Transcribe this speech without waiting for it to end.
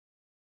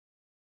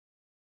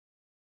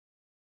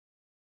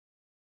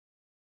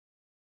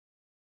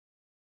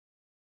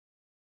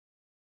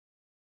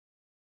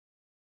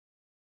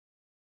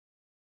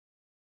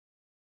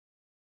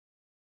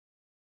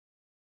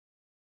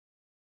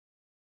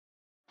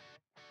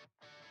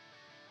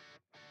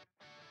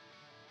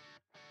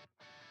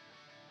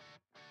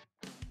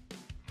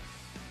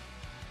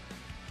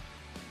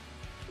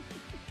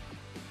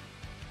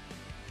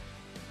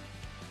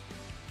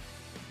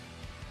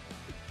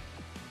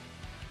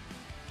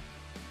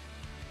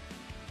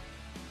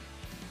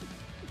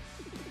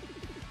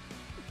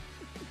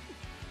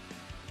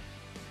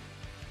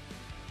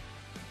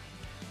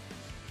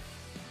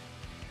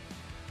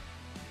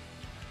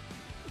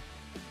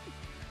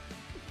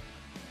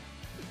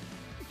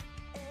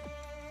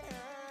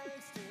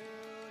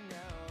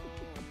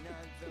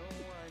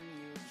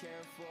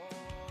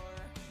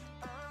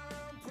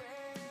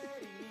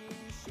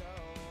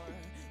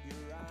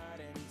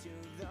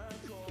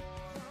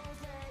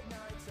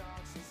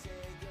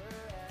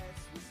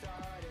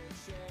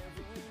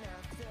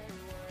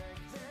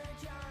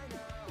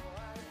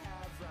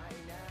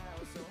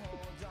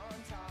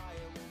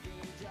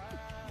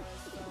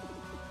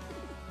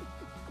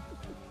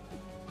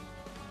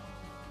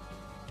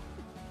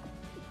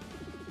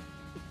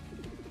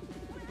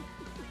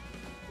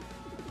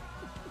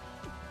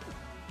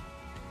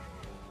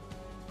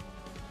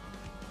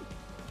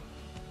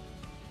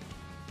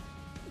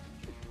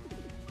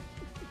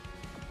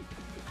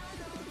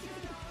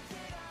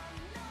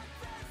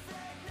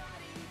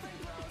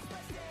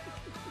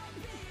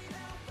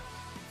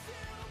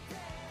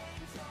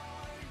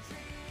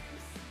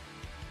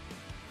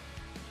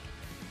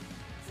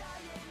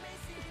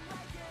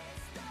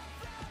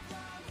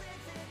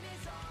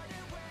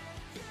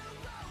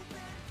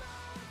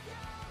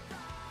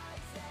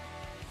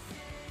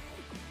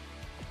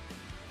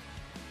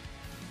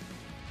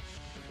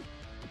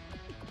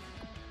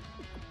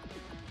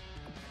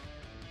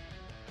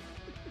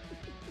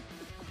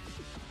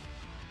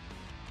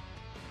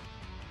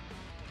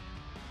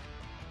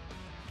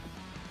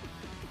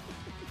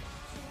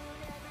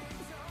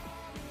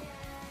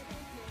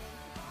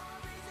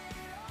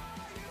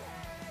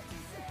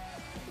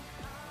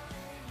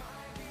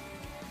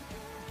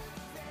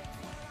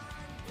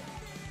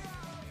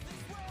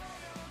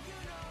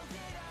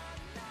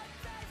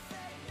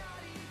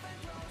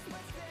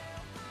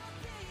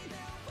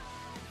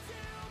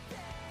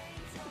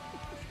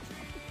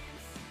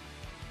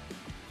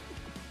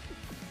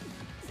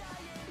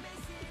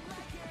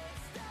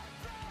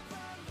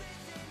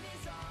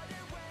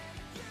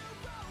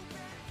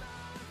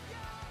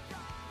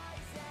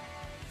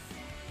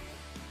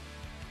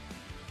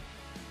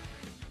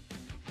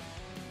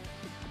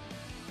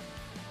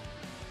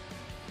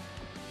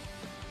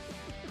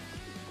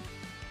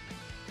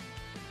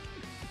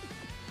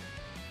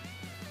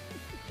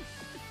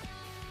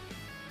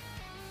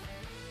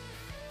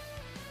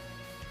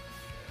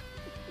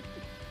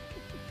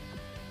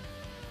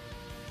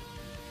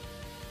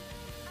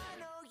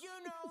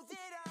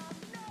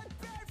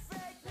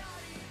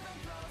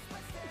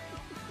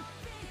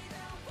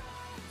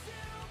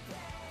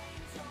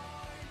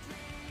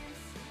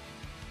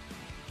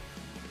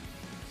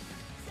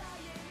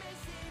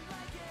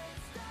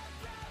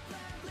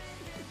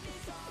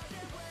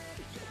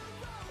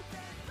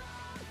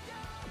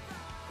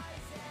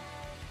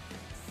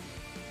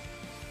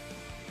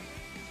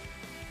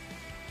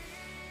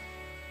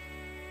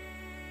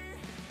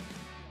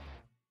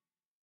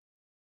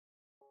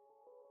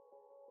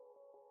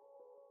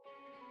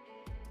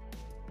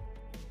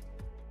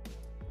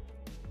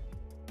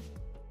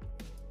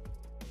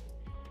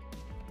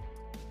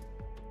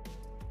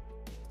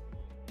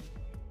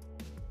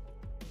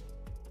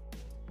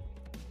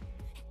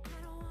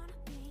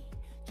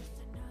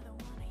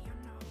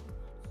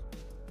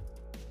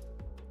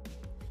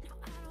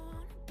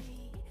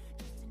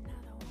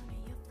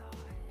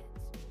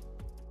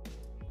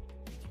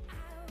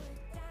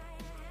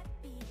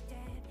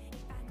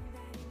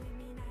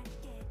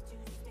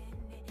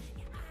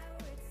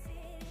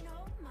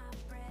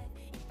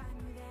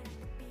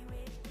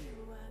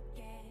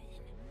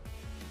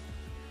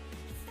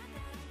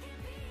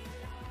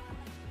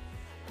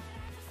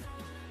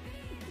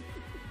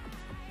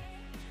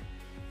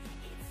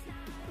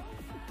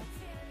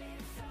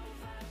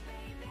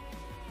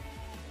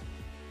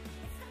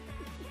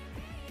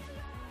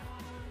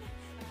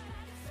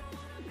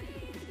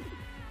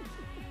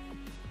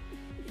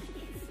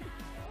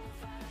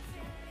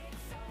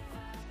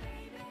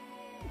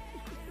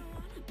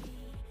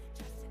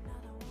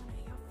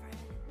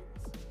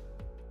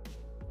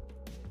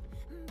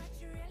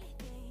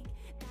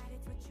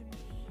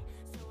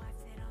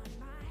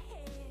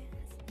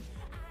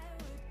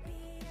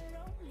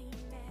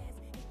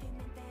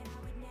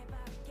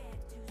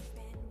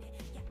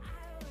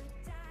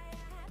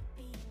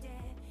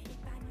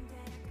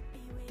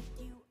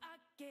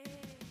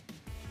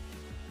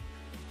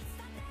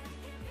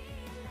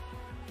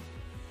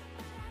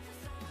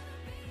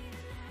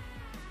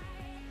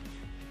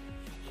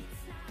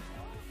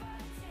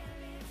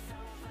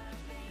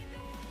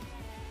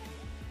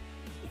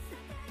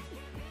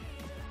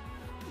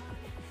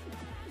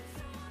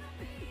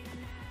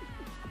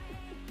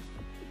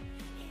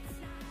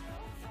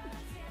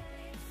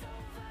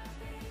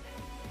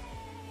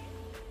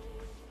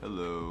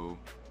Hello.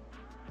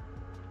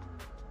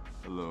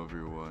 Hello,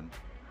 everyone.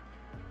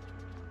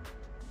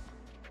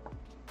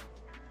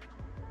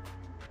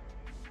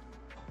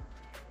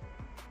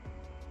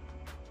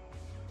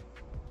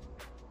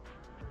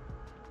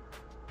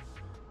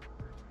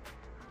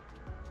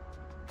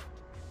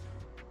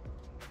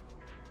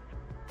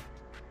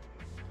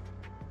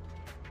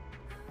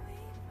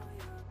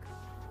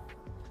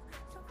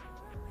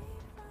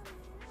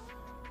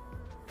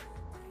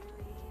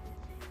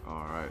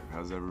 Alright,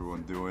 how's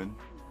everyone doing?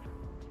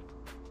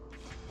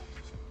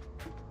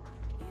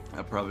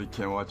 I probably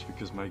can't watch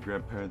because my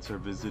grandparents are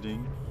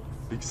visiting.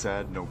 Big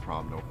sad, no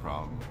problem, no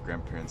problem.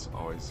 Grandparents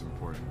always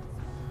important.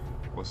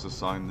 What's the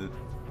song that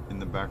in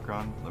the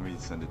background? Let me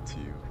send it to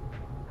you.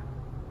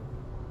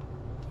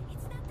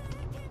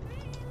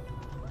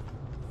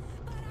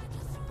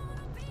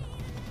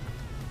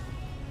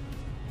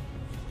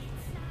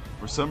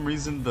 For some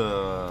reason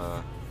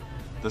the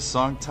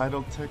song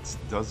title text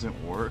doesn't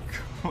work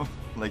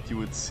like you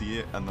would see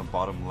it on the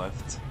bottom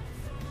left,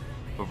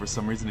 but for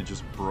some reason it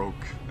just broke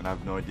and I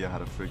have no idea how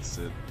to fix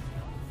it,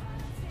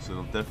 so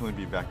it'll definitely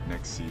be back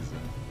next season.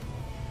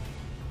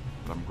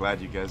 But I'm glad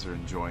you guys are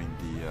enjoying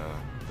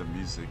the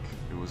music.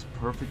 It was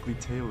perfectly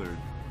tailored.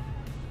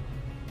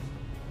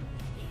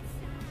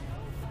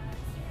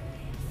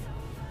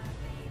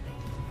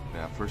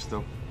 Yeah, first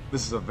up,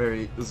 this is a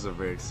very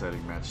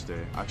exciting match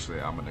day. Actually,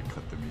 I'm gonna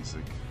cut the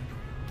music.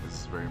 This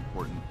is very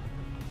important.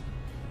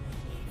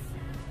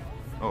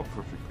 Oh,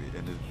 perfectly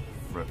ended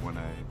right when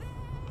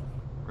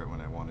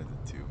I wanted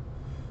it to.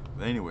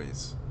 But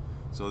anyways,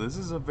 so this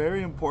is a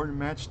very important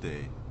match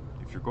day.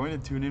 If you're going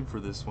to tune in for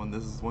this one,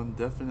 this is one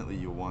definitely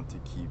you'll want to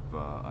keep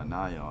an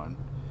eye on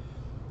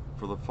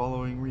for the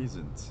following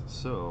reasons.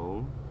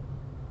 So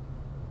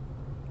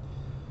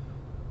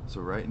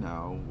right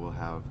now we'll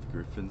have the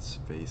Griffins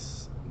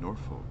face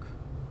Norfolk,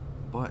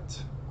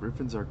 but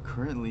Griffins are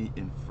currently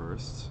in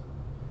first.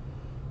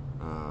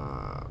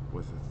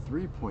 With a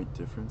 3-point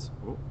difference.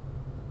 Oh,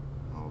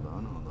 hold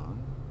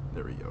on.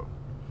 There we go.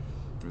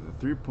 With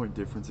a 3-point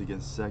difference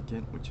against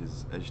second, which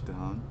is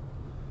Ezhdehan.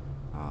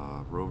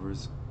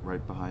 Rovers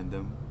right behind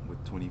them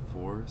with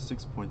 24,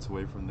 6 points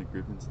away from the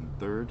Griffins in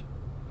third.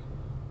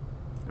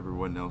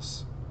 Everyone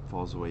else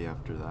falls away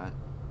after that.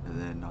 And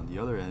then on the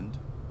other end,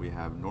 we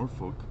have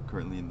Norfolk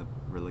currently in the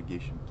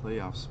relegation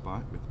playoff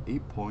spot with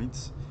 8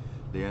 points.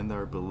 Leyenda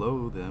are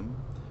below them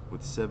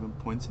with 7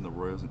 points, and the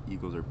Royals and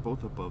Eagles are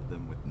both above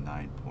them with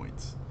 9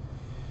 points.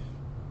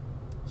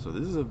 So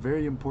this is a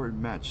very important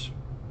match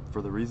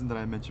for the reason that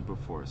I mentioned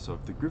before. So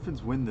if the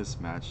Griffins win this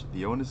match,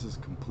 the onus is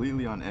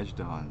completely on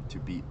Ezhdehan to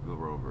beat the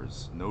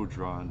Rovers. No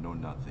draw, no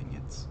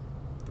nothing. It's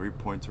 3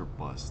 points or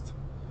bust.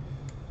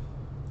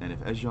 And if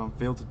Ezhdehan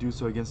failed to do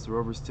so against the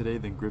Rovers today,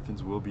 then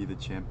Griffins will be the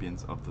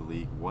champions of the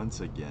league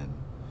once again.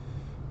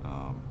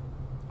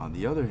 On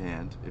the other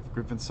hand, if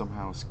Griffins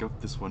somehow scuff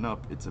this one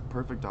up, it's a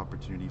perfect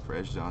opportunity for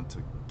Ezhdehan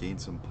to gain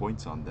some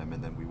points on them,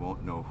 and then we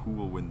won't know who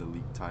will win the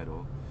league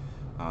title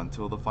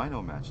until the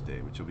final match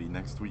day, which will be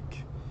next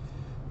week.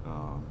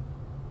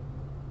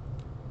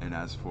 And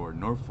as for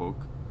Norfolk,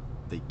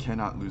 they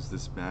cannot lose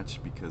this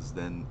match because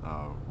then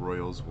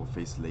Royals will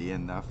face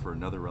Leyenda for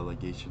another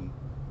relegation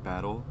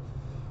battle.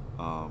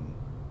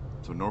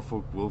 So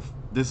Norfolk will.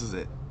 This is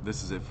it.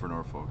 This is it for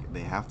Norfolk.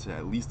 They have to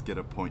at least get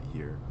a point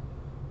here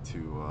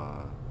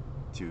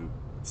to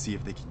see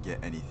if they can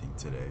get anything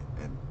today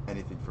and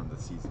anything from the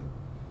season.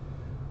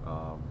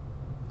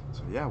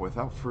 So yeah,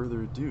 without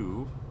further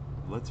ado,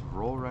 let's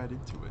roll right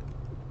into it.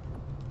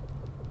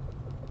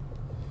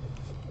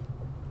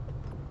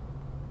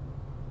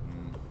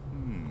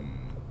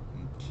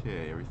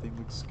 Okay, everything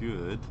looks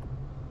good.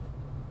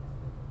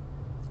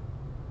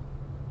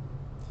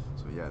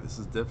 So yeah, this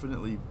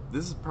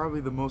is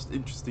probably the most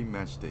interesting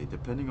match day,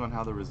 depending on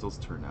how the results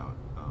turn out.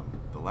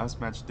 The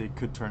last match day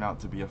could turn out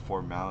to be a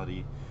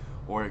formality,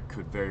 or it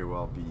could very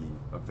well be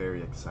a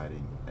very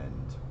exciting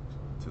end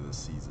to the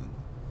season.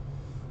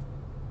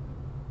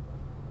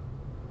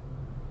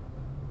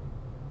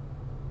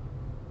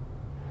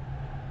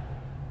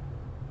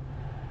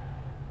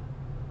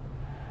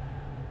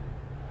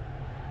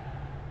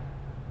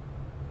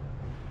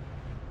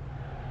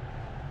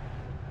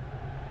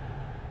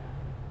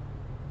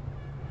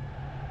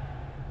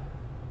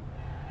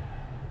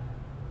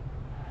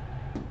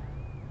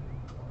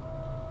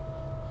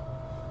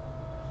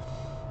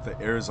 The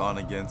air is on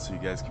again, so you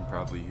guys can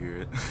probably hear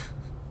it.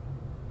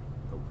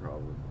 No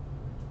problem.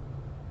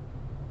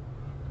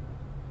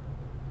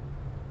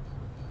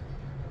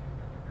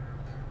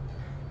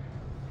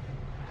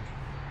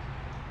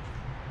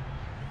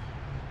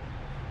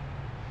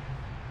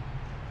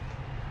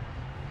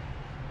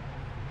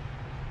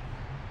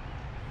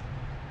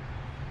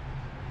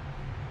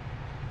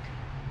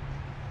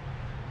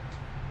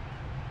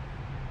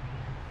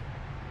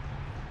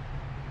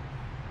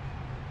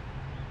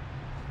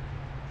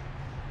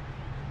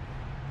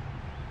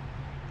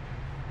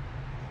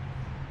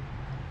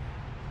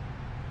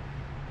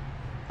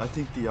 I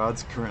think the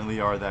odds currently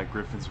are that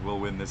Griffins will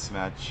win this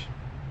match.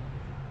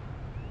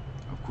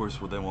 Of course,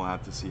 then we'll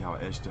have to see how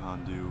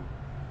Ezhdehan do.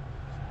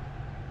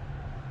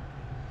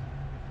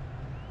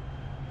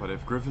 But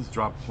if Griffins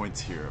drop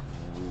points here,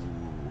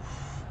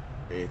 oof,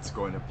 it's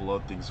going to blow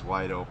things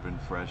wide open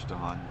for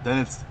Ezhdehan. Then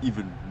it's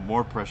even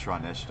more pressure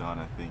on Ezhdehan,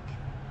 I think.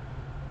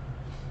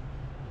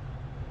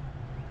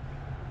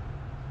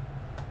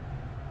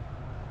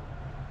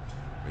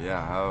 But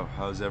yeah,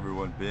 how's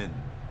everyone been?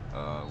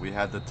 We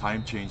had the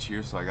time change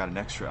here, so I got an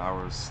extra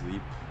hour of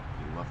sleep.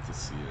 You'd love to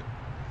see it.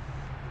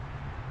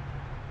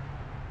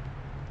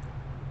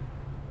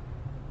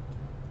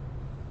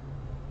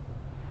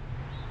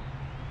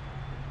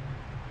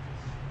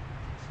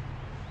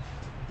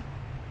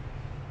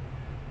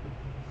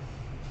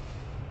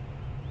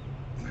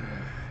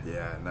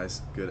 Yeah,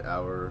 nice good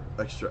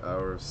extra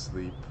hour of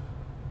sleep.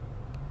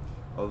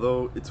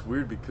 Although it's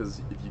weird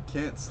because if you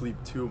can't sleep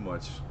too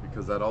much,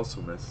 because that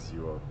also messes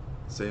you up.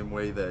 Same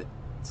way that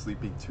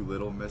sleeping too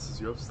little messes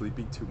you up,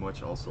 sleeping too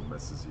much also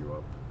messes you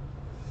up.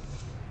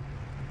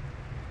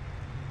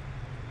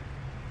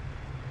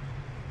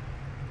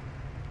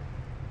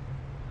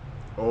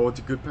 Oh, it's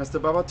a good pass to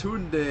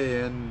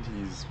Babatunde, and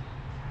it's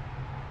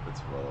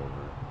well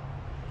over.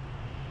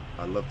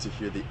 I love to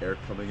hear the air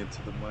coming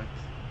into the mic.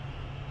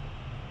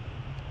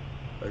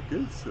 I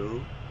guess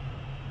so.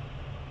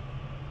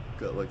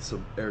 Got like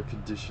some air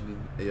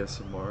conditioning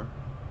ASMR.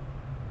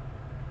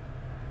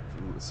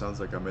 Ooh, it sounds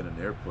like I'm in an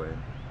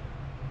airplane.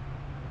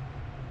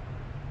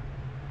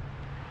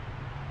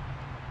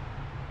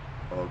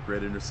 Oh,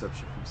 great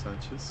interception from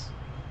Sanchez.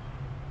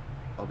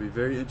 I'll be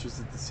very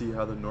interested to see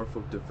how the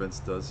Norfolk defense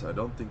does. I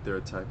don't think their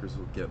attackers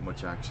will get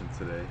much action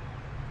today.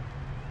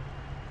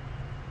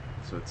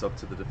 So it's up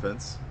to the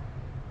defense.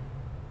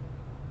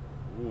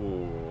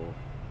 Ooh.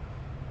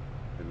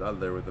 Bilal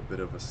there with a bit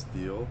of a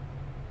steal.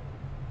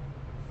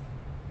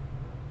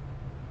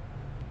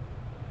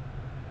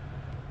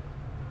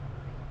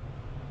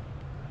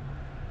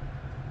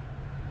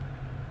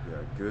 Yeah,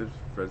 good.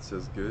 Fred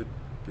says good.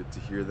 Good to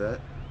hear that.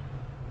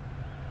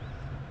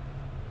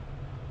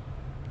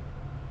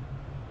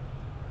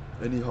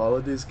 Any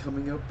holidays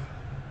coming up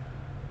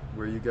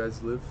where you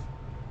guys live?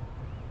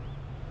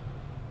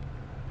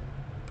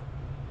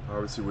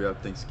 Obviously we have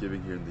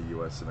Thanksgiving here in the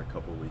US in a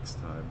couple weeks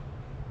time.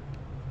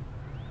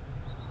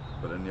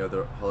 But any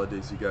other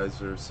holidays you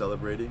guys are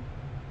celebrating?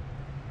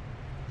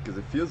 Because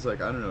it feels like,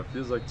 I don't know, it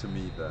feels like to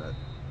me that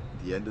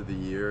the end of the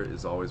year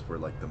is always where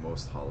like the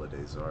most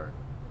holidays are.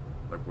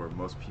 Like where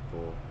most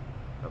people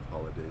have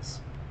holidays.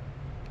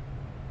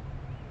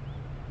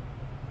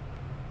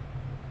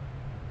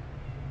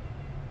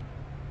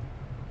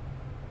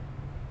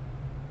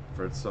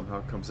 Fred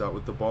somehow comes out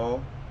with the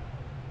ball.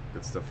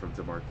 Good stuff from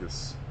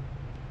DeMarcus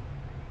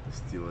to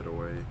steal it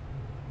away.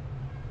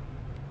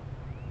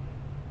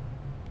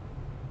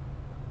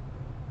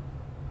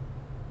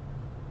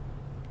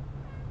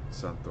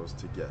 Santos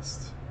to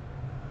Guest.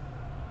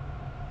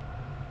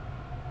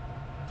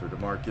 To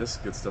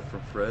DeMarcus, good stuff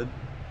from Fred.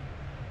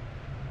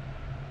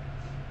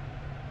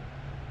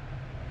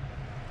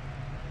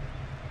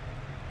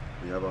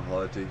 We have a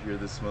holiday here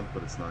this month,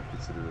 but it's not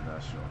considered a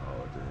national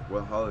holiday.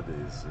 What holiday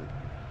is it?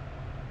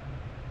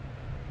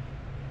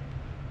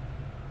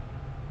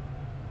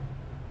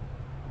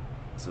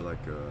 Is it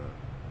like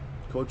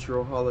a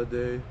cultural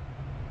holiday?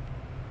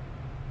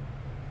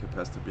 Good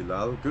pass to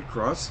Bilal. Good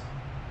cross.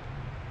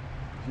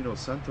 You know,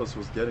 Santos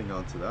was getting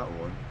onto that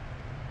one.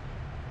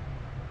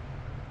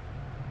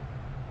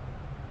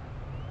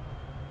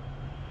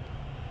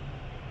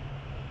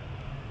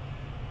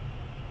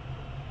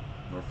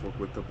 Norfolk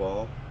with the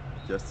ball.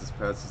 Guest's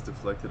pass is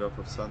deflected off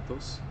of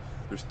Santos.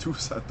 There's two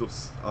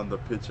Santos on the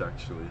pitch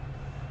actually.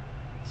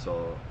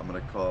 So I'm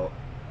gonna call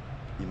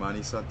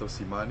Imani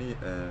Santos Imani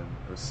and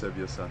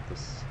Eusebio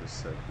Santos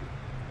Eusebio.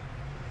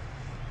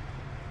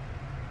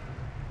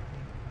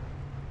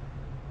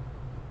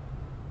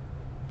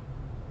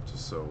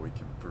 Just so we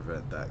can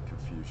prevent that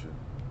confusion.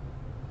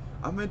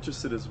 I'm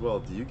interested as well.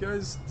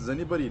 Does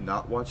anybody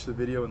not watch the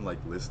video and like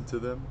listen to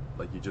them?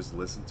 Like you just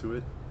listen to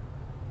it?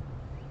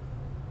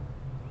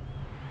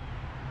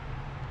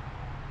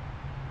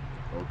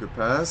 Oh, good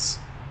pass.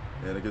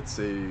 And a good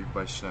save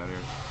by Schneider.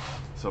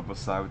 So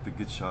Basai with the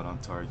good shot on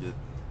target.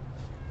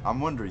 I'm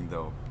wondering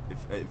though,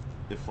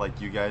 if like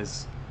you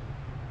guys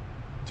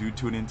do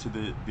tune into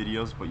the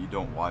videos but you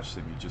don't watch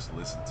them, you just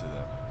listen to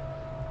them.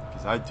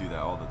 Because I do that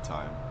all the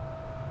time.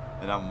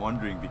 And I'm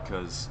wondering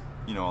because,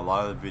 you know, a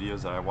lot of the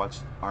videos that I watch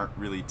aren't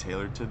really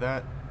tailored to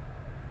that.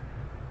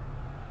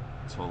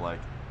 So like,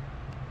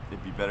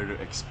 it'd be better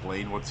to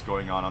explain what's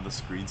going on the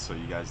screen so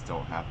you guys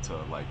don't have to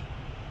like,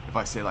 if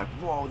I say like,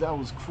 whoa, that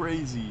was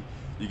crazy,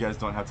 you guys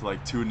don't have to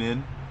like tune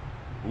in.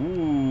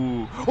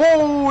 Ooh,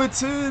 oh,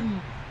 it's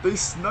in! They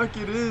snuck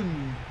it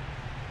in.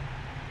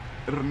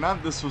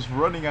 Hernandez was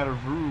running out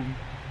of room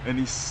and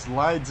he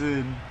slides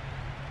in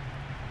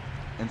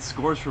and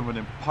scores from an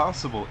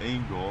impossible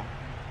angle.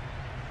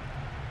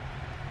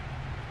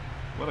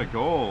 What a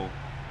goal.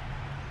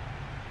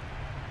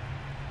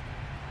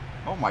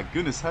 Oh my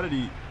goodness, how did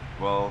he...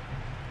 Well,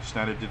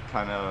 Schneider did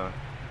kind of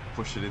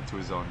push it into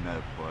his own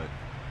net, but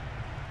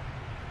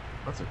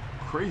that's a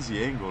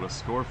crazy angle to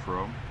score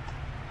from.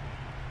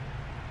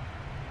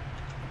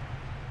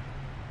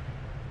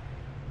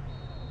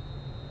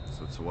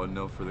 So it's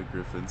 1-0 for the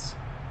Griffins.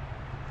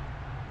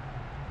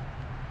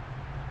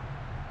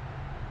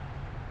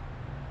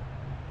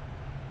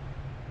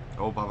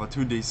 Oh,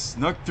 Babatunde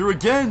snuck through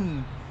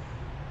again!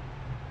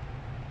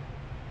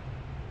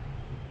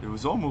 It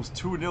was almost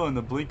 2-0 in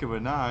the blink of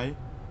an eye.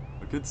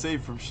 A good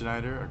save from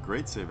Schneider. A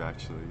great save,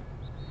 actually.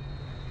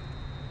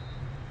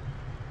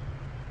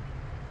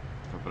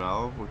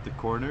 Cabral with the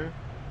corner.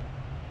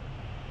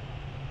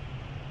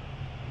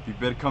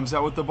 Bibet comes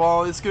out with the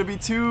ball. It's going to be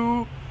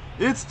 2.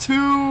 It's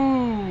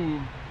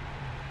 2!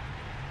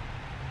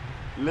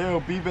 Leo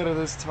Bibet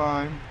this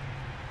time.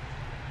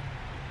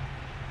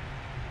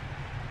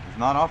 It's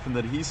not often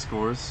that he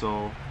scores,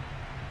 so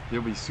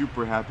he'll be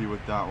super happy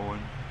with that one.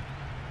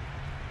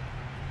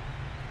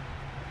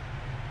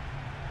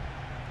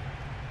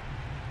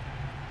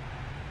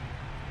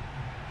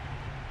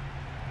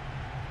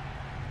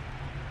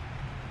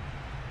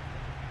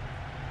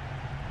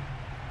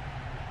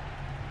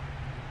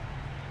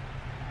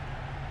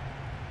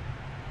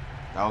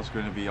 That was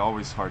going to be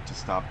always hard to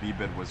stop.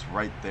 Bibet was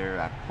right there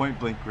at point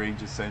blank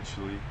range,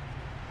 essentially.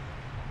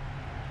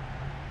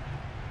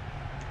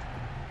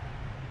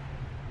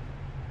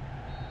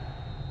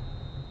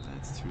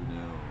 That's 2-0.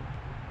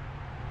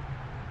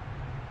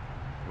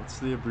 What's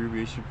the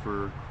abbreviation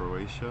for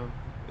Croatia?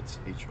 It's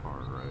HR,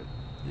 right?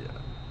 Yeah.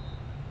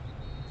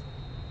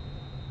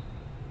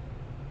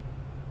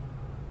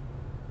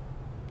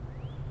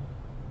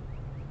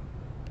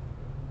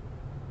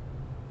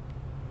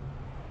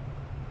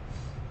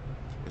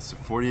 It's the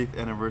 48th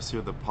anniversary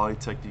of the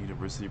Polytechnic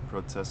University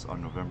protests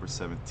on November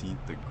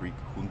 17th. The Greek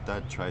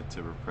junta tried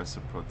to repress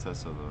the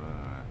protests of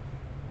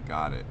the...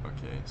 Got it.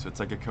 Okay. So it's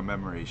like a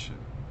commemoration.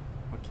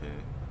 Okay.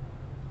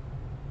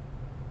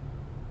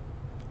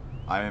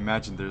 I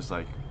imagine there's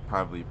like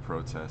probably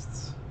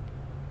protests.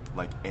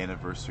 Like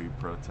anniversary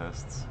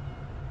protests.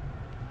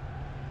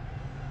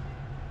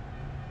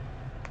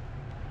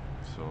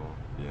 So,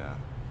 yeah.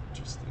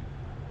 Interesting.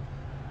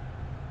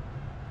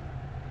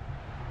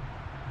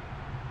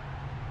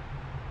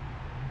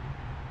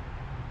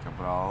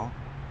 Cabral.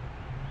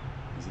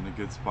 He's in a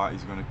good spot.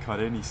 He's going to cut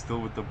in. He's still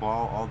with the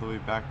ball all the way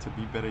back to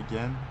Bibet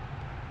again.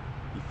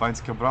 He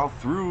finds Cabral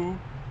through.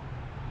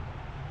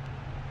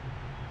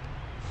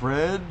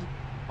 Fred.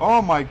 Oh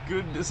my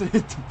goodness, it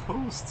hit the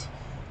post.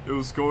 It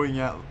was going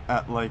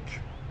at like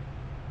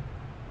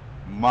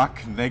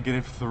Mach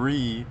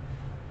 -3.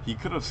 He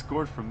could have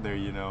scored from there,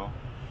 you know.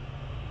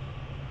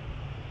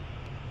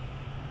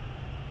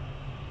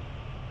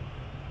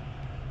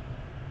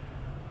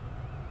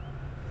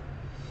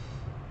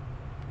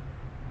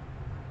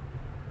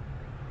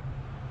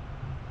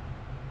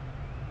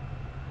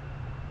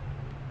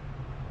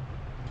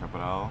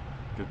 Cabral,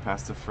 good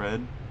pass to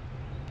Fred.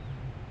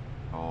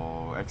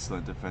 Oh,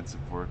 excellent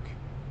defensive work.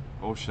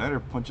 Oh, Schneider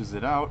punches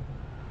it out.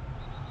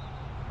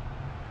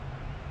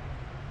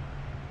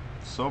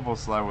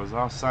 Soboslai was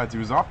offside. He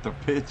was off the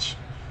pitch.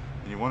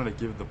 And he wanted to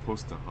give the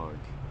post a hug.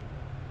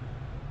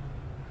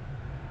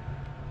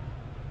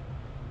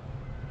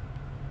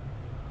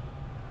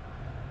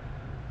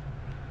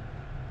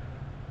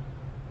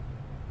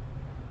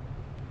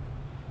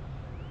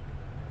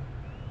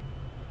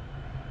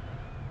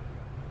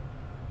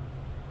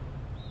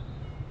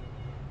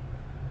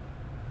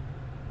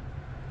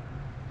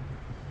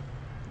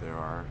 There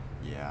are,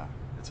 yeah.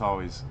 It's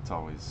always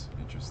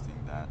interesting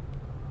that.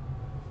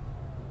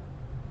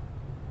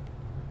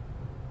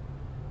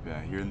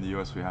 Yeah, here in the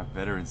US we have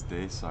Veterans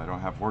Day, so I don't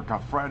have work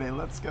on Friday.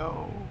 Let's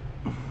go.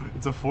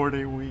 It's a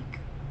 4-day week.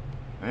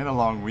 And a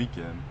long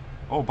weekend.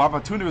 Oh,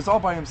 Babatunde was all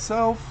by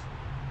himself.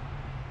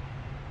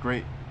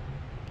 Great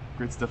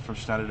stuff from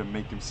Schneider to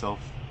make himself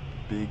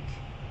big.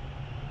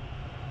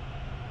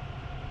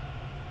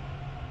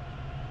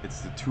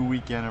 It's the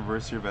 2-week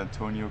anniversary of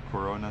Antonio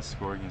Corona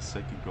scoring his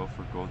second goal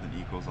for Golden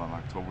Eagles on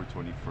October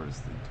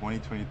 21st. In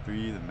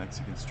 2023, the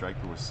Mexican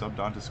striker was subbed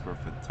on to score a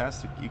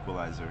fantastic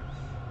equalizer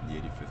in the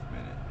 85th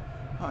minute.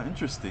 Huh,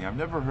 interesting. I've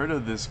never heard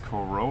of this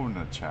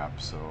Corona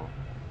chap, so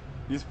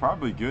he's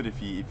probably good if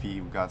he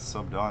got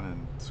subbed on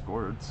and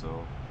scored,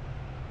 so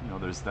you know,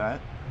 there's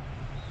that.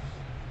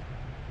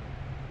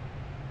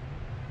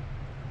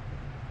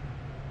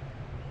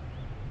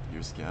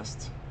 Here's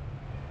Guest.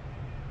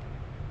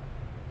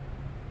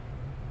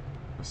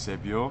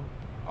 Eusebio.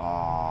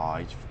 Oh,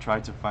 he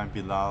tried to find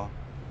Bilal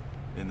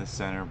in the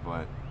center,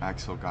 but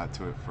Axel got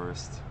to it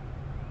first.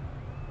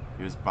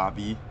 Here's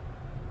Bobby.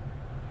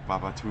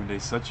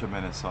 Babatunde, such a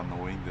menace on the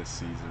wing this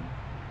season.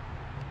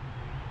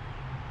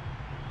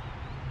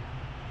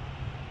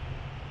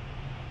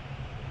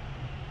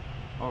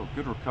 Oh,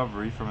 good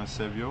recovery from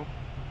Eusebio.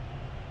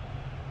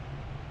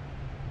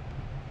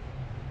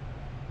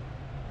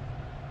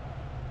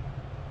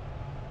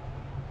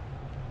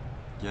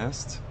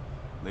 Guest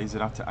lays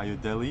it out to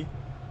Ayodele.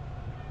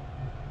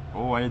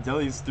 Oh,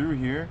 Ayodele is through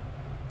here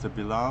to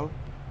Bilal.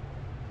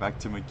 Back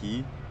to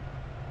McGee.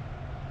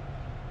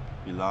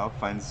 Bilal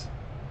finds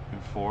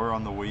M4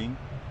 on the wing.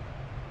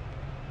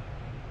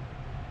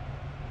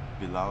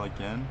 Bilal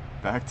again.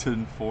 Back to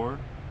M4.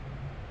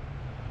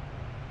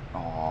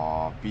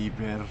 Oh,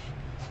 Bieber.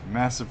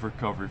 Massive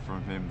recovery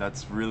from him.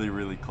 That's really,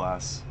 really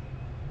class.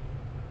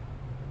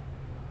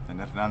 And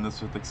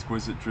Hernandez with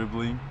exquisite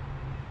dribbling.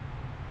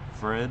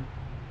 Fred.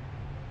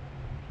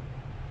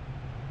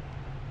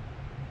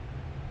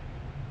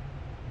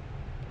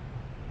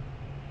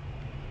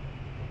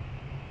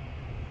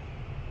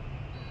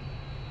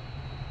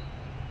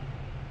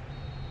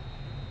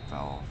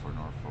 Foul for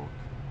Norfolk.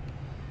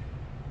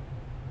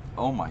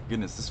 Oh my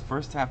goodness, this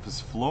first half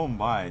has flown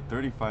by.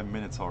 35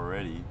 minutes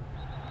already.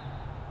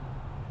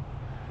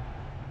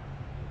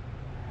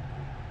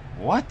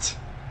 What?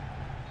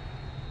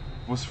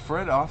 Was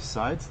Fred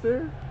offsides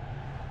there?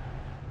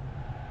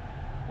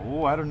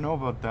 Oh, I don't know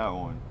about that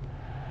one.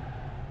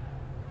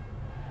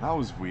 That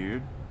was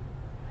weird.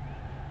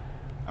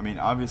 I mean,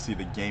 obviously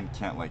the game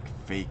can't like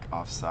fake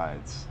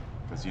offsides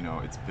because, you know,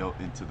 it's built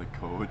into the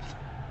code.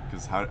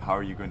 Because how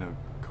are you going to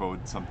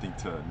code something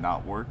to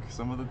not work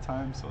some of the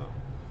time? So,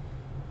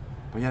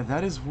 but yeah,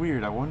 that is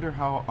weird. I wonder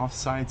how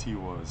offsides he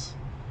was.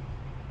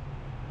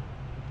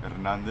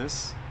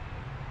 Hernandez.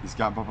 He's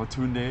got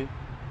Babatunde.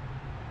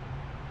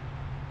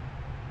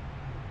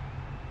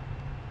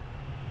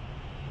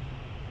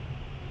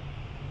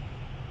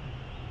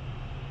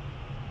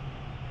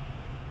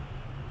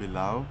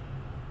 Bilal.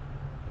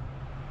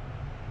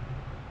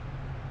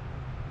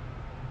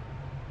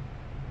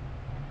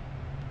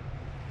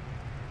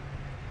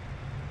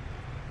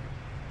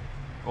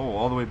 Oh,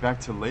 all the way back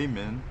to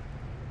Leyman.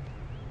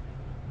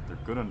 They're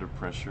good under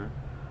pressure.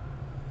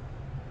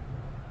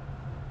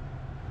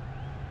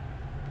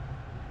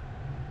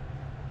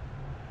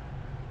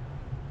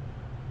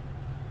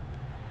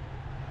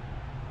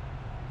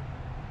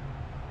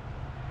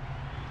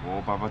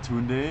 Oh,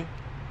 Babatunde.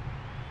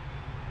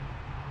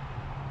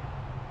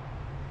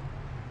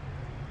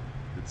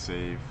 Good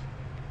save.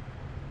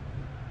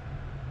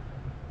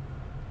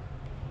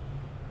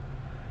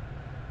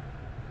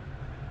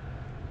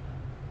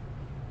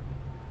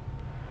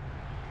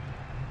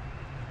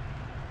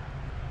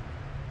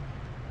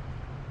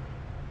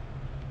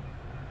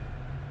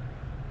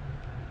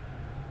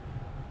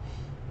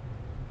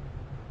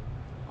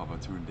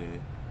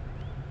 Babatunde.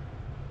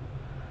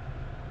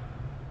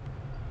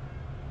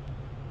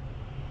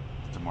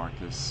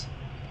 DeMarcus.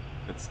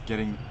 It's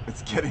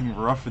getting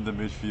rough in the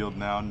midfield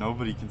now.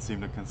 Nobody can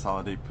seem to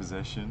consolidate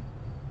possession.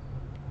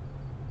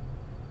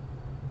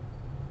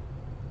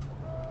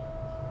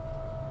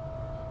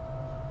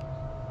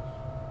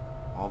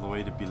 All the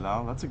way to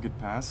Bilal. That's a good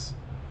pass.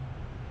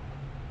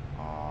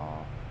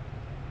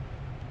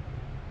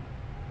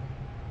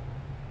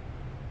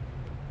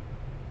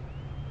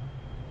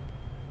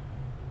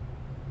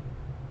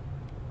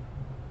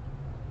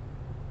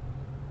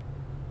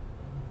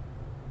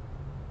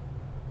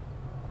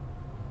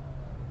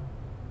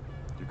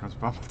 Here comes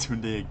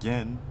Babatunde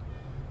again.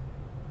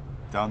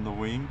 Down the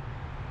wing.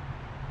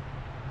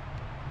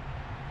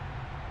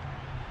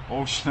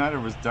 Oh, Schneider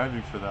was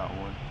diving for that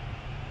one.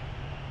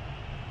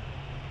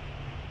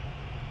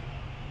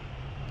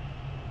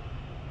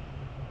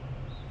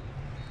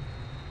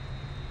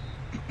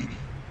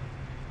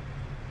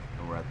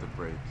 And we're at the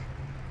break.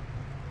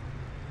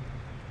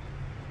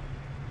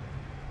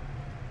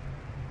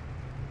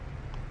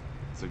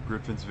 It's a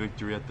Griffins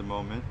victory at the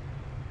moment.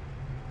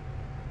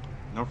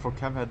 Norfolk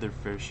have had their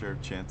fair share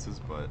of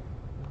chances, but it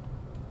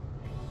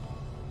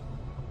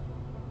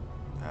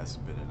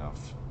hasn't been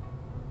enough.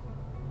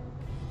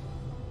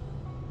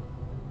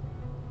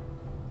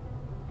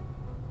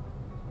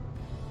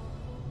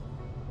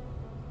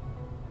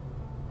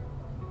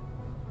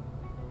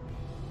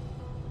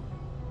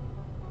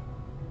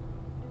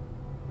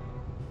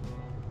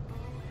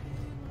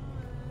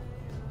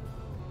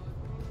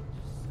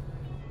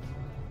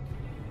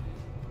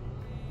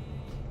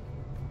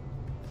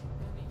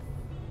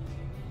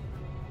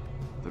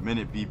 The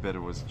minute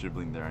B-Better was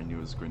dribbling there, I knew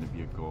it was going to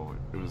be a goal.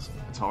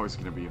 It's always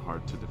going to be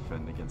hard to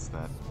defend against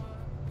that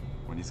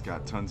when he's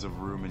got tons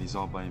of room and he's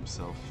all by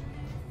himself.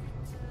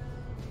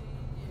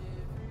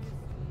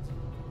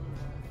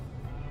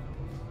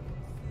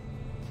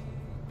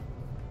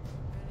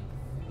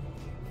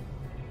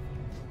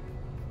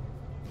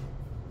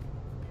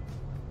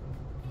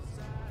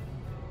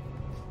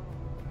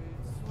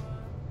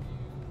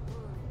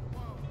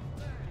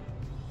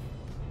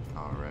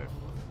 All right.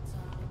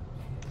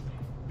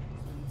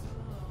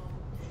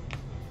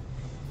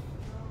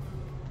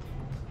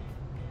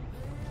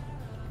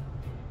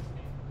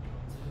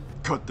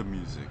 Cut the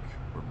music.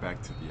 We're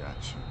back to the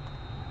action.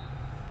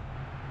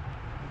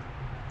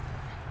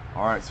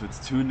 Alright, so it's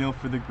 2-0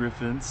 for the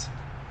Griffins.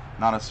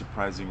 Not a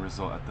surprising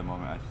result at the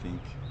moment, I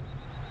think.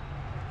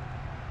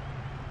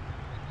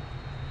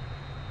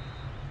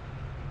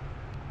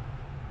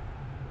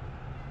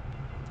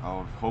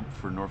 I'll hope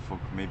for Norfolk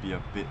maybe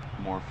a bit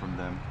more from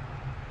them.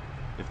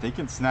 If they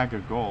can snag a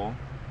goal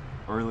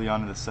early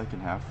on in the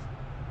second half,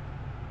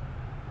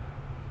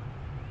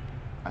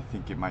 I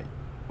think it might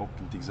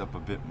open things up a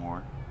bit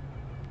more.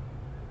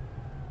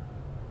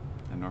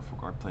 And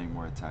Norfolk are playing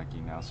more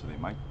attacking now, so they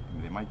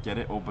might get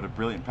it. Oh, but a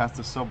brilliant pass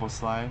to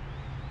Soboslai.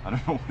 I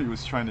don't know what he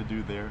was trying to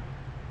do there.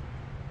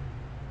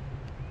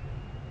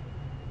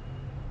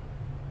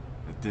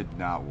 did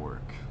not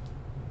work.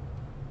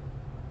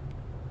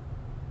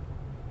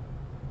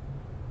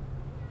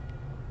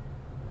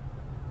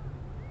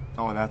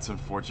 Oh, that's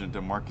unfortunate.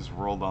 DeMarcus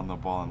rolled on the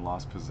ball and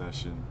lost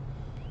possession.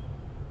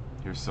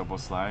 Here's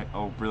Soboslai.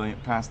 Oh,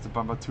 brilliant pass to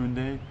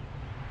Babatunde.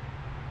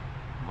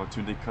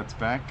 Babatunde cuts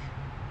back.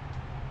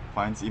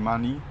 Finds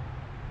Imani.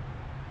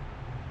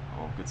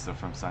 Oh, good stuff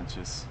from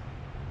Sanchez.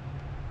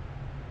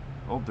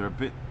 Oh, they're a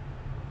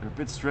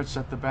bit stretched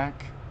at the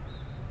back.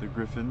 The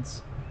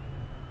Griffins.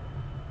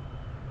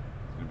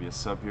 It's gonna be a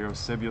sub here.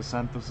 Eusebio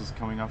Santos is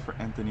coming out for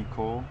Anthony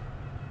Cole.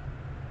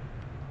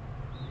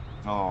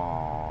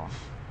 Oh,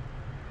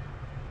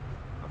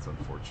 that's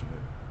unfortunate.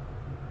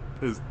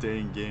 His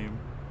dang game.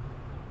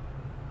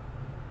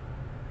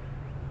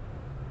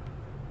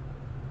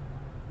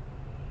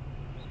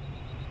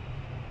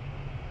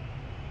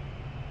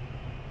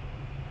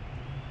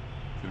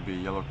 It's gonna be a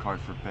yellow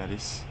card for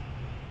Pettis.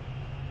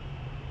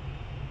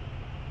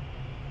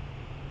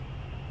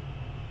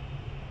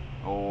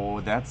 Oh,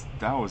 that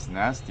was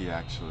nasty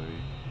actually.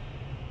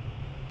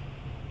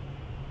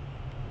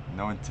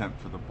 No intent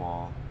for the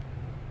ball.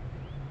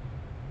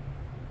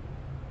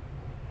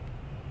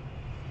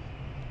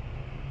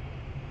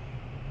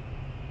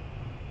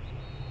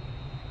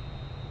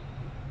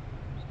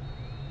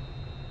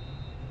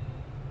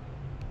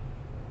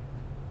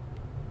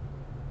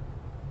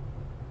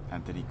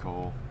 Anthony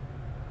Cole.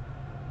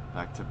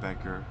 Back to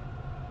Becker.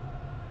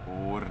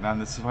 Oh,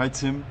 Hernandez fights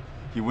him.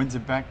 He wins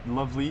it back,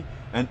 lovely.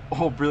 And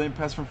oh, brilliant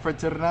pass from Fred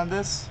to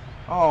Hernandez.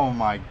 Oh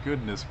my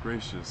goodness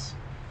gracious.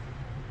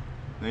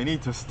 They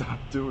need to stop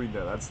doing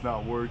that. That's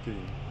not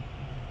working.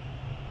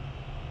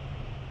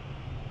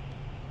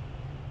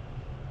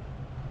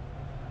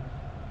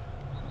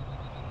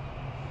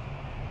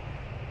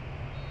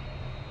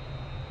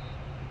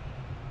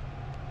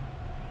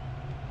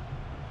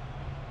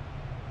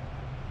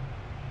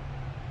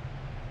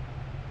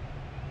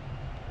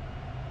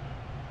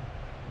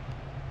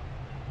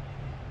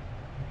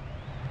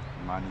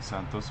 Manny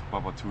Santos,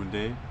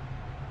 Babatunde.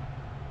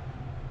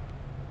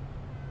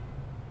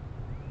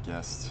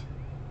 Guest.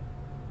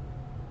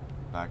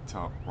 Back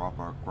to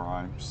Robert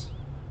Grimes.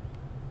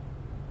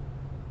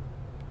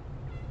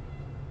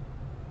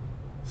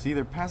 See,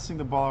 they're passing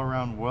the ball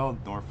around well,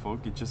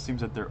 Norfolk. It just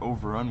seems that they're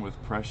overrun with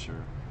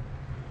pressure.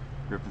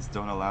 Griffins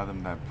don't allow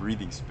them that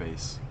breathing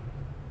space.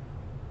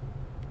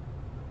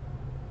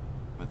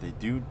 But they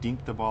do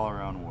dink the ball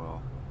around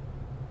well.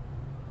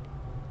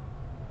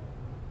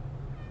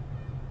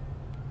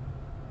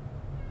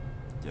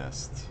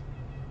 Guest.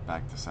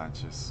 Back to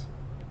Sanchez.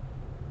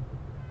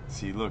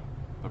 See, look.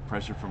 The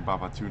pressure from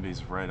Babatunde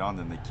is right on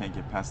them. They can't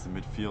get past the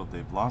midfield.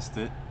 They've lost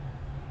it.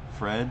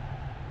 Fred.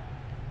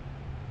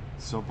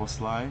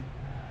 Soboslai.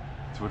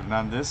 To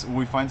Hernandez. Oh,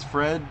 he finds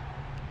Fred.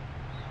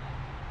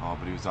 Oh,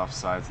 but he was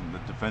offside, and the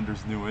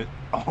defenders knew it.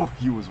 Oh,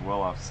 he was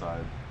well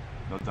offside.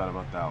 No doubt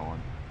about that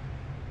one.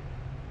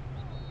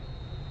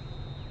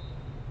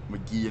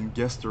 McGee and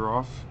Guest are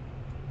off.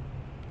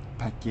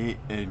 Paquet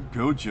and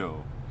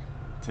Gojo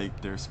take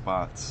their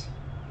spots.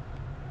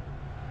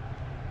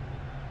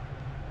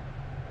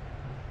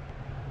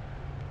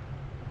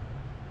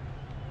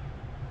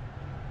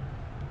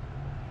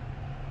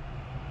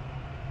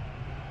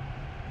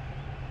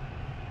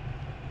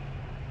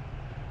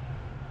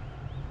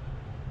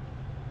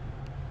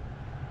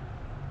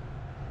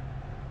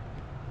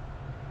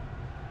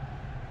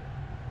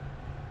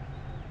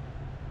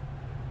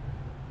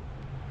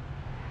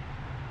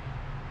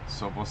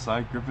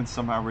 Soboslai. Griffins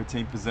somehow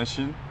retain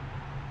possession.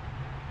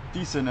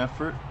 Decent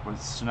effort, but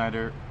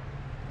Schneider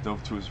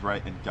dove to his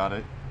right and got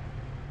it.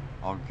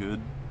 All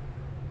good.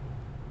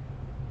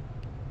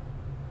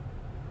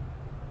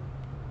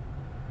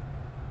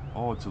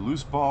 Oh, it's a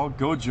loose ball.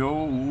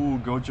 Gojo. Ooh,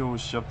 Gojo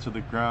was shoved to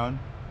the ground.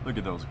 Look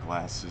at those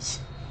glasses.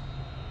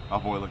 My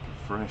boy looking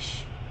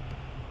fresh.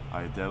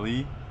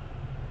 Ayadeli.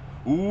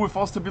 Ooh, it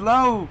falls to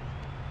Bilal.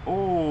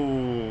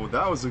 Oh,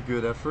 that was a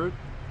good effort.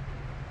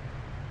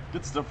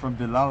 Good stuff from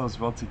Bilal as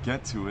well to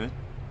get to it.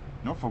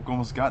 Norfolk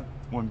almost got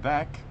one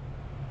back.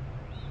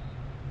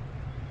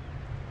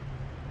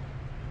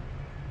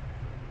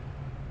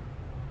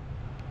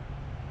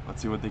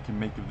 Let's see what they can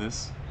make of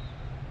this.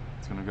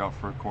 It's going to go out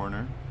for a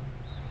corner.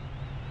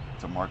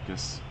 To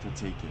Marcus to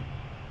take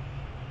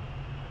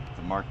it.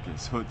 To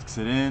Marcus hooks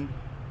it in.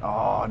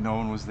 Oh, no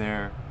one was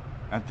there.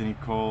 Anthony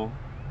Cole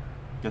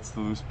gets the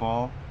loose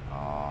ball.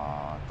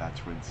 Ah,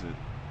 Thatch wins it.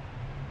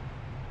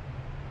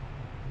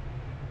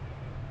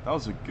 That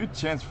was a good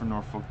chance for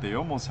Norfolk. They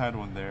almost had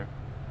one there.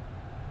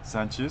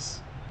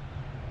 Sanchez.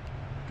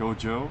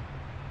 Gojo.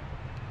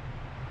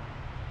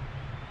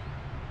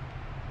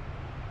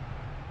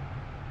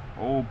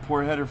 Oh,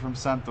 poor header from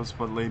Santos,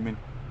 but Lehman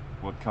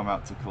will come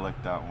out to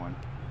collect that one.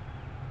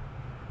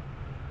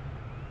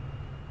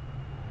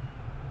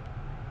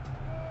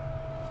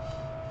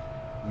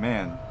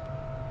 Man,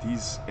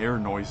 these air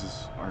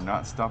noises are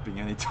not stopping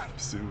anytime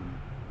soon.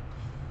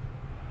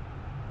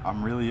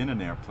 I'm really in an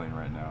airplane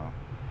right now.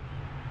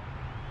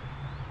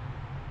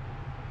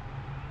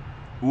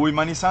 Ooh,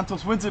 Manny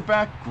Santos wins it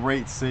back.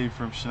 Great save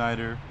from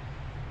Schneider.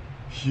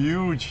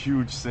 Huge,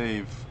 huge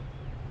save.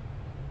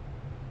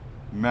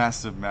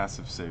 Massive,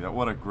 massive save.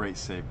 What a great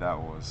save that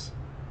was.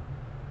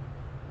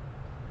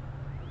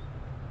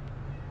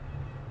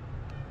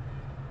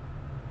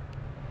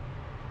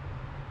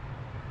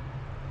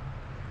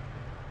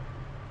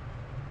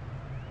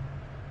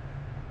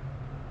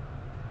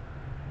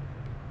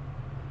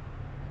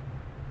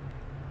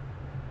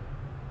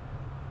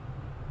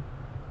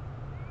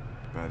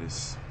 That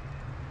is...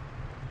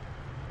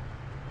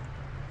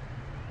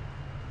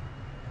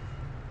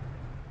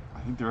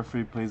 I think the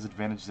referee plays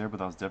advantage there, but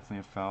that was definitely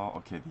a foul.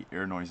 Okay, the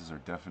air noises are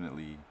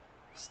definitely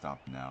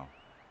stopped now.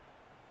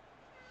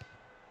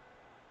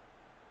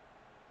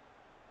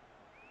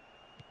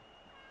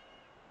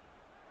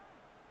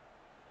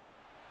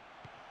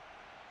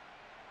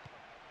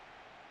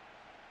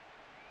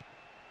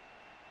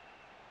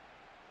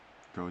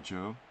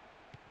 Gojo.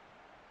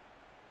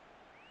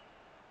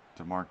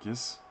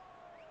 DeMarcus.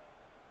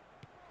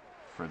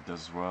 Fred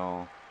does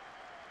well.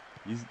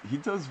 He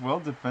does well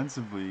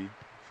defensively,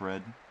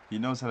 Fred. He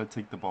knows how to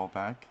take the ball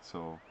back,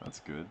 so that's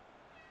good.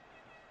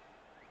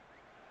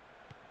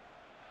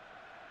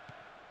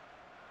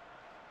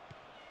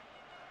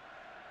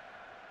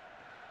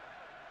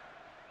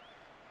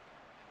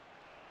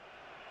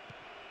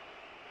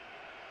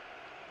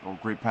 Oh,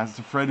 great pass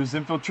to Fred, who's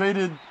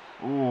infiltrated.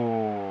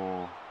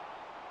 Oh,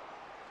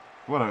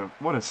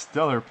 what a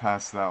stellar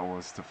pass that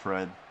was to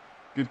Fred.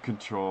 Good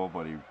control,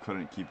 but he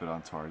couldn't keep it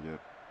on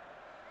target.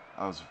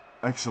 That was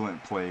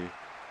excellent play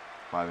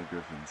by the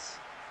Griffins.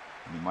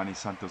 And Imani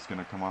Santos going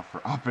to come off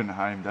for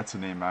Oppenheim. That's a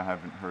name I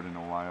haven't heard in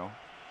a while.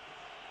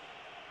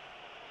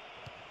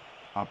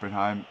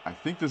 Oppenheim. I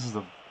think this is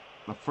the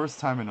first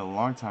time in a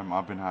long time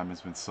Oppenheim has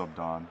been subbed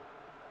on.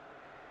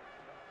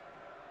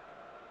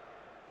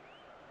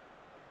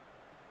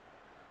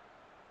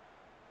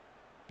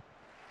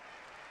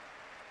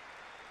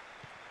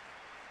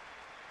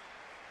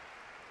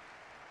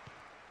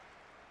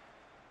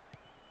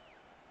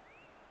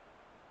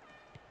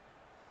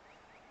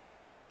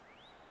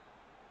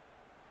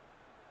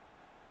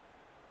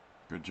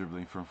 Good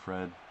dribbling from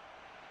Fred.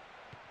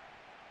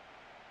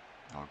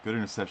 Oh, good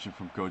interception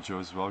from Gojo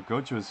as well.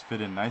 Gojo has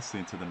fit in nicely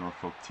into the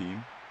Norfolk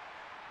team.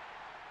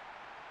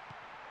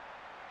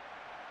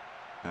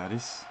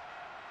 Badis.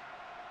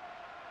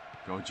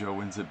 Gojo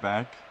wins it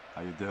back.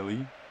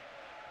 Ayudeli.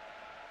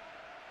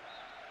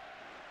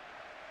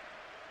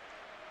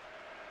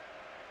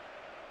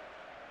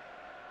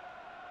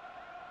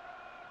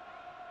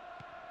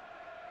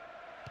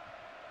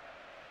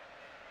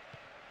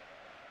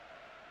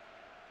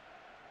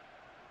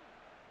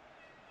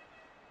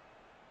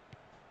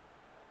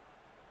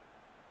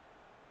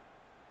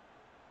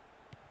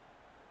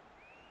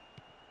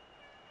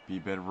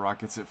 B-Bed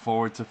rockets it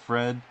forward to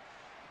Fred,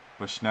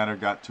 but Schneider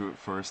got to it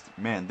first.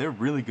 Man, they're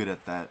really good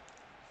at that.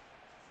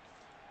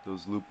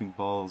 Those looping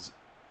balls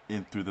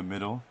in through the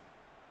middle.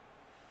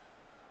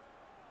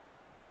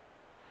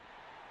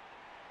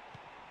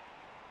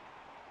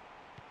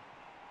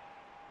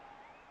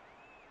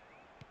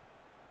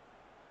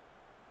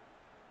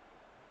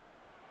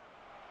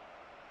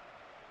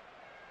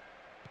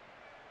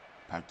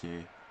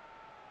 Paquet.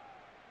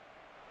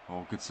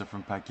 Oh, good stuff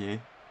from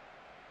Paquet.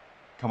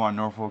 Come on,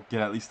 Norfolk,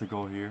 get at least a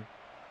goal here.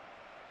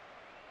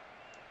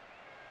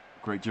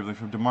 Great dribbling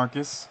from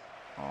DeMarcus.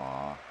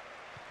 Aww.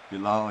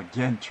 Bilal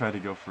again tried to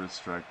go for a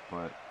strike,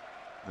 but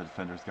the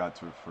defenders got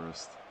to it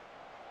first.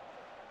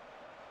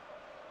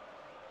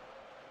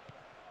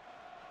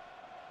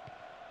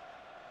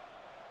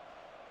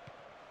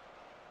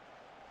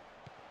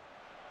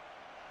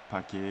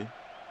 Paquet.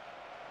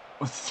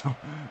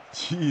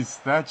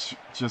 Jeez, that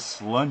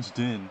just lunged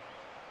in.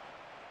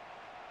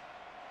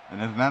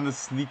 And Hernandez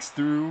sneaks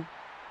through.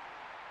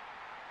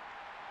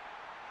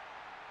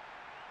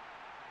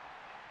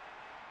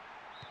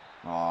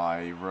 Aw,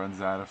 he runs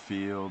out of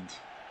field.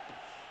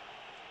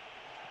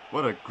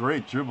 What a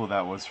great dribble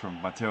that was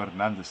from Mateo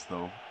Hernandez,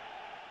 though.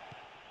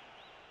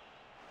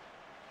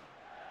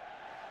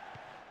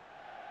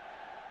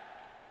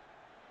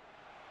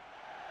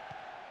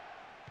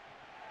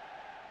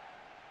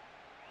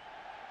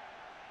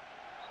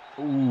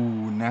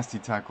 Ooh, nasty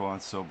tackle on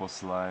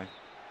Soboslai.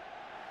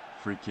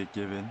 Free kick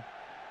given.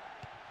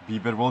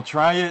 Bieber will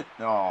try it.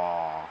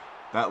 Oh,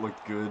 that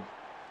looked good.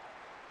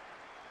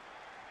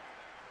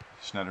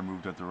 Schneider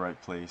moved at the right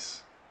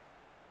place.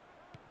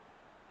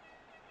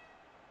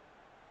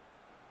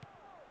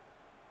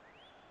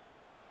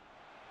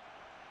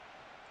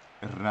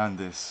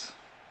 Hernandez.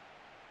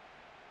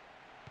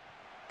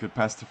 Good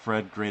pass to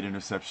Fred. Great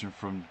interception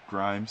from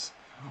Grimes.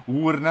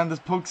 Ooh, Hernandez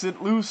pokes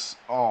it loose.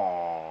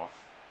 Oh.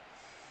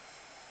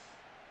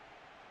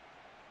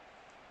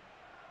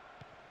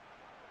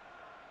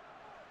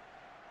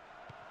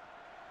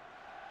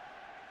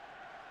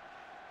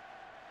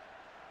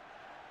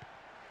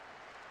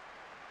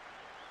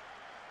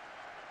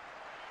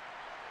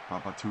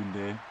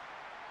 Papatunde.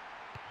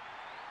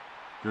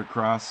 Good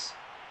cross.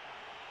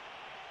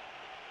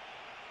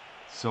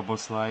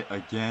 Soboslai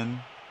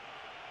again.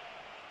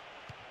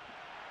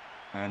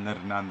 And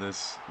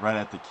Hernandez right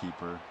at the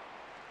keeper.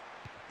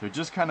 They're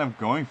just kind of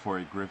going for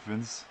it,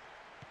 Griffins.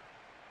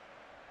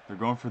 They're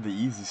going for the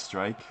easy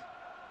strike.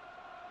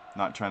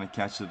 Not trying to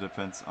catch the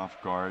defense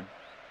off guard.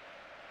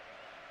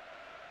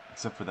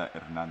 Except for that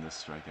Hernandez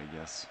strike, I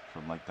guess.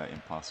 From like that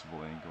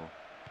impossible angle.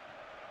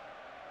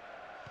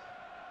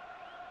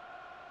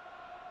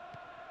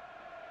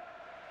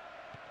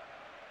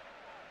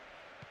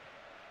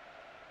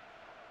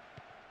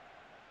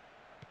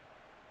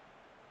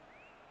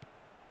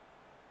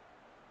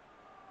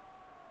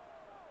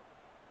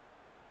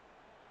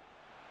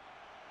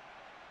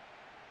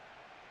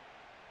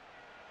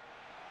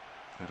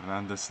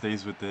 Hernandez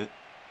stays with it.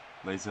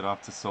 Lays it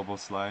off to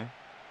Soboslai.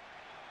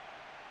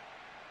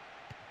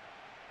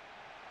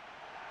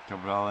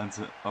 Ghabr ends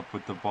up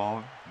with the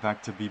ball.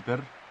 Back to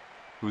Bieber,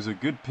 who's a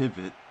good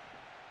pivot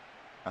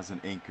as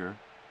an anchor.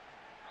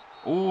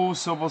 Oh,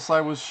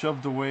 Soboslai was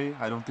shoved away.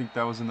 I don't think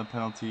that was in the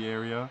penalty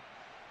area.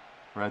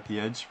 We're at the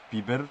edge.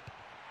 Bieber.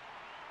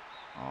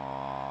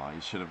 Oh,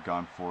 he should have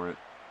gone for it.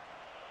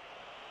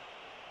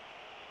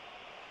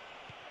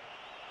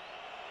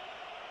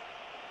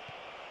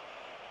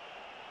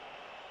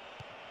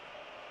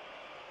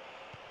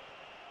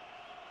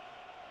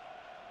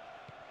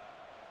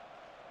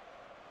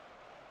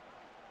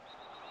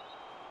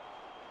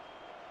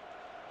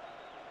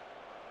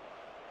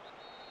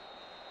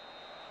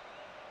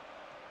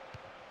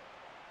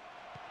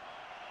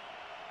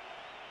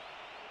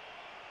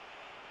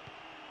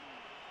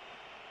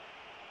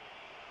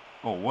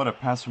 Oh, what a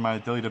pass from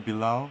Mayadeli to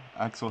Bilal.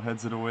 Axel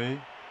heads it away.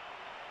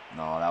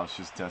 No, that was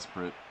just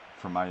desperate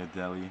from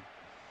Mayadeli.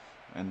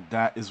 And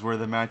that is where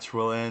the match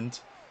will end.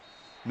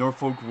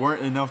 Norfolk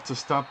weren't enough to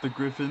stop the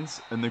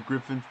Griffins, and the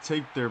Griffins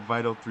take their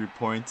vital 3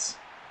 points.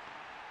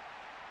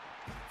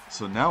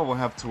 So now we'll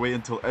have to wait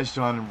until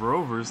Ezhdehan and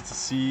Rovers to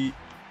see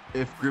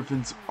if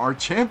Griffins are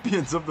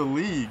champions of the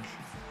league.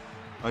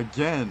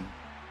 Again.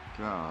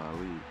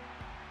 Golly.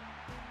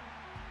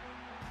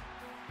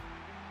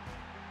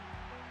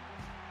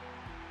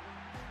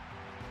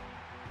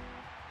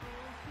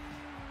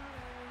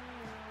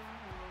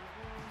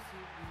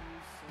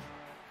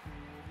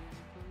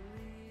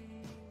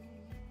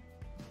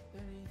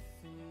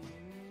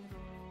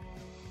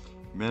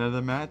 Man of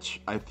the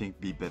match, I think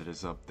Bieber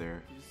is up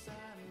there.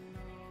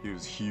 He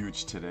was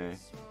huge today.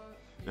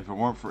 If it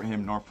weren't for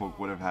him, Norfolk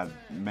would have had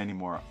many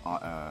more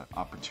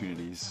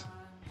opportunities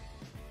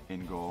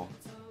in goal.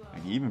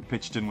 And he even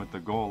pitched in with the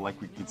goal like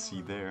we can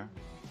see there.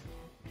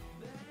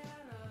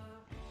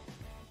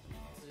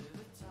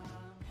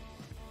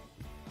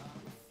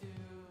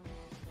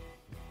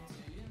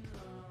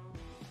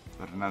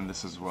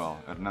 Hernandez as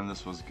well.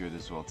 Hernandez was good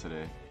as well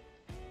today.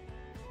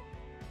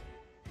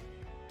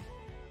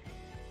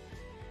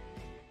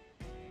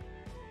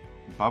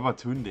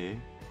 Babatunde,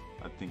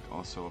 I think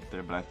also up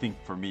there, but I think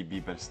for me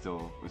Bieber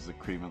still was the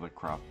cream of the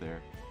crop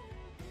there.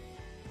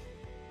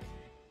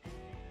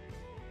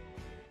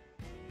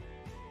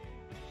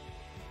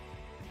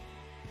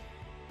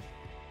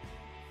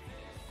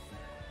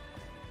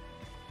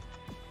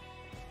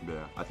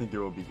 Yeah, I think it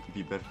will be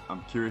Bieber.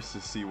 I'm curious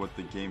to see what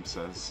the game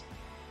says.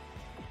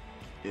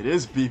 It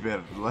is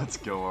Bieber. Let's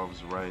go. I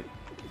was right.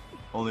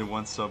 Only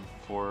one sub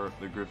for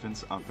the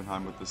Griffins.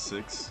 Oppenheim with the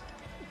 6.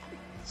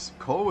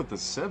 Cole with the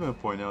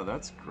 7.0,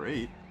 that's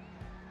great.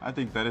 I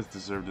think that is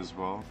deserved as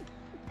well.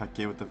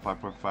 Paquet with the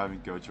 5.5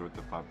 and Gojo with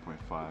the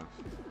 5.5.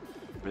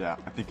 But yeah,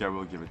 I think I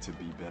will give it to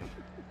Bieber.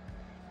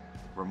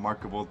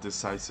 Remarkable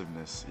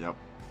decisiveness, yep.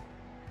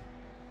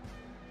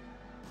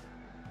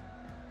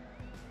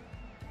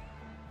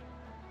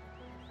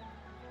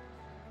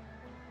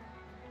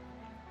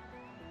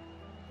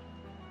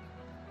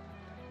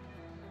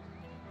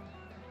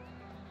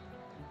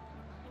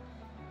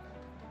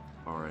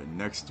 Alright,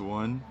 next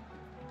one.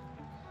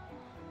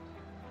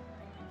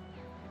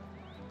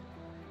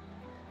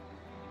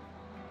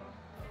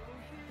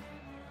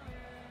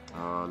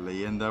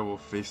 Leyenda will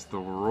face the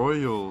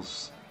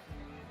Royals.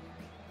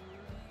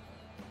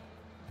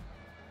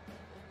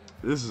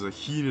 This is a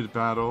heated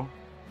battle.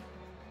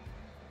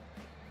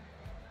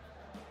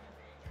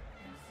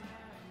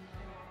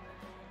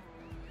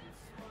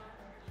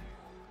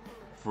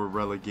 For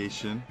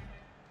relegation.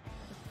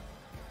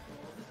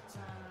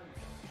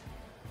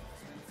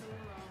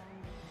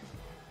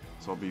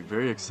 So I'll be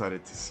very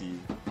excited to see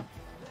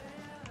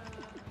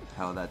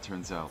how that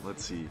turns out.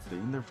 Let's see. They're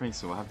in their face,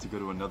 so we'll have to go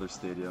to another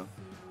stadium.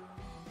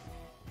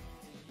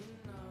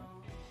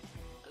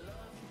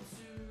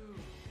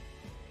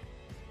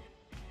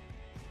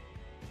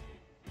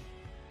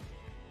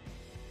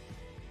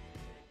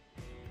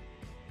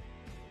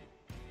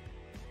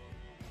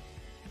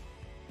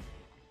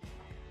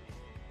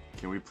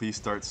 Can we please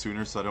start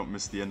sooner so I don't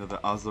miss the end of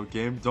the Oslo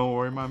game? Don't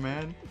worry, my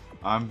man.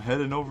 I'm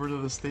heading over to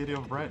the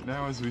stadium right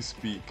now as we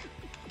speak.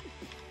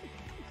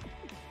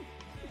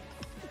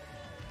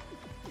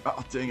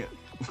 Oh, dang it.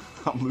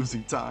 I'm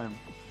losing time.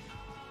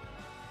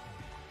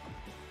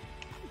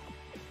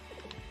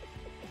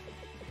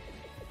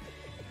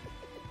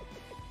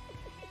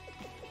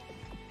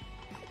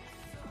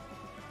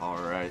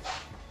 Alright.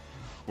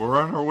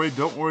 We're on our way.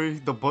 Don't worry.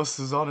 The bus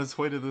is on its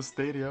way to the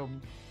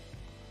stadium.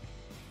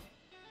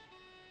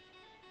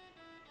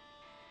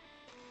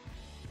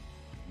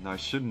 Now I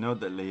should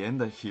note that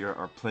Leyenda here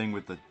are playing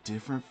with a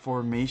different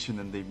formation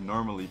than they've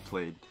normally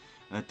played.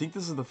 And I think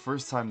this is the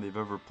first time they've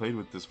ever played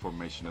with this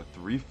formation, a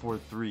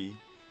 3-4-3.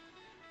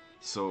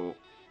 So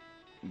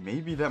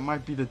maybe that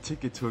might be the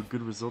ticket to a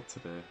good result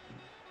today.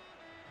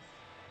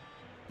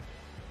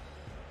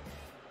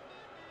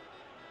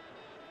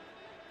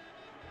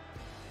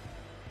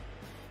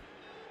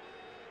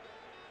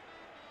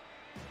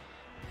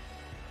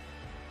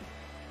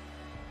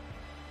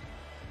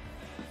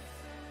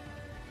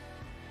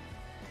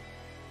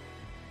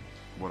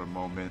 What a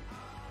moment.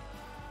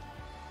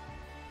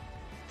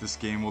 This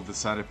game will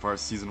decide if our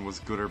season was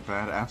good or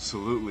bad.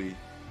 Absolutely.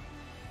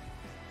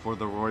 For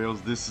the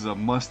Royals, this is a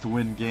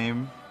must-win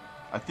game.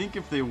 I think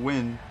if they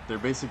win, they're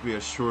basically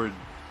assured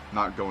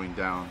not going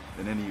down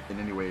in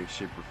any way,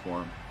 shape, or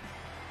form.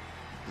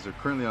 Because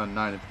they're currently on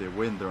 9. If they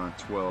win, they're on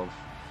 12.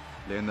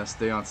 Leyenda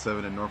stay on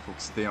 7 and Norfolk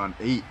stay on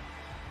 8.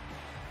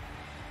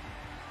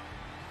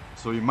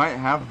 So we might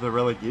have the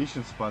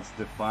relegation spots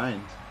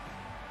defined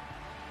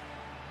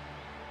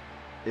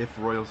if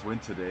Royals win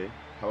today.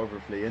 However,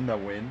 if Leyenda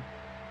win,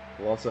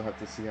 we'll also have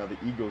to see how the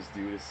Eagles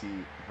do to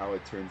see how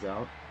it turns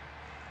out.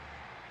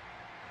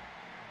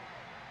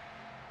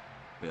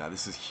 But yeah,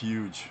 this is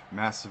huge.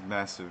 Massive,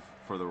 massive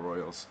for the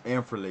Royals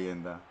and for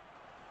Leyenda.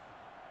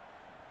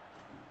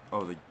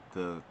 Oh,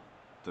 the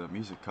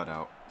music cut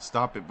out.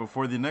 Stop it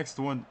before the next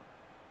one.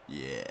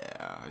 Yeah,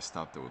 I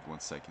stopped it with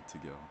 1 second to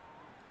go.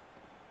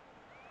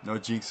 No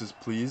jinxes,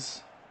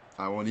 please.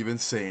 I won't even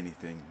say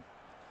anything.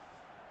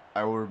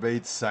 I will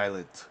remain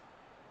silent.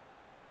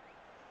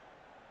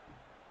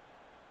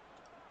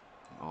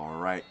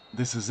 Alright,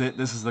 this is it.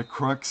 This is the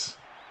crux.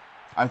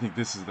 I think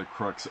this is the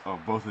crux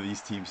of both of these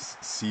teams'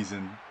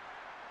 season.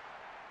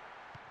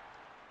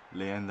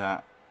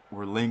 Leyenda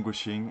were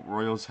languishing.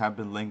 Royals have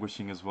been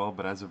languishing as well,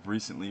 but as of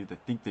recently, I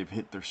think they've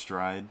hit their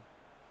stride.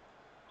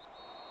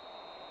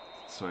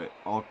 So it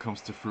all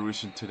comes to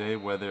fruition today,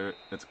 whether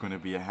it's going to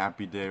be a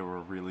happy day or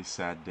a really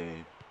sad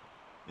day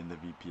in the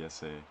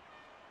VPSA.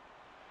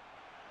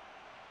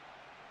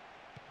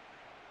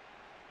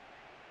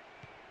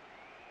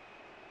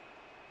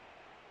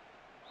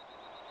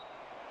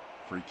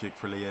 Free kick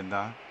for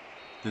Leyenda.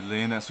 Did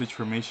Leyenda switch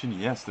formation?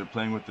 Yes, they're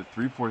playing with the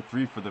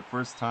 3-4-3 for the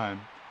first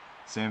time.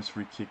 Sam's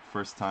free kick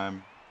first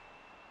time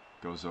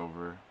goes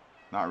over.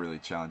 Not really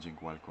challenging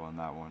Gualco on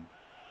that one.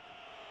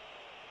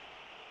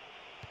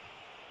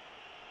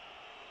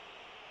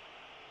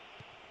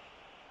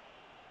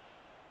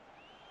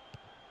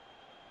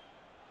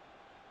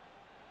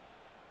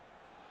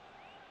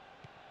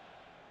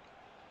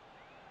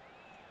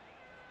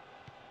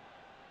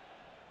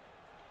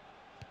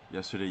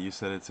 Yesterday you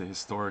said it's a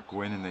historic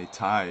win and they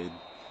tied.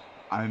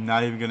 I'm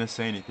not even going to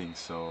say anything,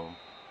 so...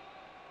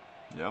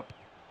 Yep.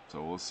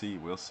 So we'll see.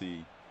 We'll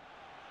see.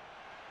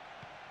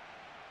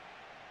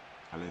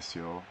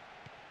 Alessio.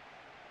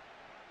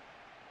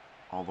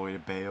 All the way to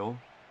Bale.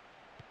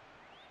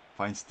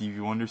 Finds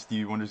Stevie Wonder.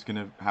 Stevie Wonder's going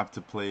to have to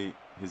play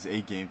his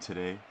A game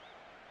today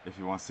if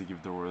he wants to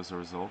give the Royals a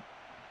result.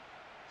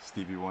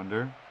 Stevie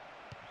Wonder.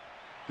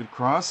 Good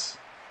cross.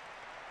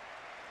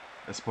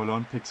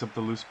 Espolon picks up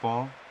the loose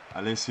ball.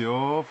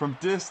 Alessio from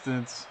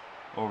distance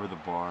over the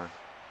bar.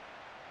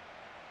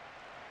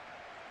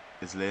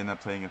 Is Leyenda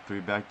playing a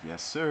 3-back?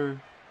 Yes,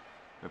 sir.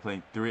 They're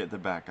playing 3 at the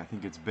back. I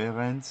think it's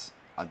Berens,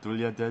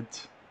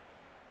 Aduliadet,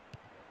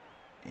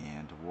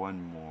 and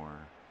one more.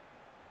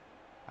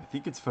 I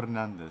think it's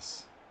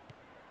Fernandez.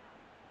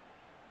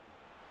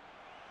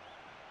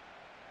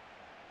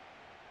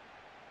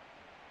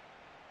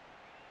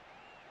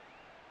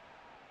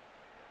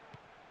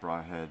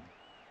 Brought ahead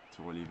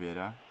to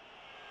Oliveira.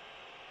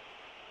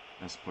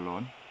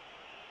 Espolon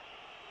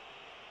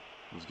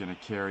was going to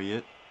carry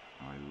it.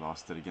 Oh, he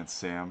lost it against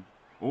Sam.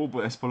 Oh,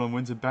 but Espolon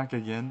wins it back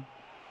again.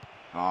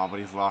 Oh, but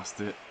he's lost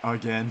it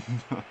again.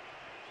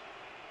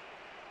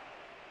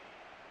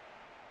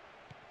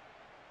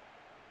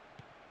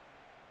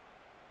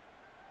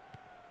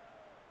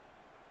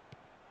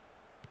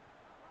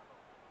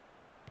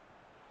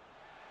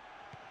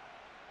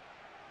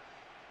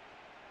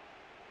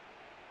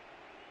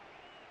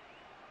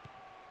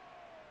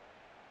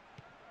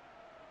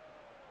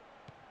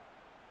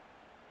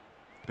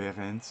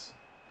 Berens.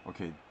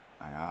 Okay.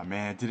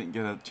 Man, I didn't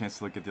get a chance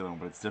to look at the other one,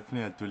 but it's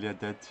definitely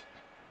Aduliadet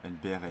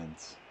and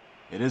Berens.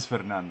 It is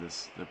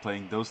Fernandez. They're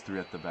playing those 3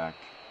 at the back.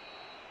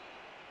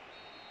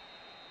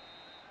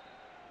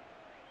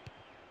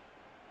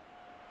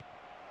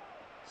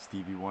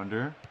 Stevie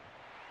Wonder.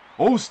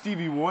 Oh,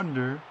 Stevie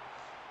Wonder.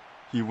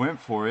 He went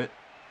for it,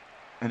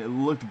 and it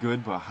looked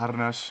good, but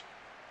Harnash,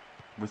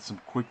 with some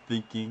quick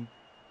thinking,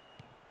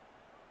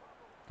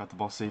 got the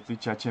ball safely.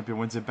 Chad Champion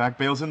wins it back.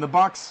 Bale's in the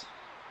box.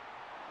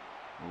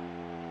 Oh.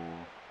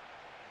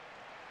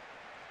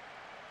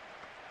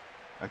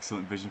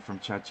 Excellent vision from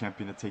Chad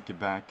Champion to take it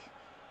back.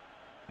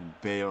 And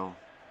Bale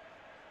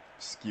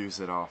skews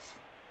it off.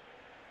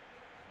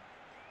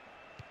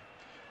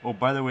 Oh,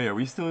 by the way, are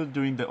we still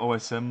doing the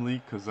OSM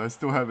league? Because I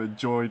still haven't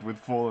joined with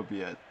Fulham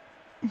yet.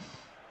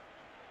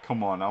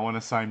 Come on, I want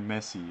to sign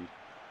Messi.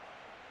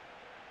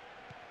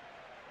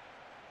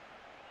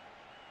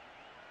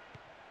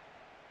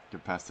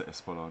 Good pass to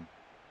Espolon.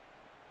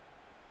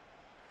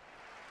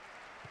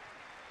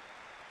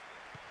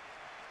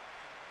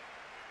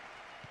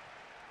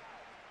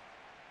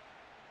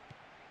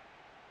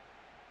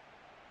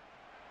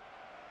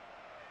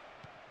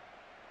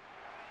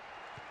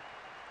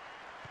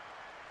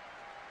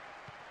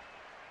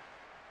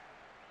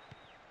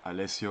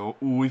 Alessio.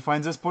 Ooh, he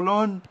finds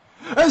Espolon.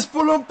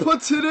 Espolon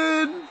puts it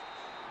in!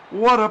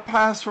 What a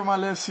pass from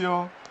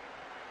Alessio.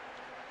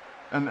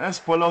 And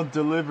Espolon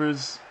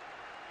delivers.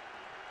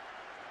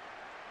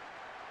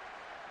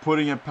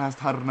 Putting it past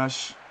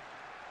Harnash.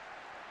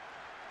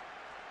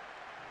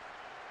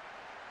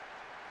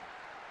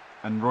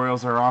 And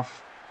Royals are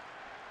off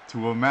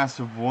to a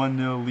massive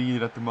 1-0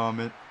 lead at the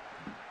moment.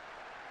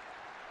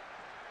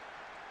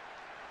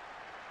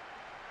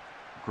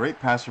 Great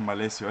pass from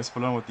Alessio.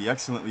 Espolon with the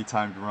excellently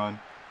timed run.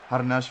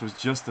 Harnash was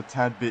just a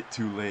tad bit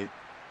too late.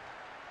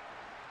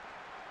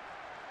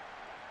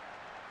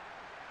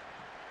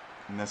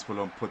 And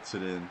Espolon puts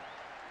it in.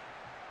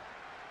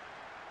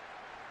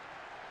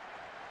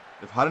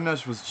 If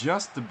Harnash was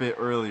just a bit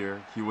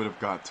earlier, he would have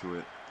got to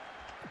it.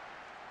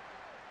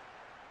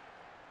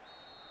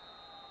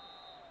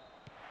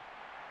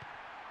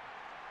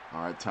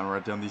 Alright, time to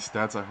write down these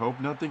stats. I hope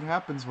nothing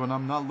happens when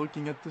I'm not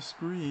looking at the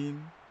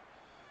screen.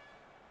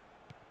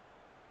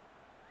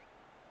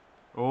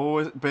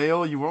 Oh,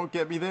 Bale, you won't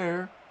get me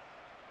there.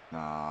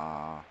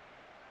 Nah.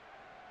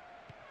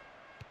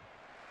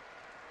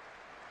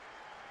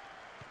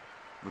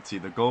 Let's see,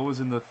 the goal was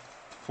in the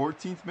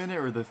 14th minute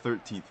or the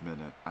 13th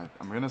minute?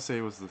 I'm going to say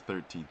it was the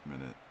 13th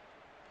minute.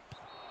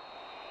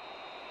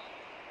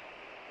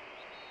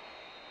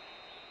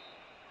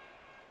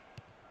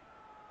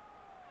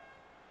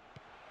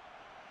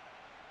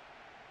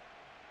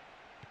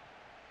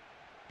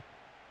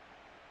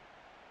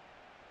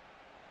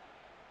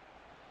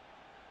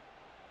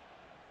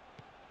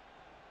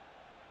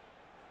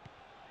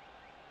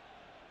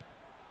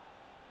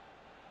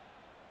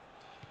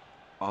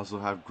 Also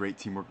have great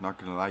teamwork, not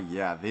gonna lie.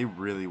 Yeah, they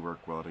really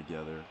work well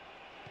together.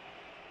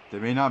 They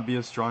may not be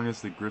as strong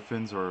as the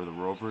Griffins or the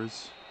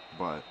Rovers,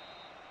 but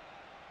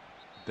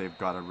they've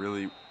got a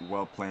really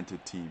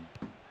well-planted team.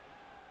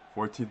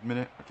 14th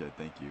minute? Okay,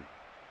 thank you.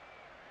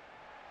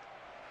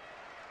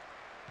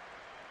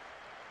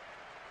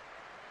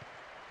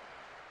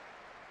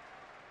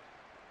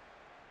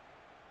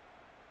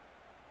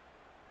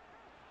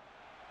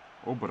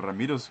 Oh, but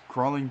Ramiro's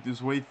crawling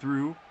his way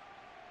through.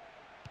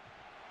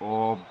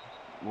 Oh,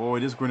 whoa,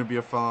 it is going to be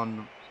a foul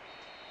on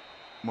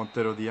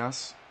Montero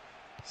Diaz.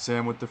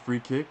 Sam with the free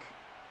kick.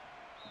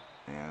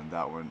 And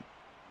that one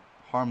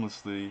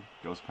harmlessly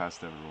goes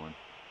past everyone.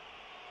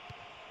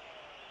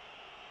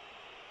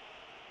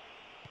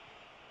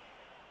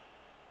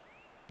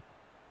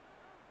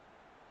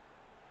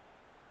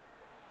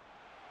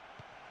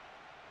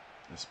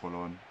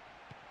 Espolon.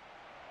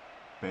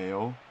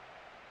 Bale.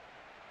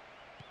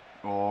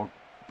 Oh,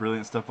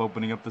 brilliant stuff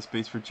opening up the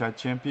space for Chad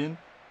Champion.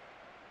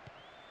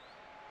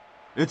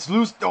 It's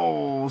loose.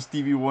 Oh,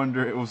 Stevie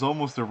Wonder. It was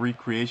almost a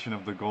recreation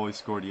of the goal he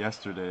scored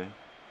yesterday.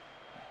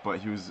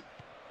 But he was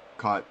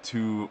caught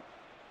too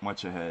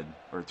much ahead.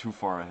 Or too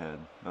far ahead.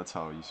 That's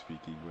how you speak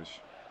English.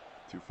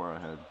 Too far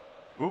ahead.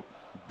 Oop,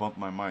 bumped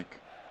my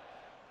mic.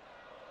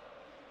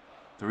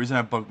 The reason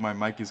I bumped my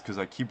mic is because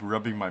I keep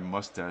rubbing my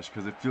mustache.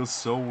 Because it feels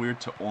so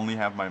weird to only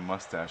have my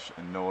mustache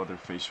and no other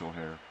facial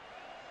hair.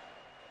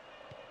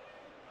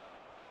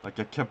 Like,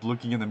 I kept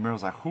looking in the mirror. I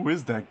was like, who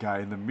is that guy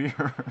in the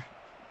mirror?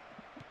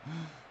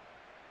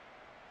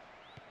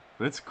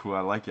 But it's cool.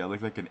 I like it. I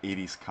look like an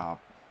 80s cop.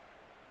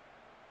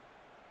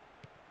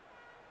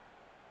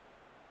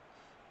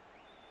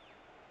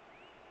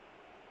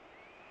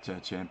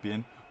 Jet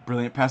Champion.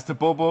 Brilliant pass to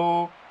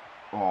Bobo.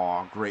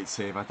 Oh, great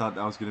save. I thought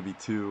that was going to be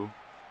 2.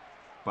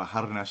 But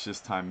Harnash this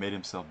time made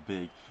himself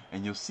big.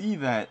 And you'll see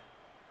that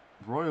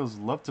Royals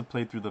love to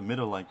play through the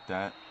middle like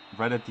that.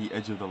 Right at the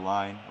edge of the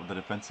line, of the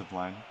defensive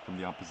line from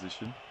the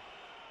opposition.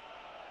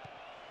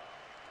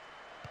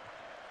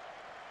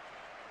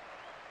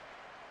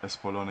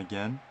 Espolon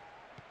again.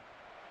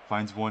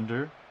 Finds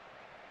Wonder.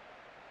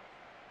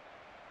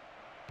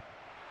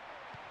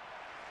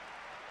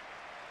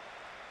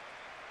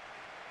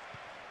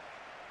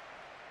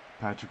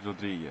 Patrick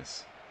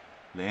Rodriguez.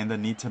 Leyenda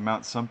need to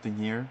mount something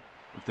here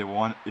if they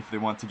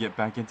want to get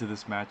back into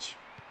this match.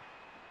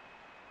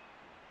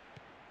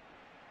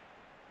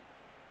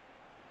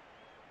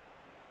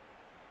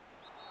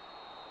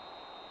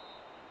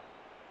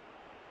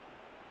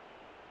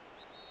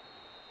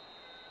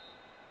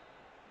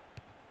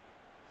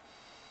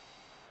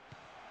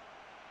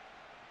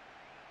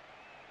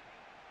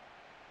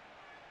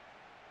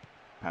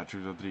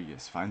 Patrick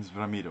Rodriguez finds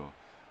Ramiro.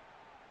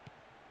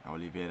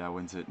 Oliveira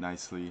wins it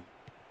nicely.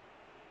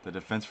 The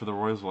defense for the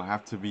Royals will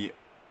have to be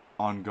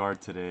on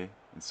guard today.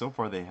 And so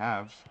far they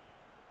have.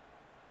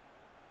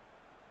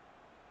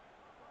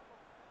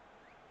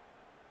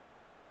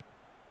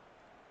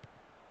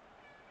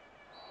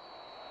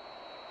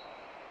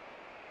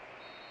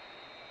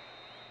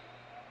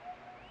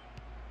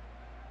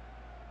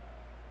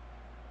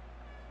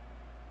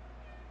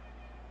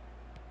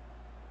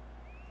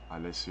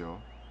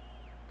 Alessio.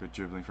 Good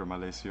dribbling from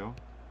Alessio.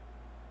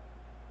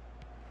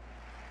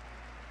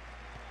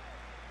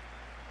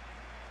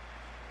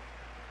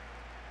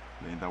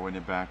 Leyenda win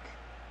it back.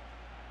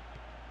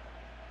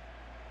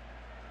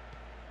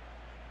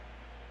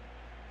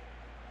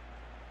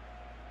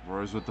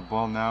 Rovers with the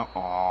ball now.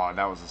 Oh,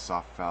 that was a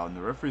soft foul. And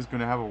the referee's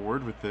going to have a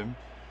word with him.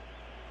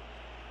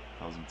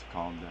 Tells him to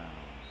calm down.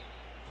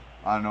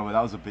 I don't know, but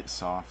that was a bit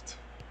soft.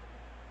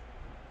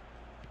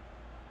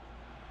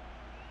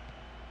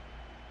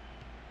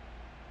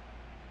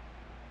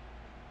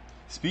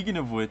 Speaking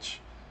of which,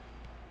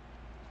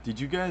 did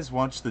you guys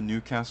watch the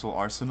Newcastle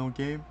Arsenal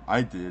game?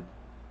 I did.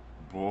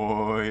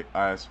 Boy,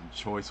 I have some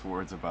choice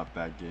words about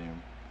that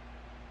game.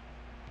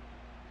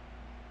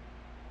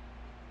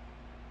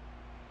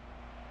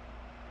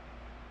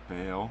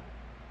 Bale.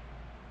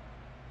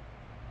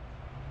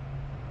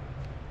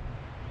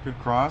 Good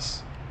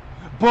cross.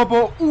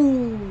 Bobo.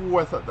 Ooh,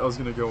 I thought that was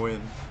going to go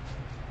in.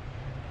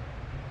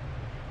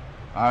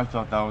 I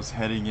thought that was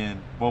heading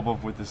in. Bobo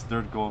with his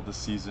third goal of the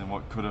season.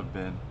 What could have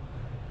been.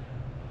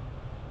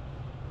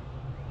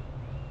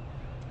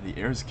 The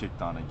air's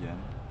kicked on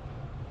again.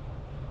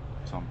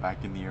 So I'm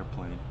back in the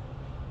airplane.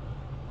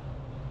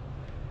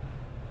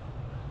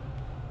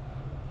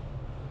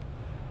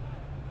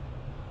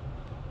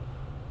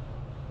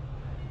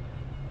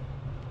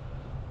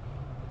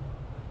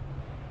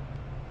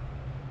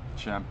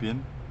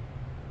 Champion.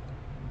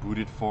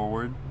 Booted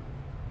forward.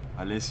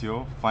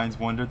 Alessio finds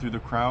wonder through the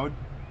crowd.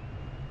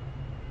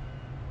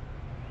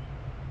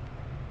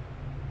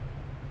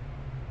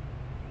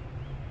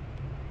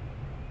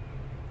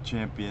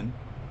 Champion.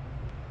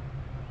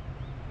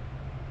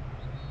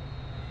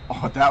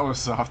 Oh, that was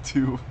soft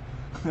too.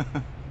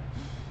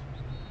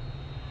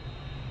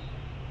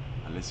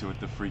 Alessio with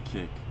the free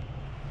kick.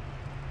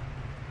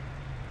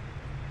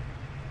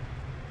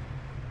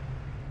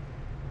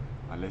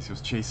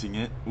 Alessio's chasing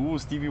it. Ooh,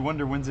 Stevie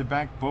Wonder wins it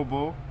back.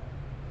 Bobo.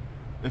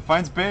 It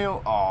finds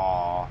Bale.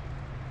 Aww.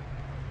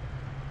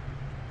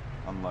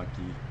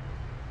 Unlucky.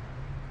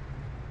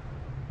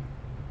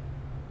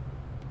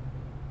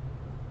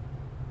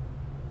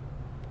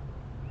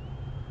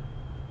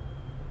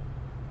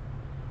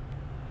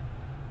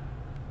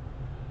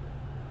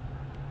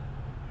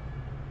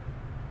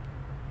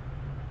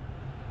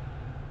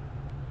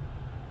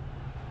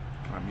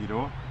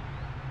 Ramiro.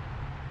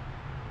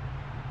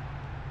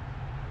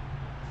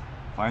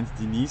 Finds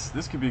Diniz.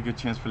 This could be a good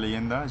chance for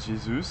Leyenda.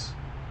 Jesus.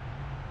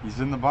 He's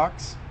in the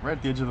box. Right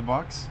at the edge of the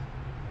box.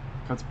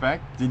 Cuts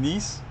back.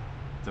 Diniz.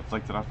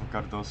 Deflected off of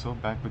Cardoso.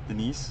 Back with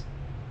Diniz.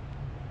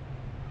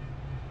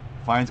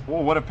 Finds...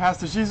 Oh, what a pass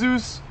to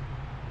Jesus.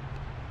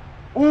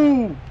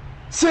 Ooh.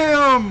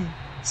 Sam.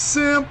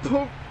 Sam.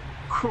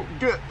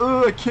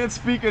 I can't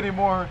speak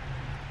anymore.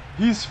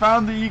 He's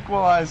found the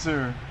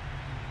equalizer.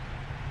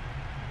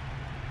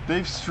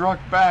 They've struck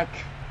back.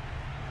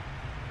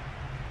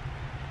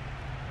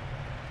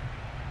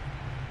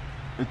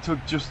 It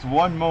took just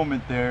one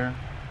moment there.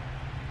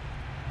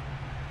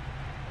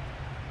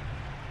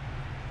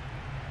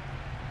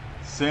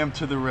 Sam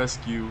to the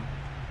rescue.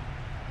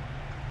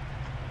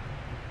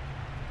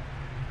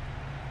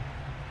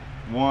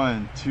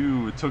 1,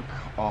 2. It took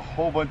a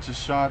whole bunch of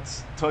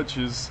shots,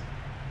 touches,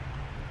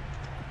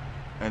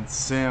 and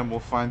Sam will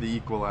find the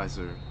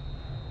equalizer.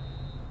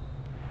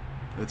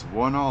 It's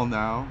 1-1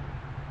 now.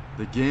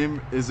 The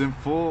game is in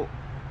full,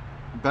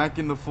 back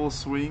in the full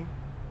swing.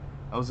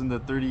 I was in the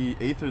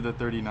 38th or the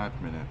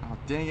 39th minute. Oh,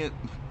 dang it.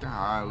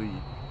 Golly.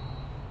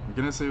 I'm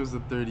going to say it was the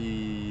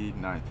 39th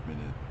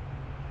minute.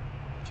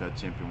 Chad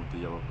Champion with the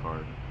yellow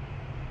card.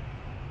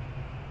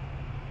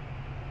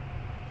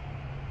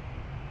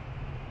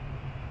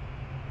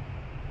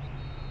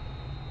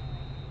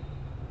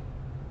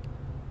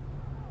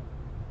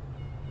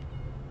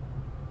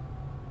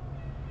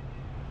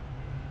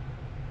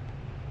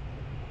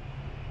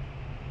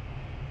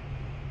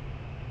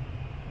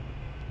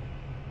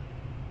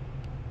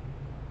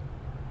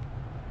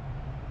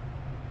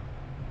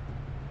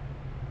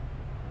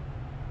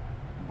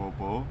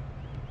 Bobo.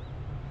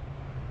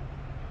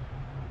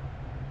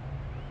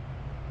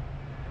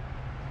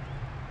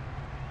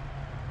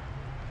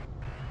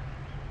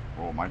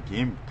 Oh, my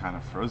game kind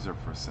of froze there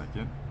for a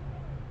second.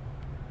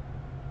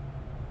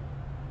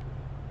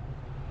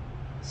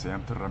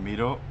 Sam to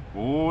Ramiro.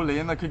 Oh,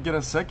 Leyenda could get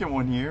a second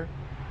one here.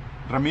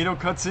 Ramiro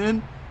cuts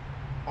in.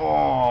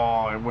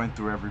 Oh, it went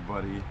through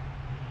everybody.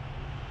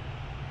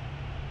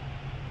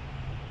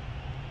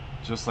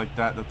 Just like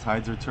that, the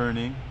tides are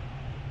turning.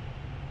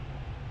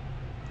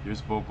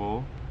 Here's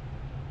Bobo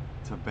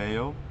to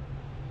Bale.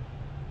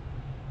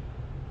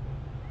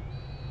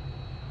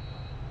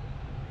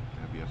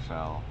 Gonna be a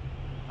foul.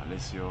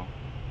 Alessio.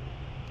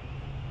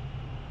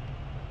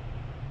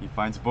 He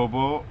finds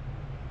Bobo.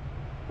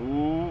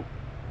 Ooh.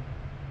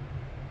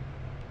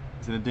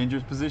 He's in a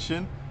dangerous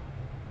position.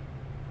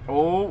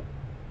 Oh.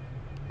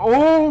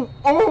 Oh.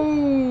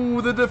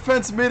 Oh. The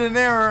defense made an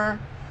error.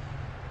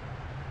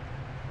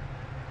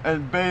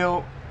 And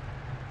Bale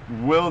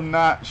will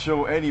not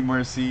show any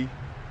mercy.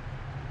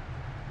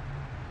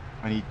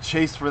 And he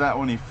chased for that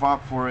one, he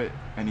fought for it,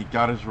 and he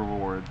got his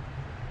reward.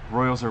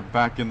 Royals are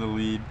back in the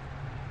lead.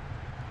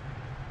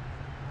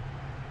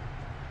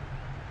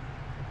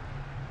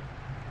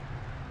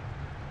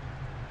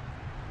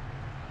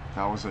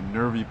 That was a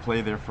nervy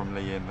play there from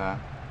Leyenda.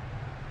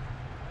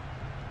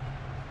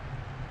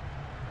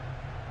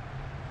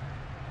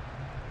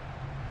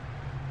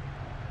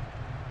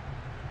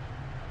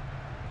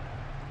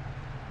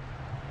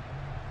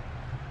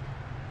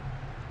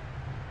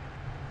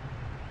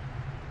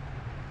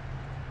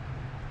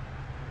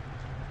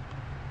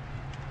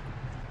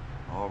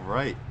 All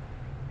right,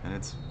 and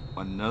it's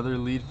another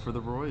lead for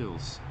the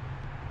Royals.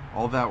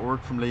 All that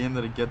work from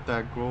Leyenda to get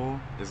that goal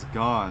is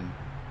gone.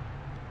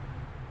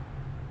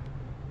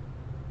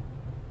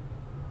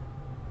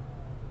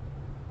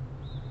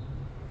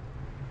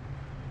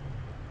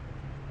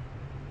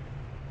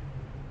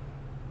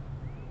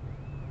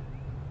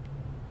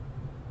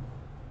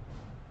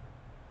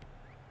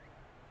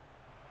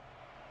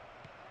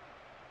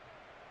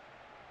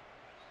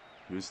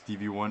 Here's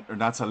Stevie Wonder, or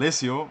that's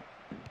Alessio.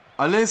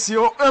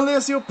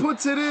 Alessio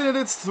puts it in, and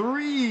it's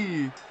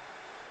 3.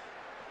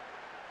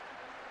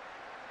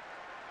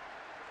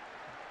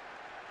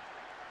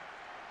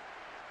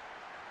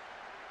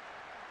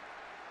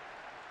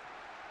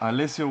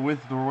 Alessio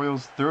with the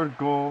Royals' 3rd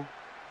goal.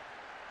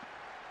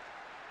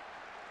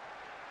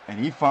 And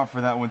he fought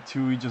for that one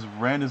too. He just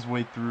ran his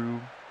way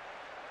through.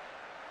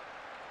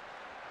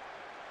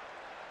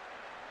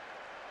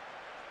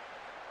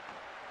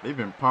 They've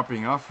been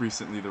popping off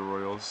recently, the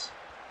Royals.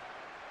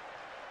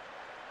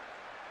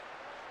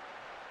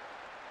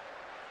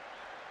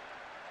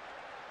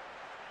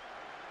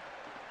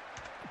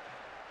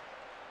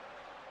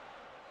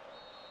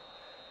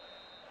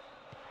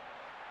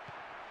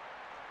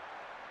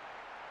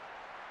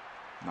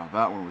 Now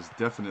that one was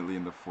definitely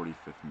in the 45th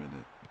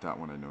minute. That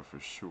one I know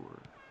for sure.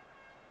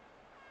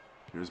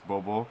 Here's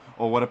Bobo.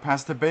 Oh, what a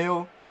pass to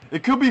Bale.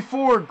 It could be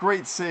 4.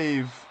 Great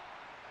save.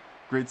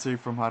 Great save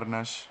from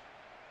Harnash.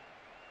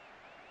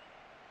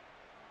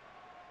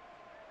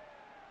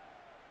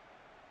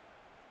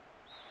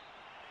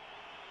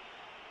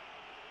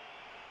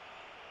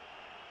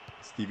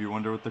 Stevie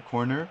Wonder with the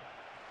corner.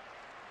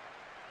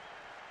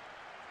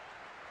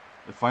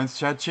 It finds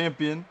Chad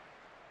Champion.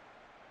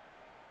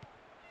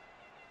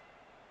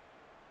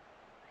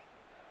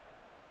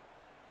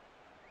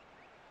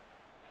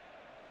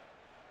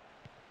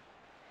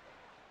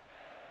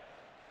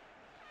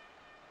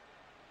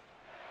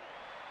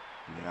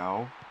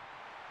 Now,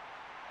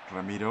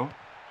 Ramiro.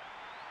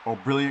 Oh,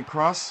 brilliant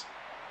cross.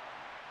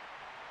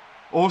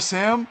 Oh,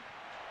 Sam.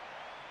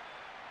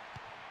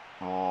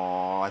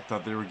 Oh, I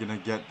thought they were going to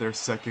get their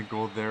 2nd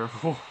goal there.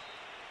 Oh,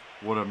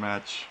 what a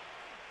match.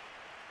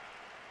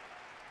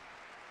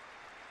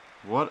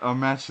 What a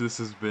match this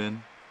has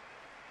been.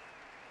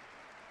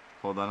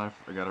 Hold on,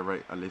 I got to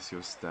write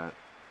Alessio's stat.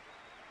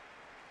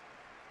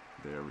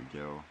 There we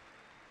go.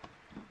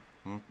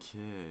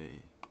 Okay.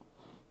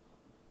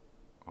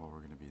 Oh, we're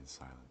going to be in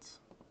silence.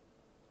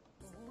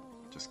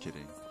 Just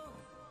kidding.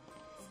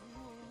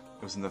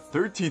 It was in the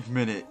 13th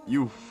minute.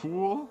 You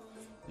fool.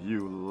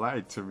 You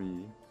lied to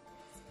me.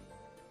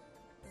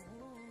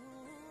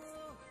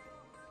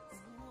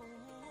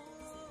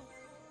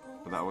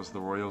 But that was the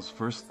Royals'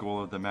 1st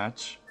goal of the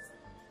match.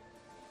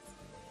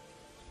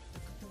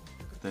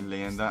 Then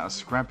Leyenda, a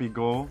scrappy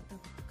goal.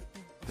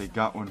 They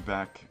got one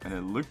back, and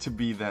it looked to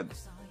be that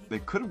they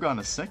could have gotten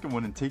a 2nd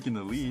one and taken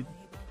the lead.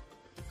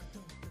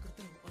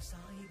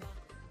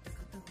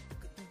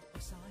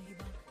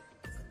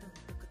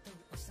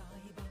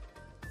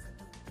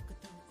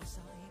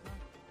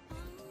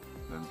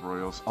 Then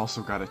Royals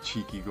also got a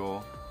cheeky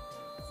goal.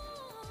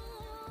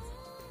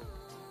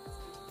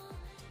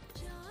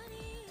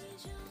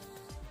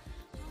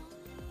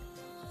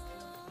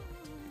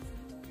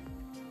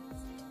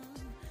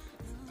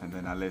 And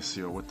then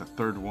Alessio with the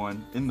 3rd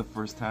one in the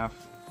 1st half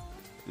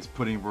is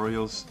putting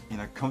Royals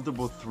in a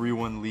comfortable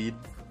 3-1 lead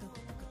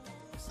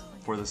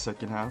for the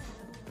 2nd half.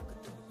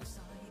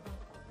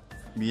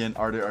 Me and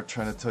Arte are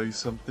trying to tell you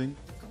something.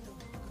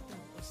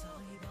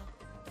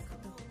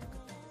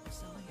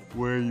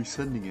 Where are you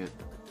sending it?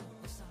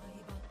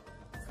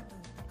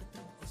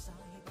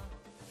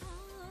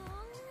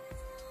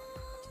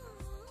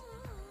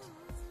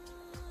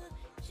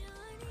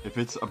 If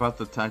it's about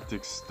the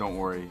tactics, don't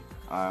worry.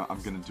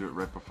 I'm gonna do it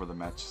right before the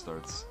match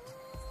starts.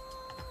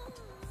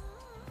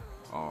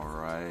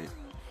 Alright.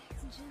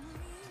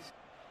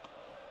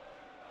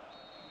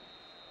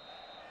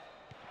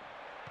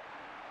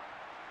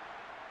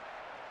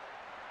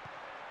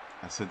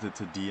 I sent it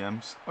to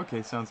DMs.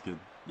 Okay, sounds good.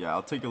 Yeah,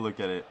 I'll take a look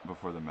at it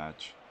before the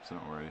match, so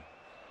don't worry.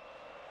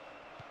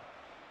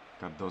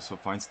 Cardoso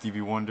finds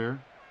Stevie Wonder.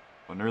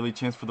 An early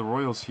chance for the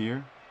Royals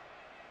here.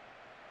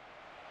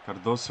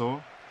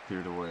 Cardoso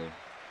cleared away.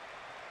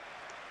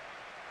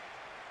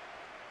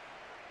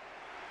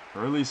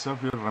 Early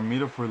stuff here,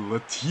 Ramiro for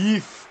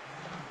Latif.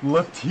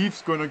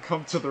 Latif's going to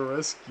come to the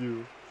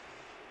rescue.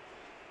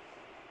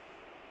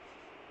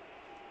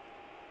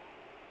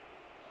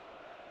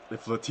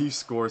 If Latif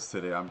scores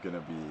today, I'm going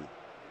to be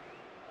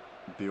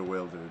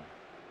bewildered.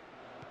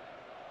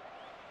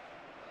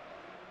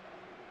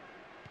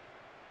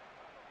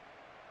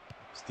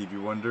 Stevie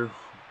Wonder.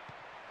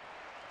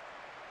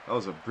 That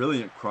was a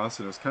brilliant cross,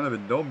 and it was kind of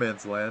in no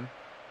man's land.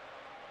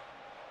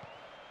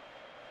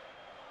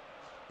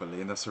 But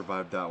Leyenda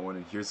survived that one,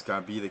 and here's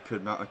Ghabr. They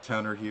could mount a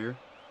counter here.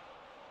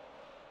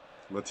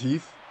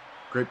 Latif.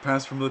 Great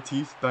pass from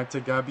Latif. Back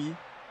to Ghabr.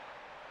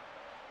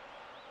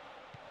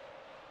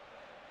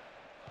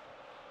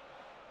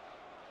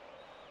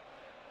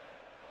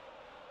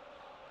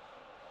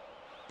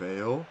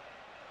 Bale.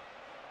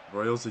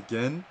 Royals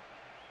again.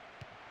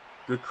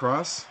 Good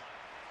cross.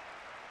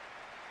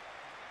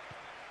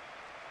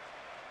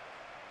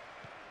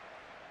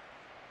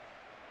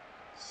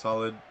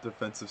 Solid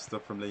defensive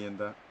stuff from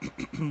Leyenda.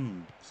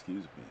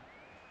 Excuse me.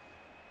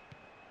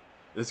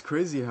 It's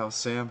crazy how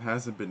Sam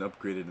hasn't been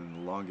upgraded in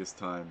the longest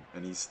time,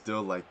 and he's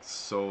still like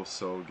so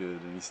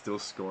good, and he's still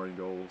scoring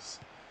goals.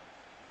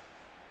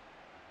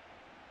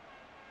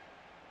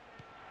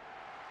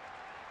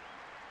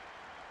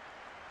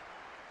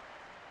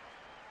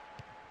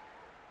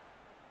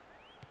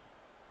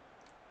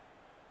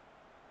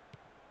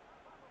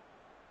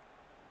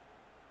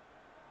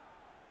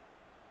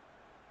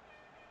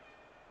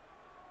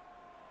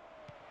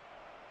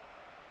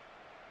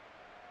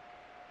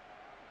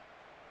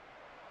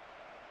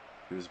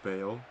 Here's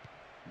Bale.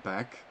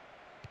 Back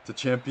to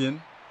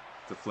Champion.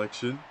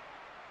 Deflection.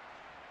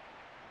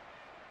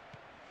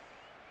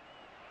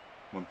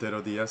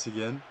 Montero Diaz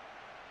again.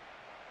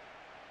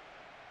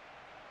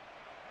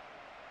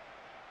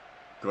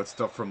 Good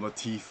stuff from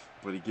Latif,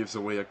 but he gives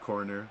away a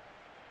corner.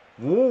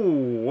 Whoa,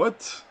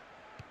 what?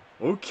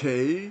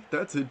 Okay,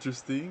 that's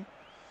interesting.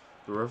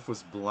 The ref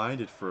was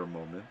blinded for a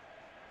moment.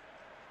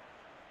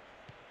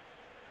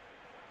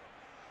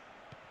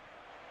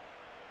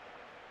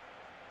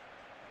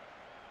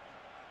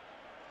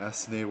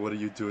 Asne, what are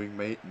you doing,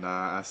 mate?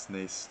 Nah,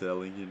 Asne's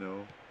stelling, you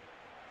know.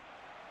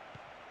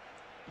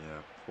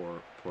 Yeah,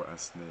 poor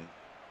Asne.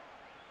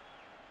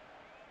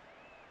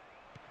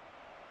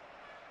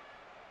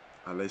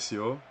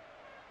 Alessio.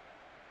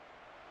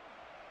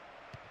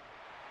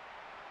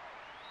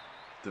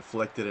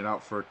 Deflected and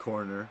out for a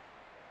corner.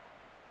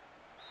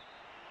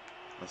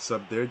 A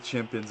sub there.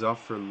 Champion's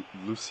off for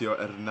Lucio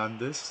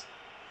Hernandez.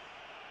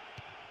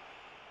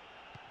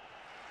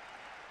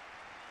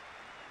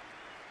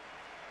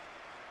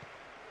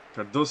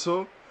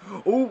 Cardoso.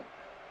 Oh!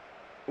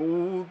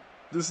 Oh,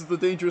 this is the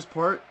dangerous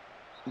part.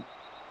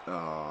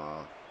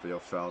 Ah, Bale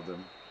fouled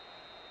him.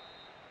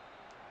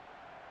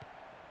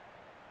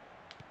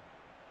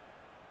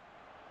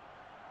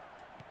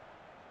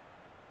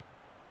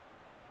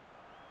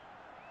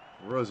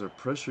 Rovers are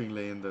pressuring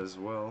Leyenda as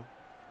well.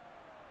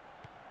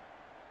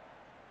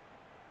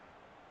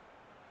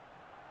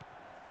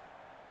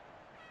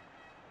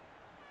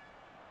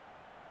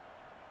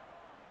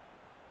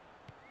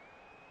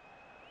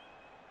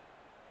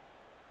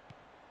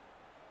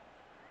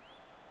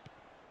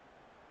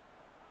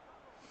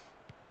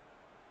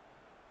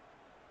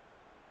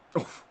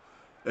 Oh,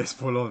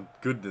 Espolon,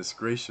 goodness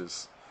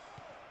gracious.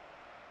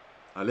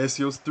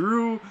 Alessio's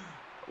through.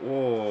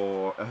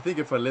 Oh, I think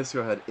if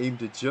Alessio had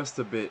aimed it just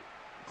a bit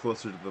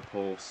closer to the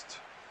post,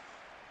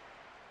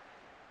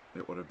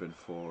 it would have been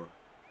 4.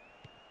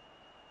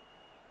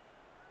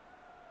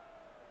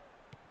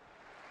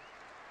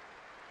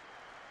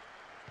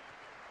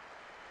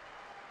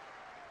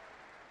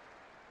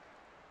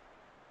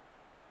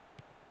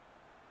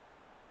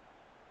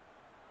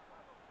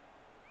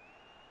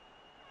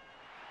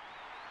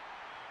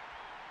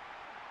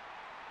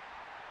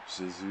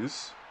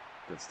 Jesus.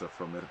 Good stuff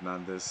from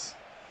Hernandez.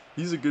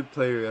 He's a good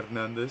player,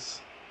 Hernandez.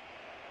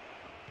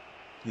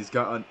 He's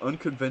got an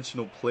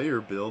unconventional player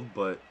build,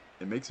 but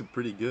it makes him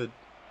pretty good.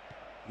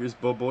 Here's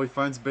Bobo. He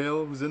finds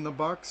Bale, who's in the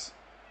box.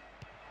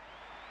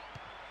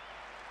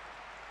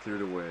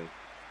 Cleared away.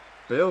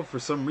 Bale, for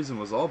some reason,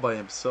 was all by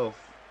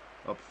himself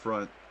up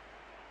front.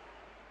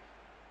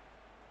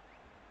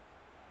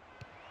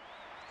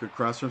 Good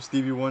cross from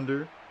Stevie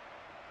Wonder.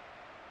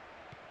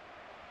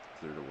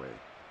 Cleared away.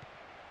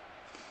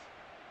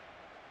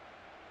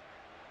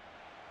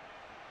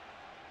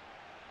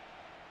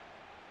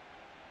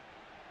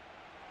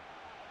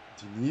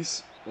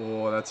 Denise.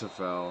 Oh, that's a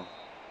foul.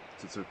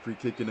 So it's a free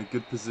kick in a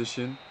good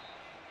position.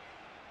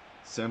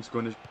 Sam's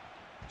going to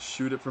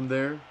shoot it from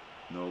there.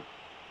 Nope.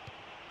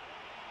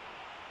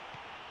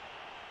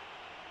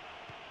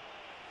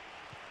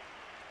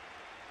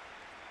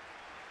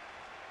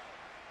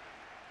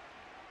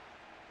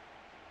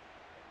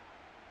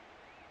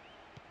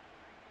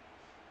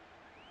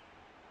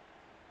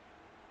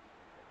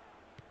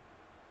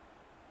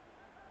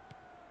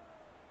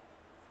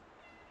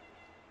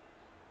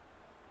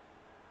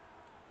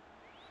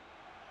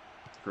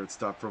 Great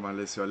stop from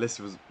Alessio.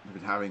 Alessio has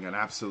been having an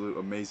absolute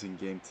amazing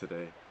game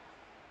today.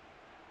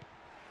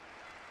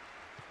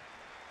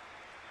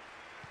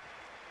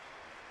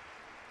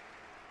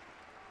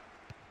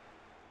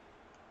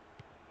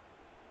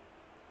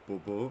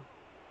 Bobo.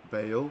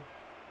 Bale.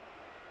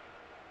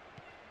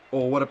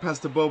 Oh, what a pass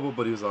to Bobo,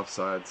 but he was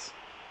offsides.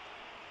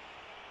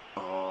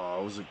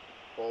 was a...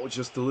 Oh,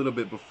 just a little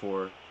bit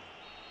before.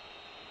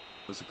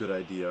 Was a good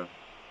idea.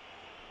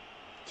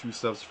 2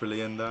 subs for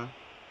Leyenda.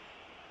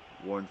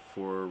 1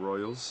 for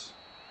Royals.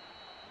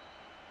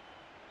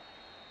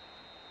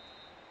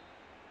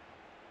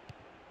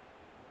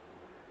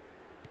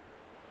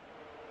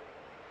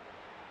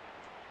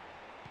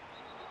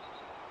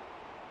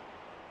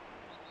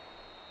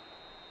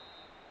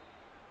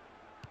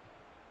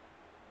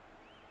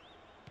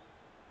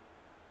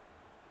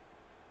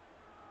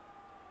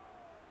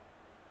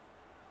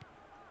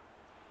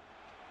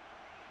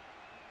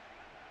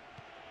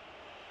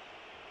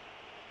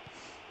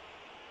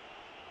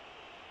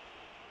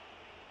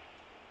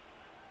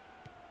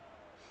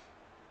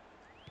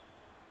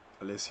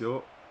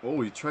 Alessio. Oh,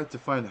 he tried to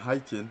find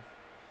Heiken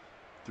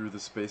through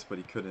the space, but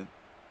he couldn't.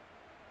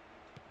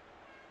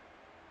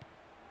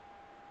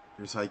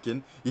 Here's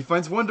Heiken. He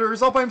finds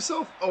Wanderers all by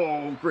himself.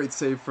 Oh, great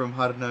save from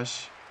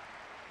Harnash.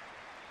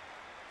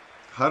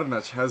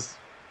 Harnash has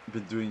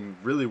been doing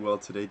really well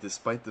today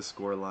despite the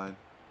scoreline.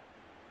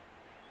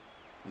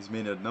 He's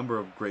made a number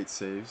of great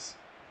saves.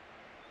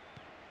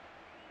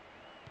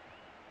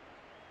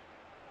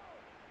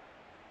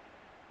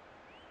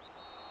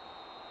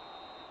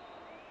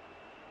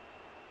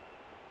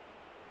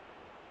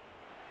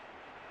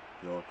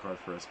 Yellow card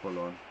for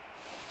Espolon.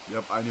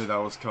 Yep, I knew that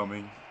was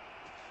coming.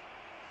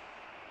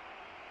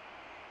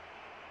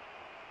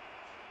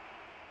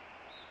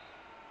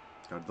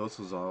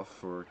 Cardoso's off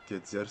for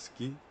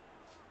Kedzierski.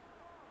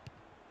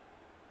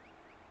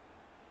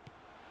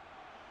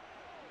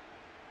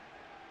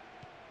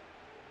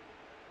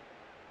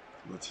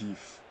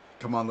 Latif.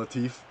 Come on,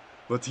 Latif.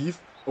 Latif.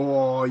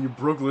 Oh, you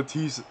broke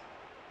Latif's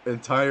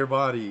entire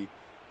body.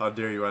 How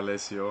dare you,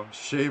 Alessio.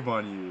 Shame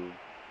on you.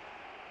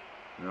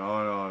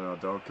 No.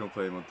 Don't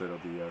complain, Montero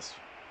Diaz.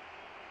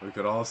 We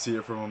could all see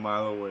it from a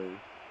mile away.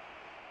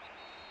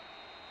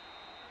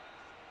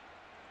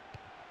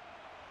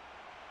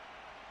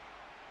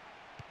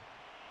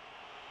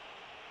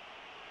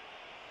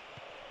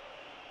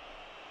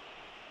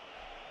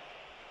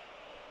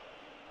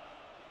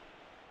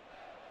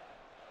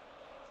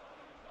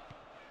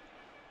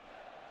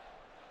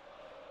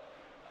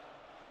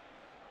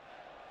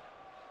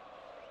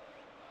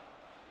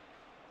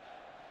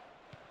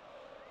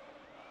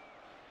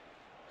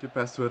 Good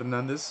pass to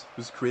Hernandez,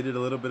 who's created a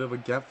little bit of a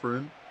gap for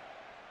him.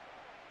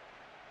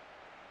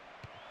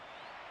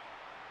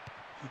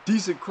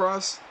 Decent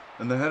cross,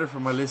 and the header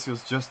from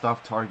Alessio's just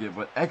off target,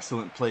 but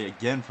excellent play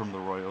again from the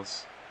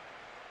Royals.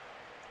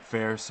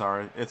 Fair,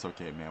 sorry. It's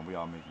okay, man. We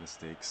all make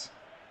mistakes.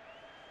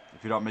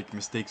 If you don't make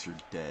mistakes, you're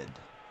dead.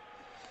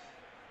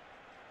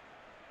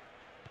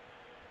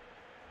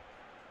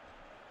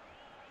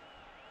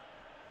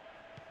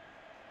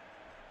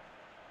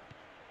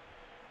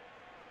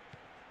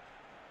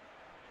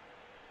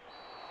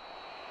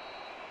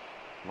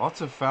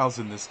 Lots of fouls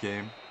in this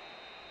game.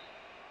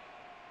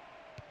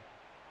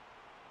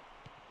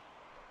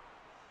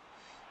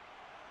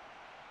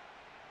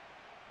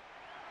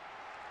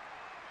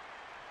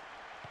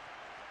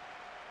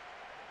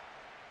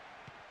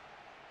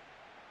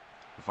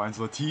 Finds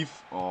Latif.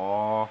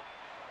 Oh,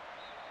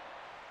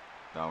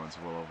 that one's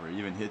well over. He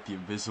even hit the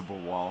invisible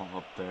wall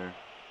up there.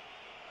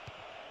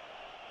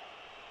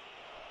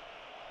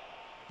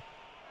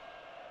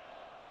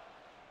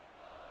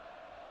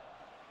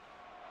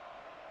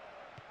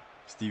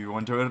 Stevie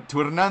one to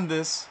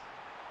Hernandez.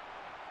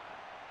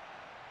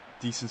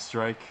 Decent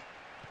strike.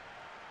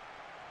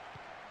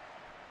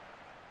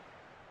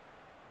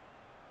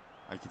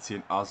 I can see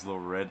an Oslo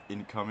red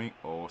incoming.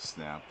 Oh,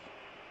 snap.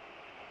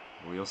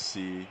 We'll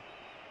see.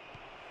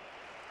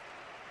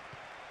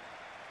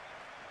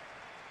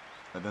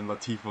 And then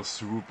Latif will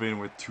swoop in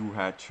with 2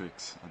 hat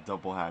tricks. A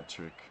double hat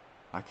trick.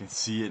 I can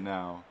see it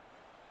now.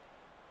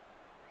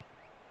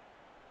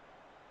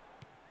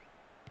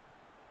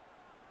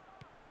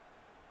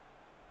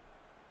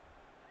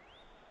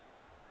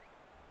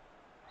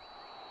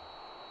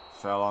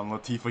 Fell on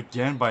Latif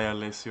again by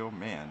Alessio.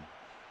 Man,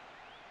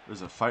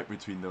 there's a fight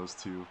between those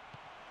two.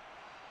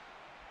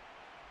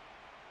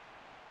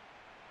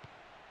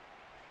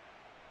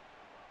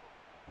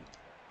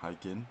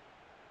 Heiken.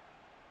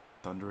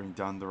 Thundering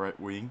down the right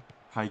wing.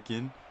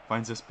 Heiken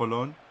finds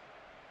Espolon.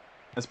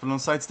 Espolon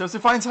sidesteps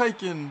and finds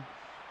Heiken.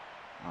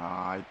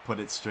 I put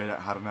it straight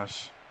at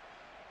Harnash.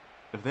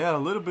 If they had a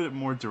little bit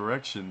more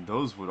direction,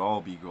 those would all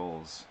be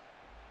goals.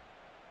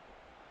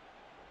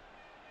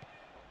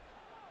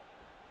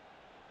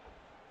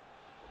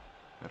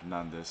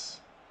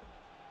 Hernandez.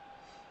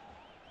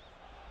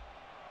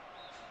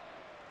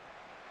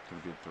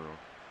 Gonna be a throw.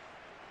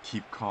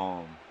 Keep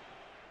calm.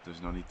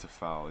 There's no need to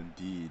foul.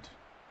 Indeed.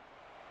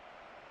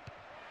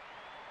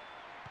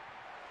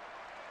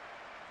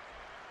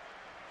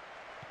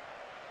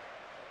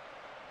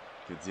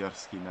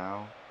 Kedzierski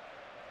now.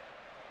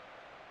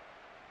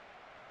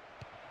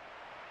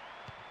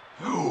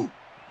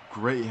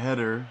 Great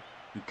header.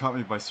 You caught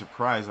me by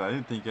surprise. I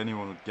didn't think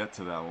anyone would get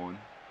to that one.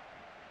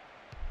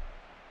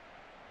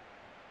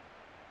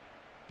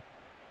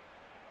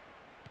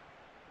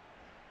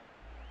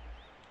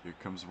 Here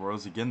comes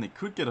Royals again. They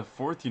could get a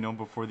fourth, you know,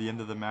 before the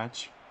end of the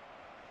match.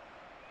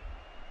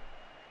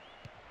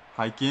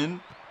 Hike in.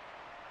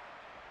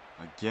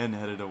 Again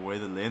headed away.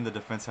 The Leyenda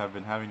defense have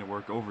been having to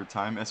work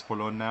overtime.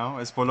 Espolon now.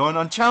 Espolon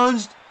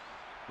unchallenged.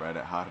 Right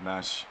at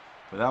Harnash.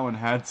 But that one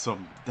had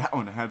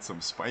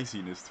some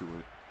spiciness to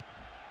it.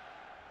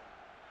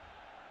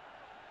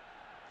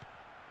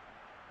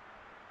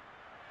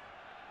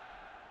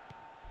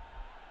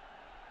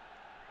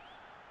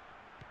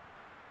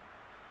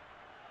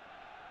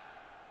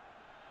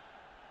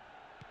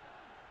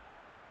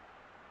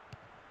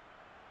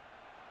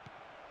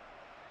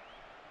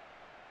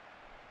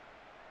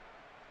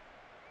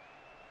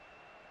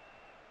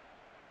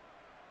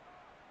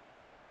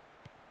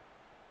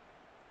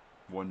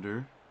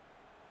 Wonder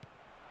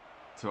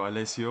to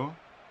Alessio.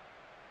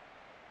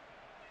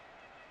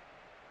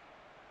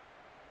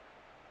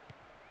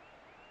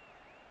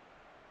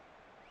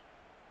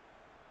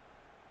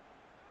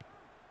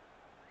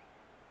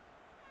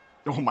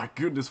 Oh my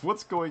goodness,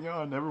 what's going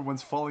on?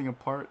 Everyone's falling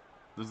apart.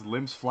 There's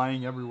limbs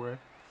flying everywhere.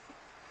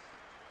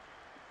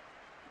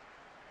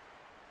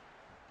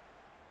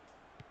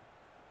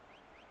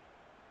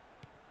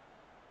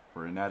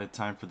 We're in added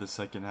time for the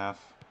second half.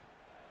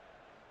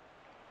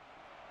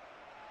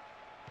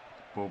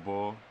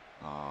 Bobo.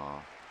 Oh,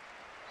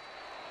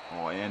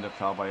 and a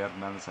foul by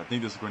Hernandez. I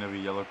think this is going to be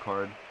a yellow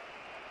card.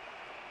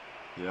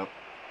 Yep.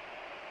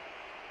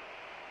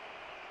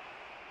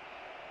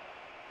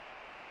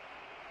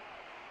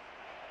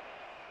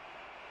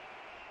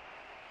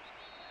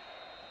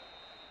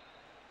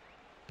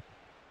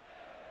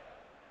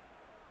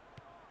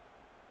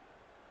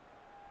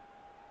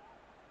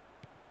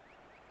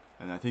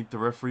 And I think the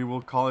referee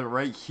will call it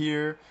right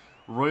here.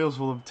 Royals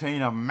will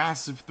obtain a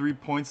massive 3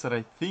 points that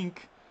I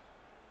think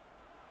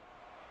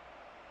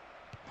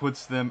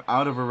puts them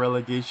out of a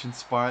relegation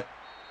spot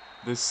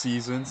this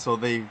season. So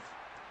they've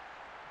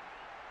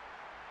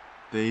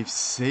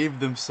saved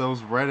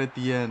themselves right at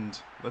the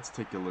end. Let's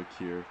take a look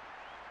here.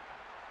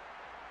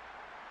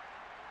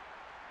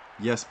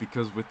 Yes,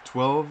 because with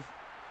 12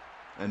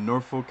 and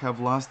Norfolk have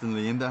lost and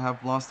Leyenda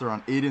have lost, they're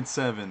on 8 and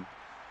 7.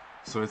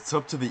 So it's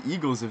up to the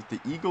Eagles. If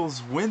the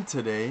Eagles win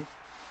today,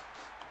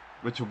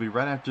 which will be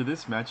right after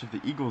this match, if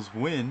the Eagles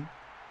win,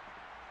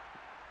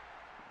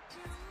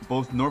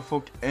 both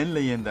Norfolk and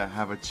Leyenda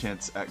have a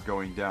chance at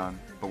going down.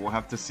 But we'll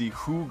have to see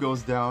who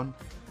goes down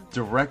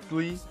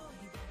directly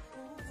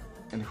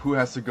and who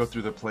has to go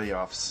through the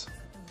playoffs.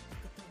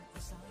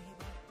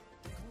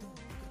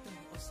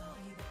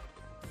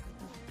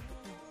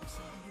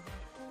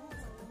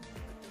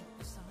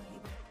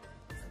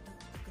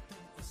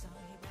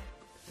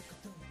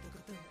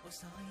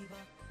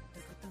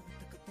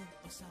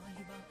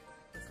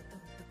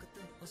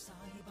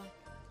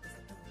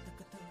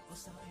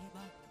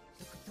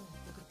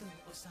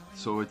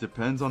 So it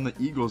depends on the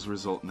Eagles'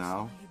 result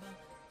now.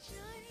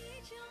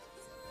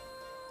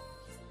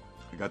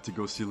 I got to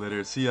go see you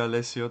later. See ya,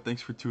 Alessio.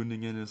 Thanks for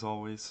tuning in as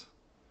always.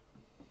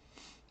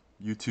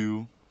 You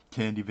too,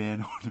 Candy Van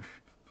owner.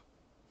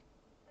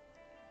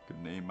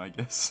 Good name, I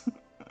guess.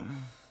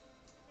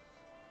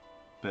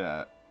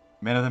 But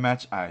man of the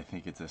match, I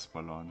think it's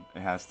Espolon.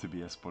 It has to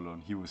be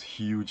Espolon. He was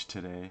huge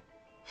today.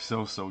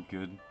 So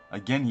good.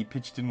 Again, he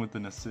pitched in with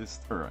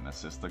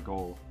a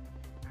goal.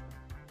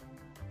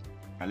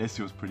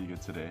 Alessio was pretty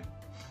good today.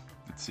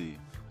 Let's see.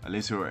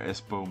 Alessio or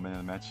Espo, man of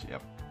the match?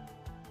 Yep.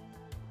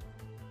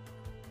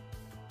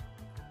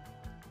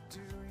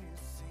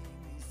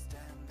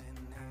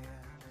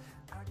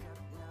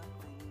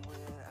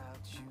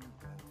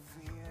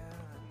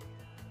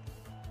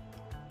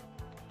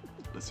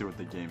 Let's see what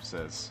the game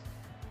says.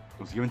 It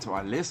was given to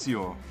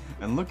Alessio.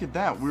 And look at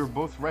that. We were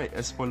both right.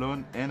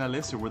 Espolon and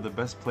Alessio were the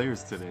best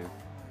players today.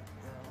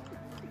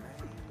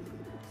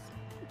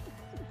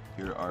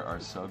 Here are our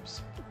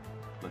subs.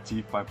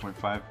 Latif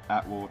 5.5,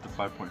 Atwell with the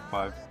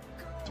 5.5,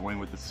 Dwayne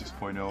with the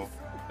 6.0,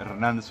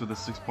 Hernandez with the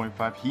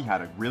 6.5. He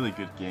had a really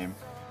good game.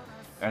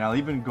 And I'll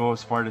even go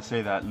as far to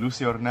say that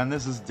Lucio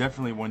Hernandez is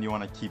definitely one you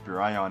want to keep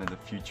your eye on in the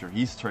future.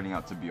 He's turning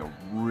out to be a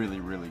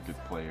really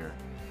good player.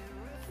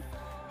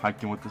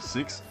 Haikin with the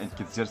 6 and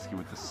Kizerski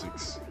with the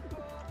 6.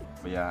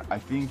 But yeah, I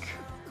think...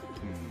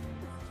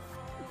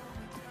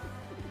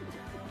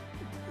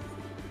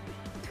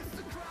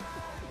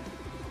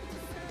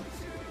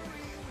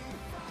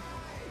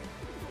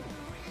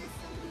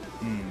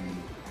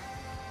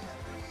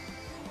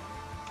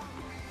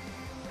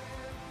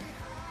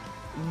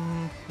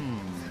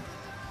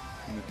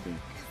 Let me think.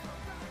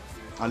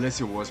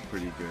 Alessio was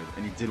pretty good,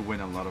 and he did win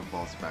a lot of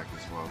balls back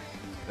as well.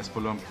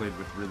 Espolon played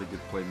with really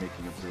good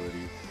playmaking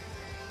ability.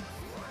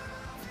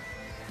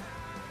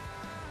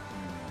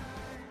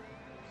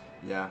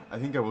 Yeah, I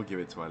think I will give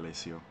it to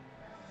Alessio.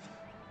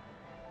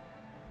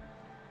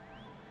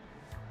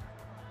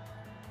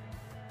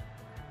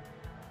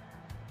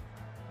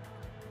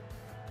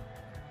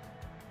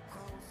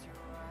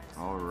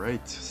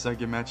 Alright,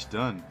 second match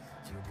done.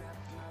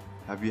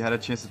 Have you had a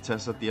chance to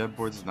test out the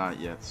headboards? Not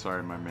yet,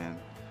 sorry my man.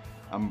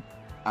 I'm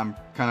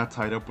kind of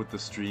tied up with the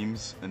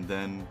streams and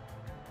then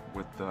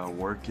with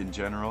work in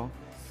general.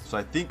 So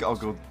I think I'll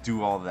go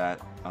do all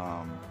that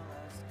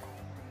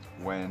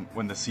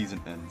when the season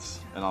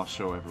ends, and I'll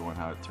show everyone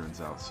how it turns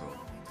out. So,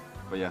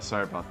 but yeah,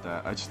 sorry about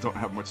that. I just don't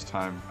have much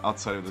time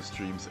outside of the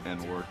streams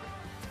and work.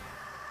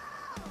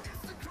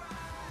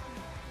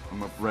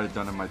 I'm gonna write it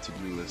down on my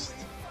to-do list.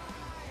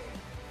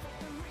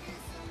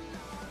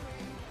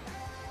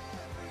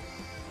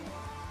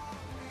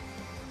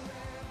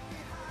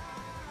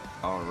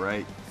 All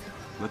right,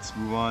 let's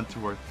move on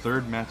to our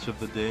third match of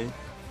the day.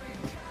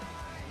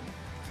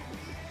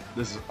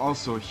 This is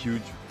also a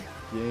huge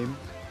game.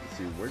 Let's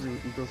see, where do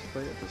Eagles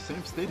play? At the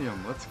same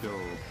stadium. Let's go.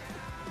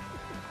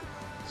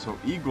 So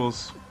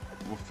Eagles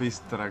will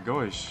face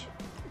Dragões.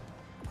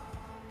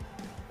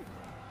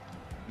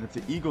 And if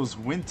the Eagles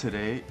win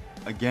today,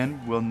 again,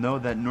 we'll know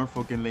that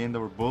Norfolk and Leyenda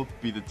will both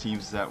be the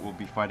teams that will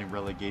be fighting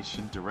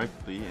relegation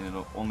directly, and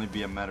it'll only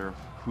be a matter of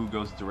who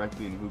goes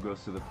directly and who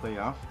goes to the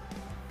playoff.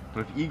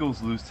 But if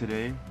Eagles lose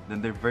today,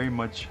 then they're very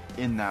much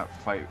in that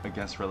fight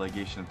against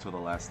relegation until the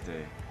last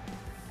day.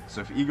 So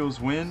if Eagles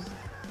win,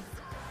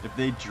 if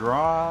they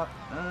draw,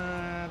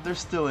 they're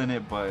still in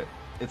it, but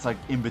it's like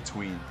in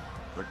between.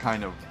 They're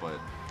kind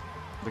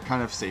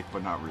of safe,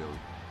 but not really.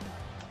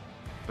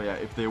 But yeah,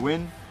 if they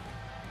win,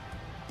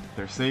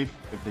 they're safe.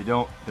 If they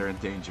don't, they're in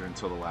danger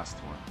until the last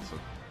one. So,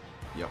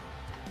 yep.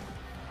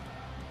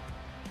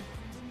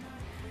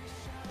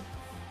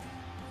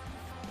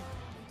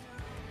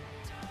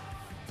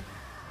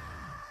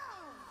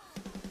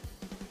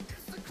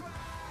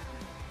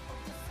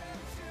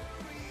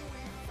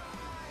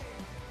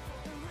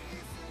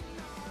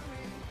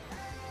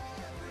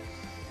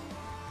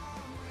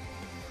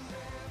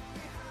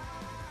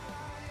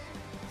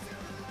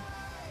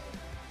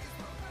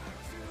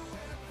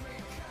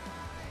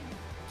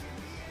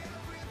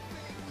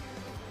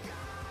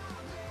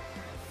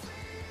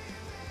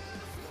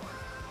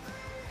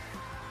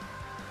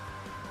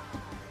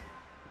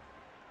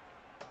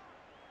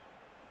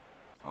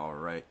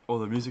 Alright. Oh,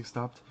 the music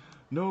stopped.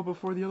 No,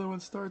 before the other one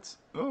starts.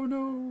 Oh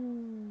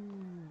no.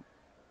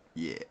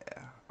 Yeah,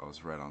 I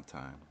was right on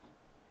time.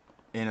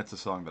 And it's a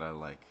song that I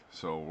like.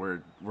 So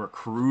we're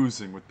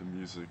cruising with the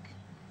music.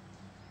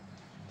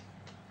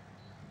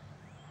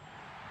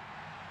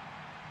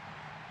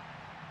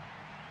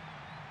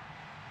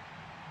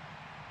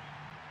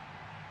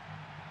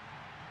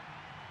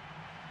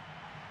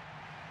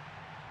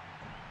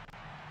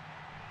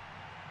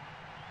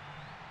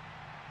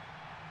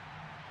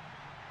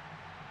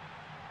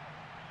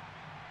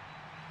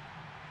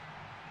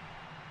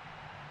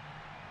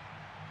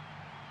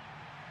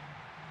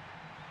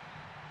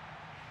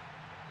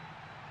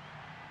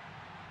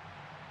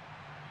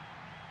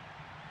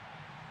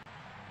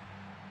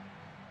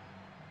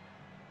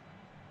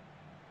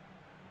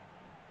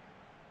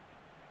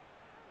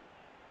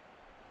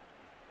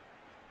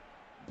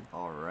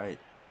 All right.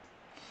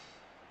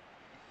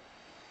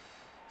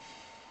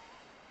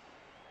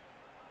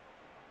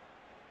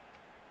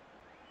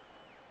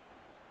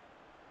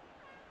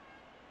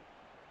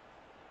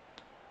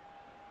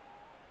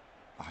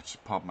 I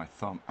just popped my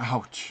thumb.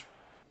 Ouch.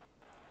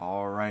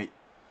 All right.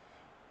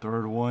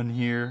 Third one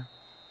here.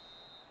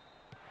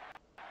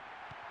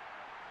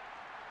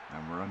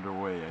 And we're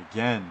underway.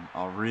 Again,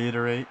 I'll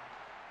reiterate.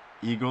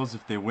 Eagles,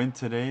 if they win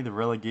today, the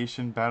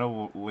relegation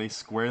battle will lay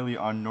squarely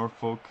on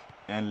Norfolk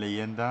and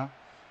Leyenda.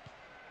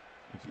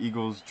 If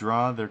Eagles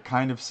draw, they're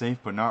kind of safe,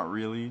 but not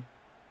really.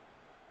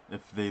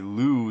 If they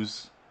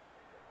lose,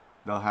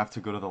 they'll have to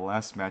go to the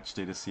last match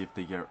day to see if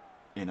they get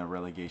in a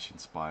relegation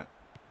spot.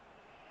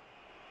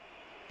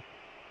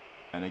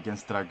 And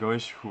against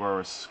Dragões, who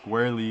are a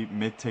squarely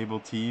mid-table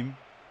team,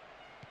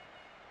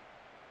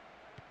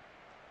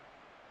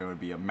 it would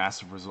be a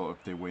massive result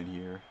if they win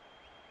here.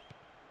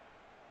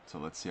 So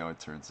let's see how it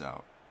turns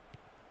out.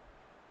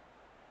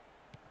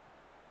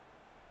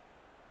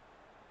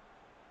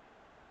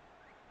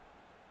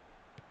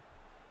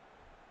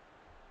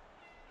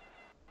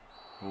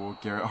 Oh,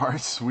 Garrett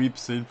Hart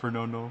sweeps in for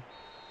Nono.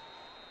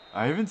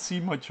 I haven't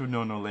seen much of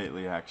Nono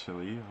lately,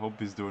 actually. Hope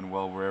he's doing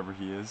well wherever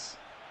he is.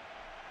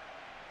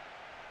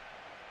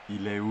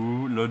 Il est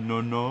où, le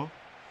Nono?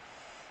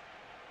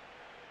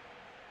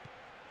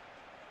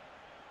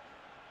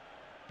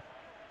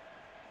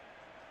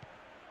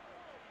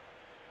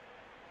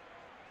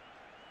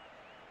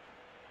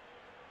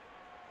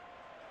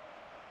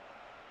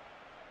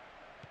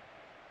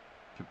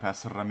 Good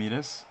pass to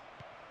Ramirez.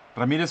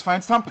 Ramirez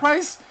finds Tom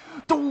Price.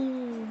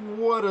 Oh,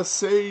 what a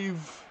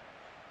save.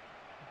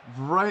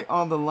 Right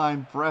on the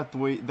line,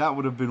 Brathwaite. That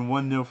would have been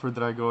 1-0 for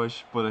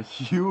Dragões, but a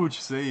huge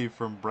save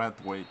from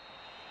Brathwaite.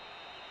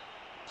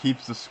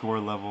 Keeps the score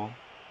level.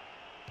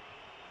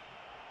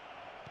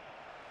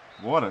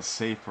 What a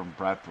save from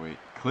Brathwaite.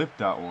 Clip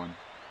that one.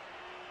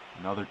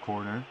 Another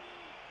corner.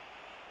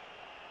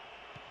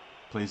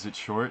 Plays it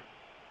short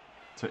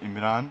to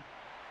Imran.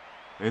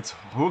 It's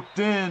hooked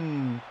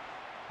in.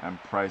 And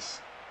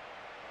Price,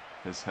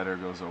 his header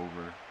goes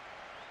over.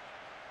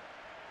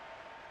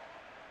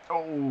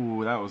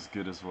 Oh, that was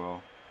good as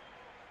well.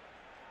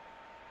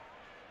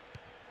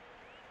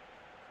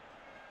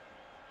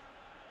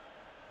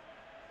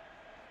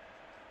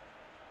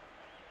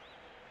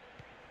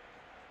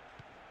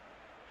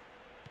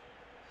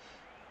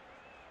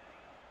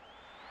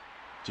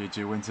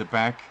 JJ wins it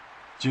back.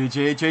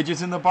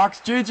 JJ's in the box.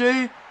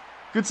 JJ!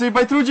 Good save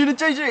by Truji to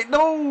JJ!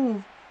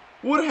 No!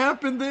 What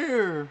happened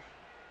there?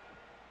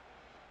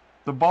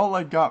 The ball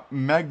like got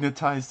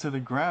magnetized to the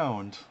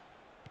ground.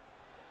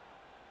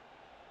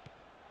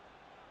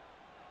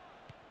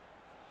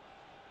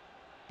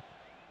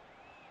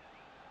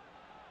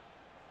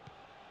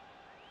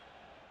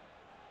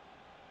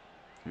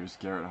 Here's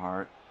Garrett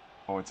Hart.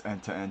 Oh, it's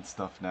end-to-end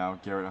stuff now.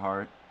 Garrett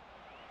Hart.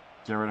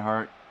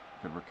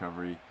 Good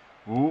recovery.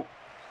 Ooh.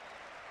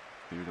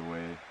 Cleared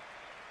away.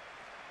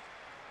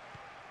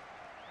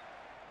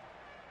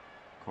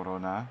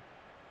 Corona.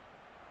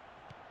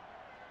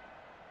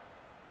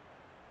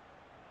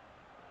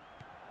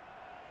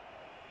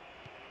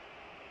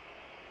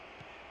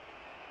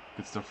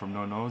 Good stuff from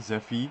Nono.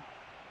 Zephy.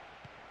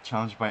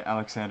 Challenged by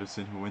Alex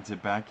Anderson, who wins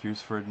it back.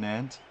 Here's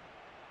Ferdinand.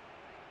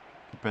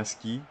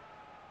 Kopeski.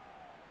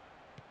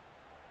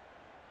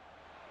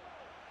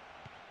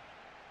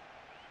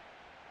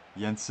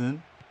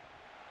 Jensen.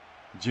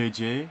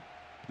 JJ.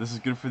 This is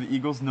good for the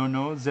Eagles. No.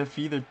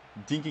 Zephy, they're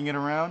dinking it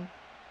around.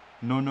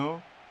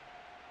 No.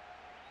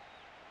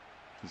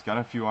 He's got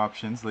a few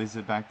options. Lays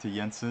it back to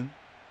Jensen.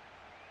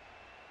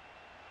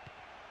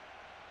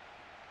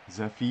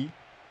 Zephy.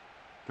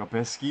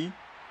 Kopeski.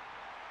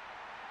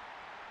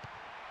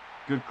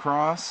 Good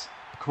cross.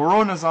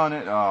 Corona's on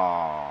it.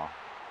 Oh.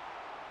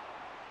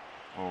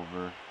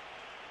 Over.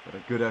 But a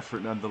good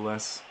effort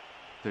nonetheless.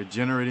 They're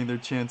generating their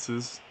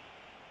chances.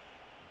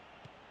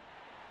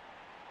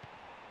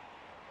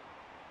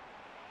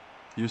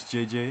 Here's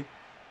JJ.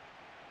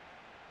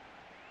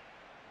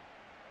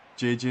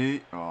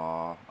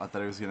 Oh, I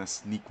thought he was going to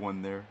sneak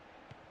one there.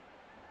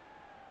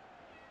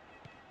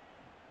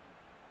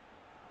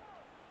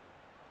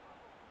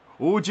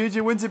 Oh,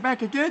 JJ wins it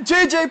back again.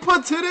 JJ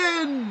puts it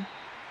in!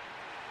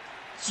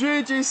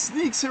 JJ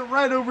sneaks it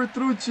right over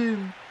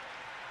Truchin.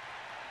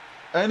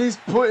 And he's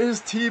put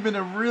his team in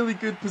a really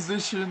good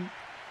position.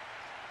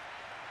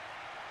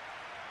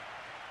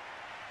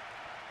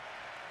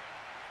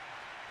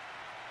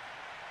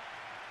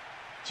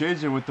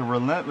 JJ with the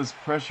relentless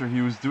pressure, he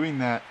was doing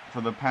that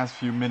for the past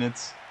few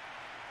minutes.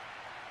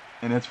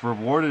 And it's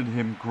rewarded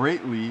him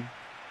greatly.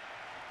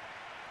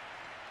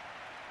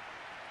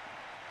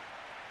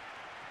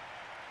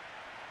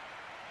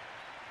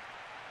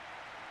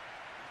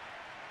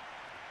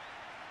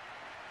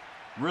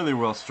 Really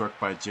well struck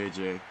by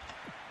JJ.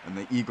 And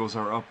the Eagles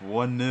are up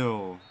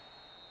 1-0.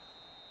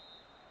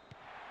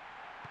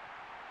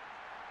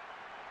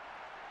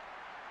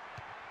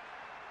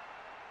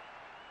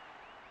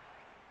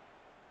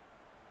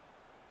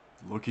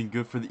 Looking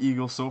good for the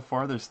Eagles so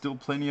far. There's still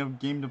plenty of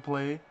game to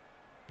play.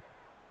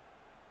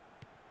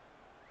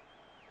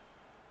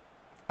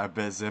 I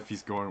bet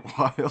Zephy's going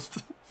wild.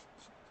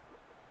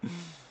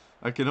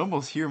 I can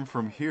almost hear him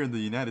from here in the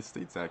United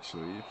States,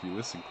 actually, if you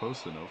listen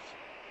close enough.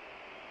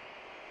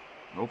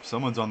 Nope,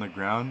 someone's on the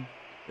ground.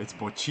 It's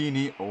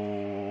Boccini.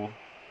 Oh.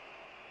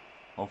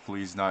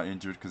 Hopefully he's not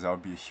injured, because that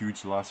would be a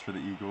huge loss for the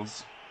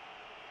Eagles.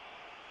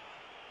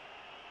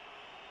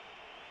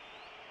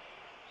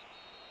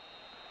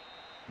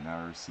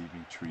 Now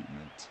receiving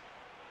treatment.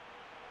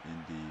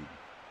 Indeed.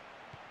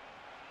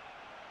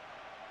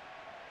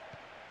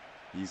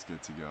 He's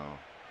good to go.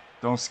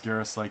 Don't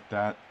scare us like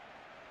that.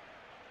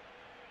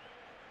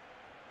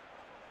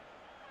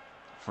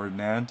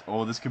 Ferdinand.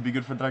 Oh, this could be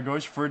good for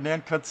Dragões.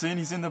 Ferdinand cuts in.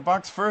 He's in the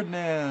box.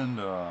 Ferdinand.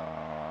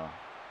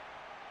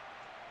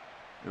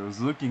 It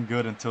was looking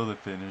good until the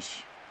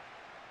finish.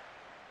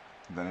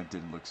 Then it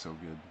didn't look so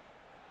good.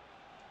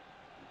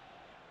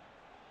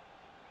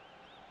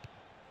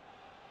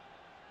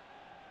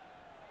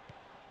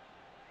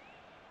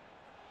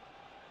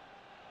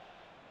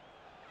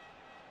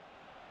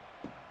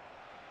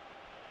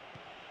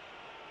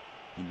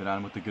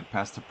 Ibran with a good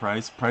pass to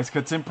Price. Price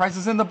cuts in. Price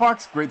is in the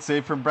box. Great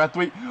save from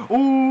Brathwaite.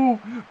 Oh,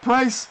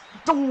 Price.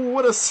 Oh,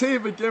 what a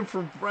save again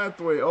from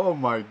Brathwaite. Oh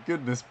my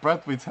goodness.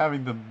 Brathwaite's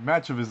having the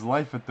match of his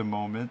life at the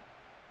moment.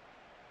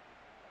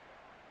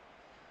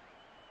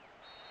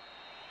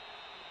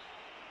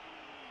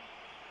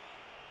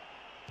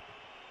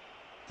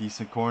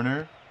 Decent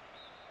corner.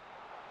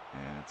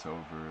 And it's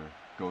over.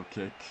 Goal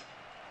kick.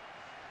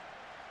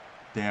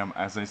 Damn,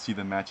 as I see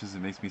the matches,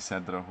 it makes me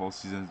sad that a whole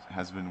season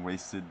has been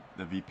wasted,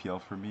 the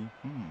VPL for me.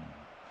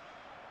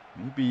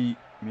 Maybe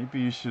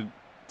you should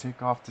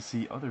take off to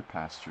see other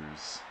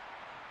pastures.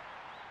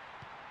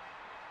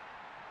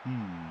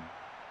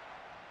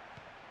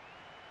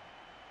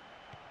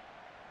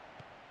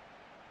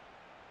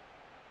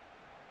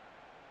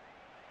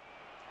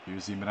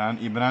 Here's Imran.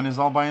 Imran is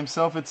all by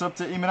himself. It's up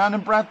to Imran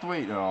and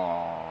Brathwaite.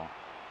 Oh.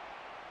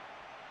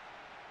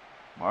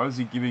 Why was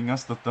he giving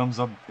us the thumbs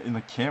up in the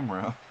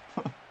camera?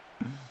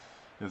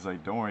 It's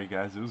like, don't worry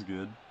guys, it was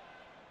good.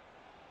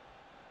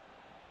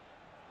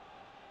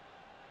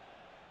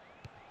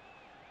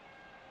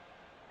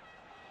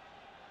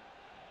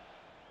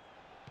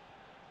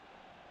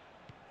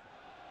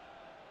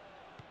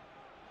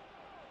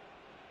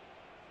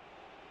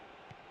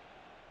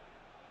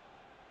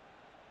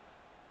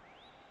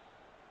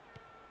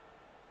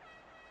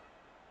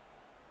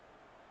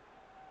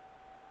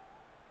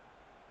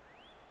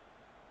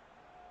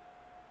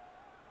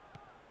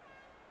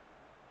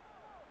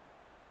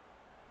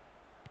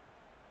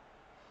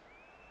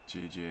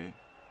 JJ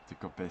to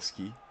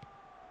Kopeski.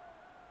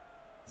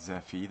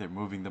 Zephy, they're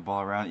moving the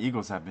ball around.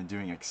 Eagles have been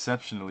doing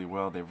exceptionally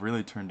well. They've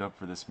really turned up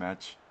for this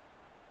match.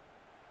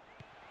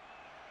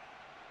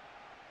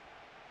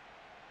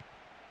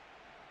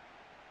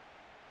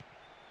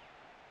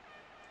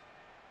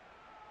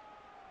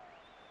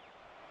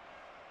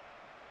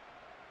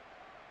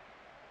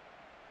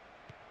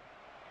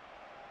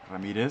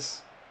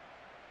 Ramirez.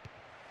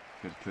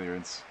 Good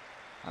clearance.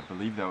 I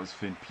believe that was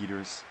Finn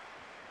Peters.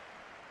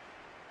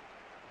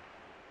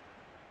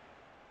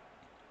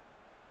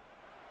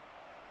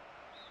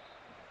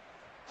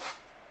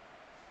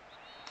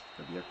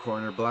 Could be a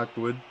corner,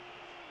 Blackwood.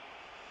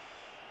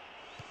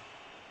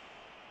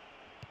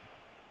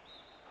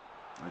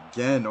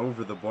 Again,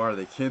 over the bar.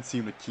 They can't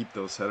seem to keep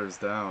those headers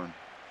down.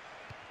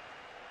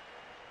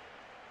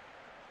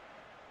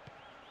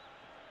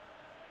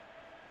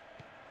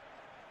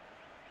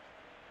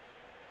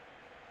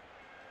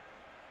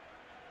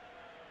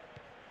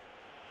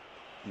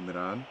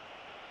 Imran.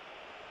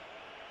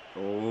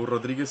 Oh,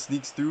 Rodriguez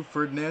sneaks through.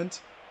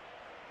 Ferdinand.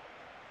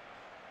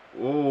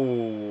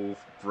 Oh,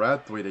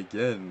 Brathwaite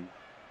again.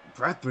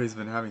 Brathwaite's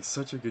been having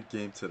such a good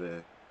game today.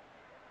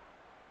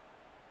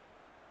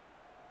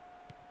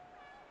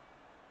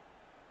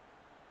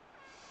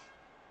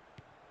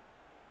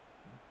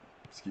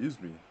 Excuse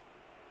me.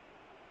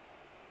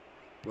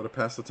 What a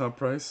pass to Tom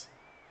Price.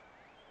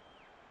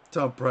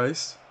 Tom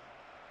Price.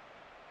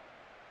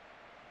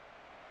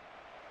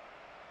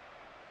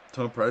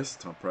 Tom Price.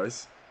 Tom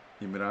Price.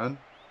 Imran.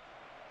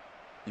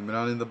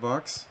 Imran in the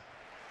box.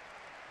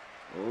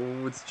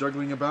 Oh, it's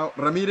juggling about.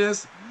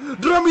 Ramirez.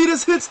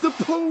 Ramirez hits the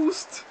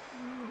post.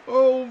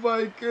 Oh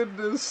my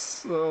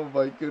goodness. Oh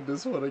my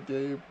goodness. What a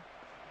game.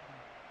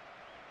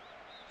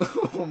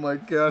 Oh my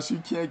gosh. You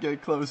can't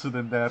get closer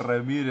than that.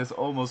 Ramirez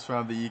almost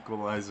found the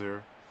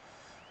equalizer.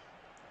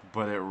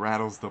 But it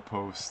rattles the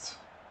post.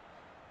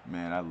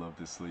 Man, I love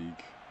this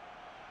league.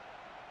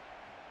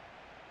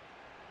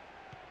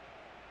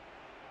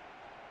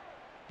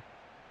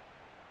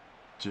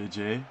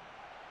 JJ.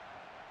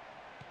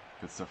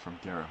 Good stuff from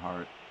Garrett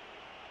Hart.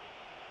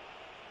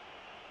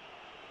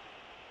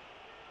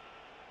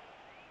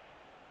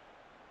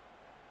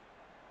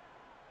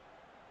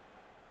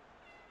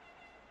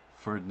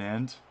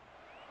 Ferdinand.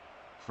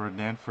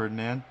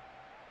 Ferdinand.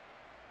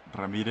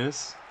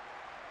 Ramirez.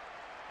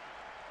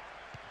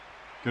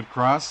 Good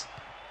cross.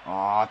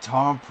 Aw,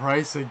 Tom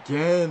Price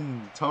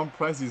again. Tom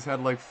Price, he's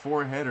had like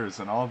 4 headers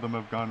and all of them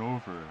have gone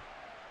over.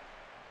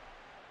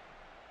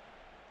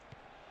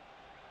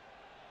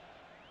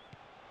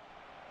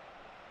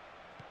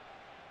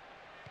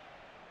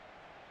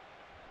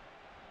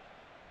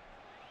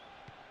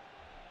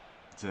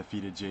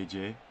 Zephy to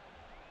JJ.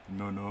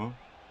 Nono.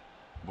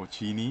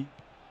 Bocchini.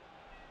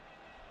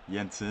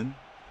 Jensen.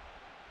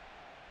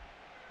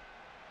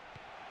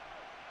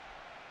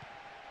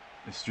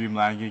 Is stream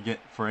lagging again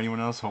for anyone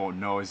else? Oh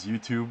no, is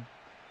YouTube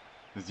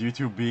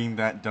being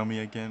that dummy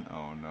again?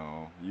 Oh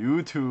no.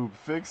 YouTube,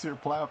 fix your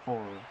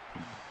platform.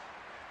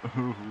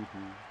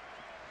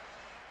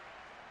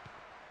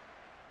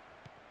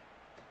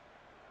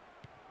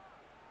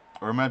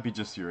 Or it might be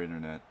just your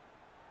internet.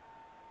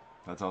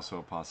 That's also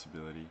a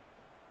possibility.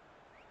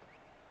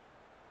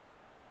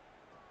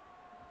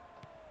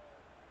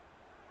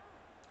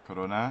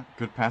 Corona,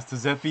 good pass to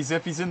Zephy.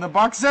 Zephy's in the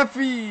box.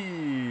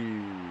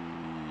 Zephy!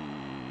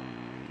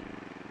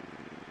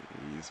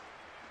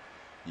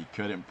 He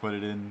couldn't put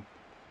it in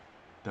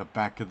the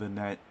back of the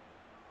net.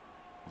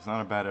 It's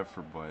not a bad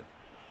effort, but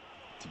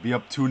to be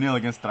up 2-0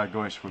 against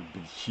Dragões would be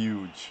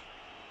huge.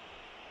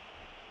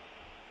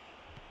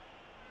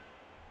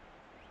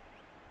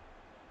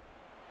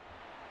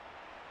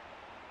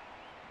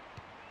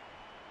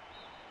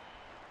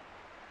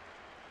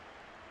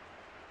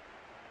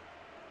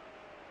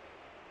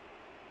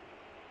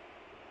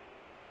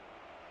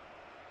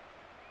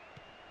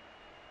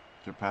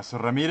 Good pass to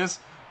Ramirez.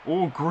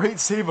 Oh, great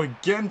save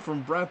again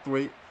from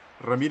Brathwaite.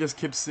 Ramirez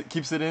keeps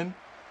it in.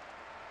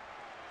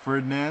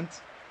 Ferdinand.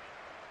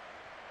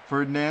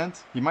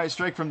 He might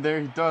strike from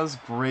there. He does.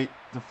 Great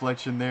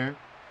deflection there.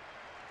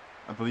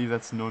 I believe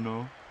that's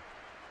Nono.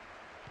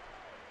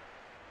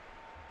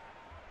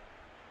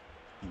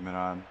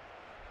 Imran.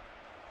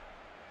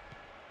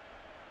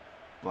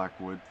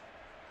 Blackwood.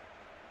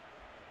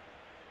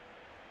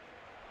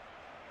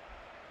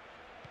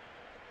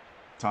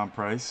 Tom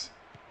Price.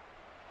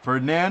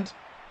 Ferdinand.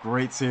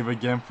 Great save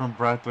again from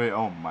Brathwaite.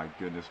 Oh my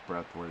goodness,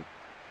 Brathwaite.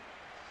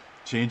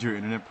 Change your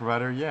internet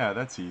provider? Yeah,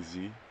 that's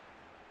easy.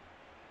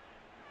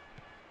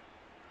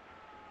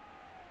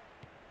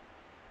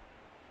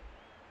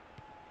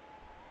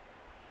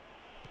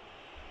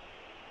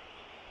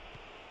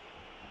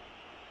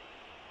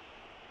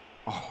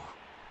 Oh,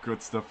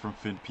 good stuff from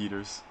Finn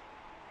Peters.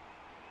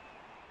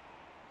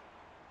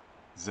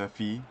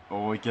 Zephy.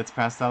 Oh, he gets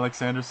past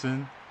Alex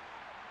Anderson.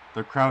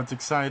 The crowd's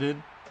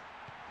excited.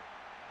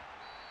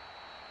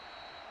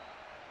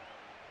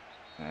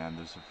 And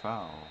there's a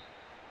foul.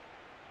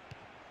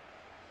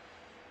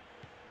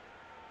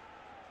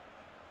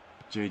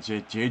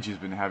 JJ's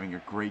been having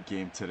a great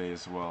game today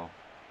as well.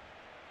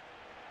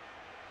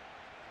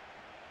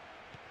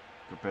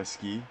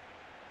 Kapeski.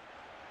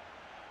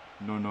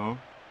 No.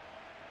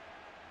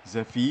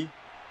 Zephy.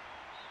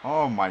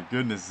 Oh my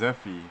goodness,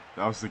 Zephy.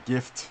 That was a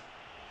gift.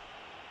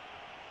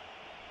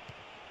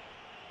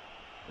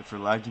 If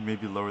you're lagging,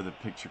 maybe lower the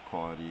picture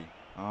quality.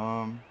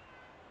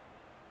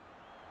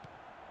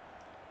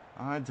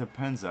 It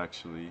depends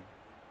actually.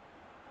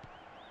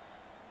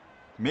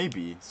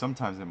 Maybe.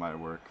 Sometimes it might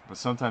work. But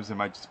sometimes it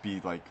might just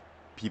be like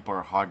people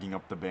are hogging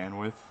up the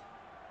bandwidth.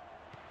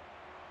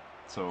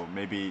 So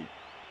maybe...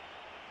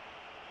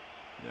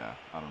 Yeah,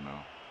 I don't know.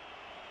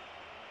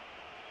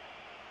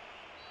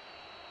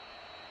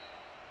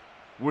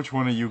 Which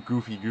one of you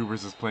goofy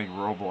goobers is playing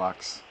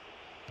Roblox?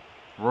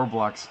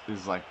 Roblox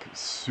is like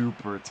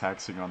super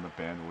taxing on the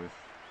bandwidth.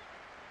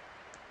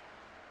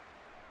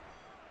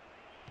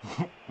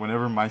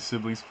 Whenever my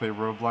siblings play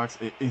Roblox,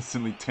 it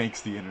instantly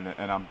tanks the internet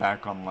and I'm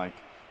back on like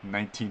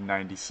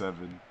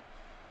 1997.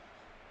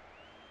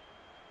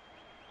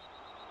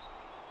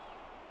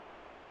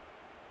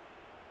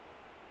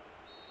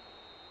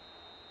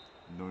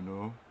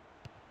 No.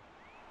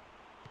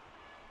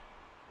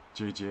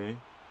 JJ.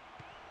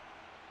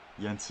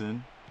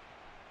 Jensen.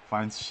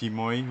 Finds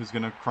Shimoi, who's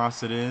gonna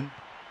cross it in.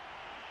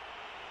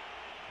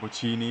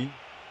 Bocchini.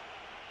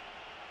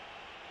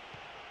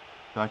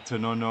 Back to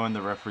No, and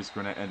the referee's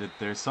gonna end it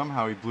there.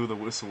 Somehow he blew the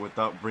whistle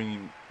without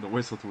bringing the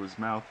whistle to his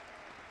mouth.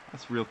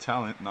 That's real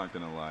talent, not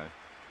gonna lie.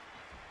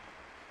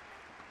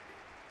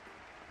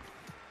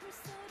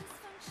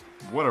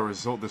 What a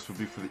result this would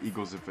be for the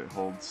Eagles if it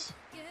holds.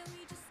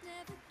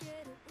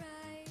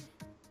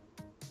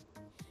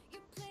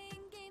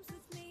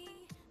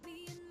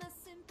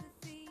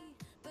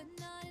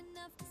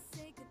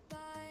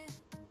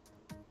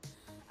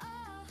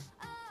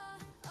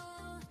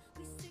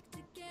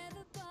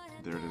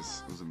 There it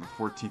is. It was in the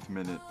 14th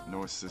minute.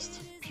 No assist.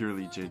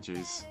 Purely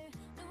JJ's.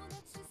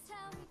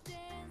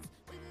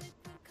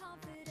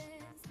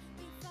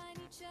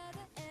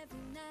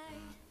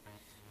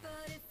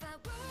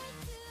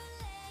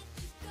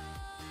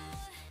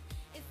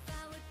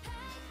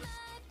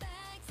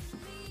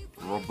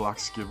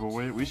 Roblox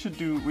giveaway. We should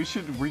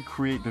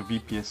recreate the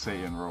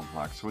VPSA in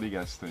Roblox. What do you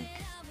guys think?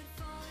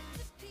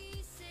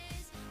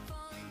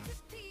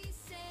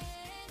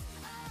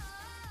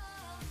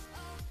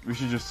 We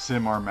should just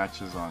sim our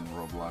matches on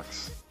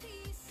Roblox.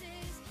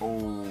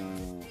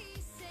 Oh,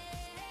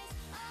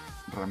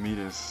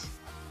 Ramirez.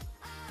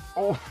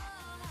 Oh,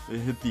 it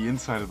hit the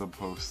inside of the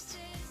post.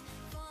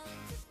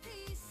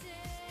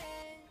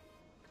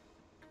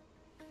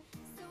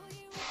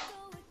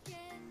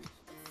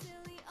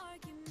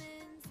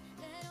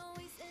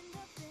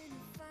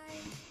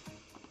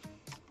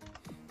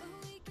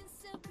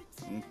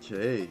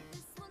 Okay.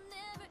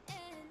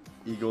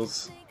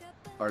 Eagles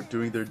are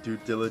doing their due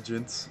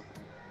diligence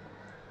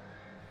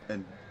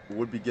and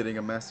would be getting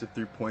a massive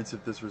 3 points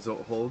if this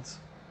result holds.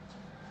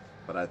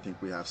 But I think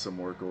we have some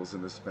more goals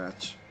in this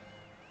match.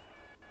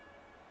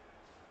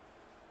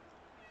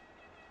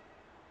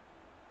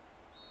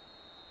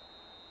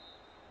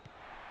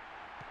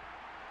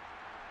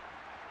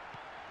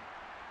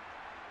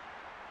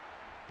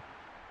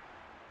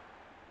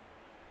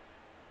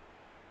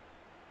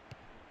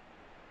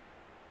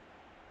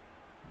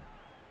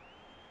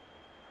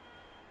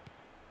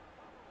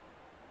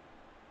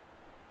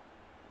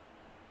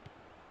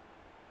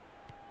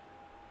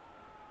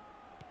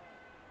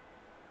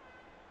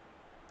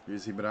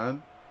 Here's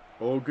Imran.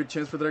 Oh, good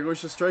chance for Dragões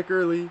to strike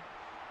early.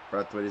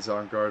 Bradway is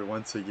on guard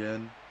once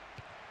again.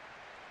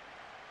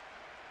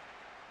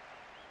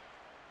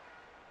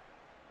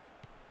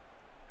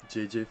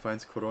 JJ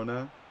finds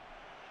Corona.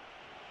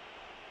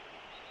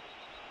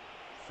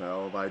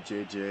 Foul by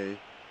JJ.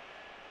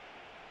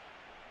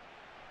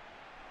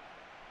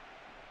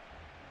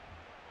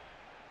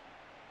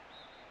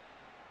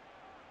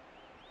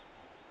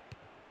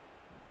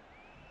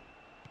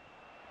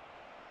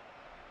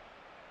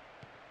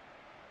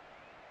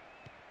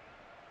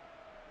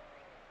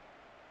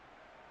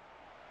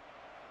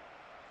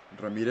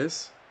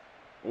 Ramirez.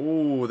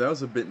 Oh, that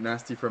was a bit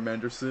nasty from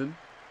Anderson.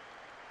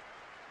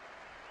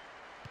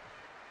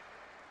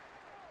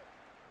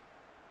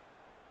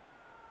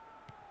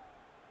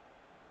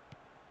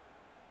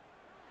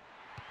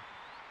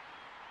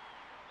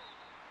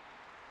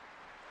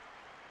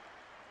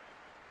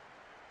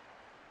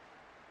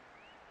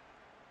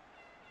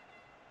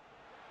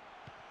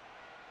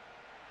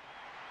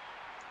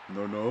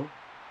 No.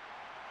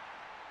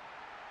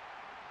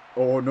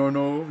 Oh,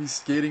 no. He's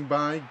skating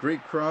by.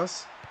 Great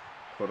cross.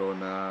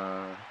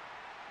 Corona.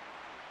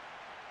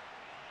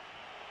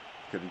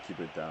 Couldn't keep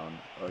it down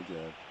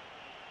again.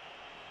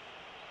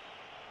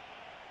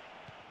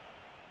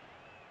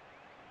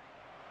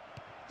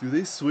 Do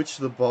they switch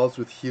the balls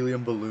with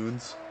helium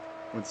balloons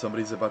when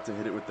somebody's about to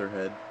hit it with their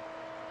head?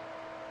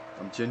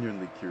 I'm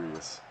genuinely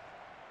curious.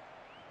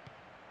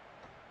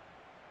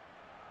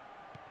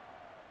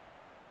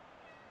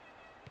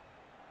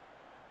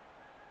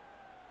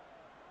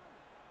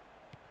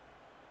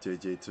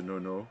 JJ to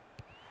No.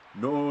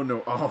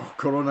 No. Oh,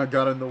 Corona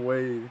got in the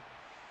way.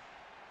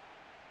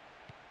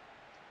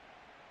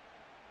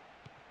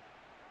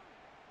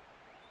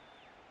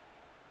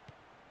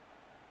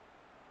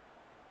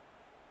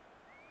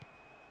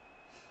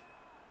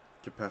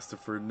 Get past to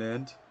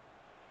Ferdinand.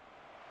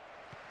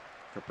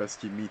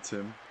 Kapeski meets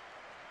him.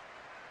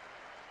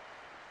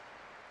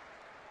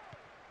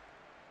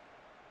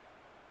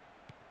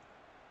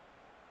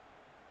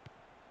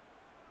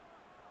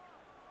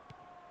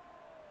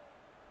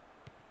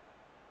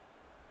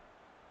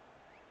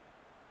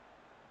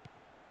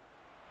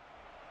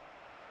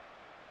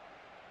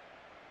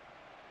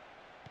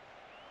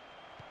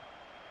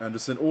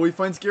 Anderson. Oh, he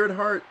finds Garrett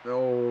Hart.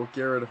 Oh,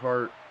 Garrett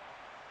Hart.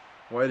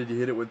 Why did he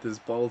hit it with his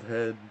bald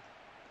head?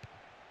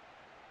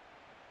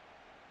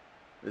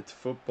 It's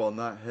football,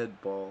 not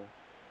head ball.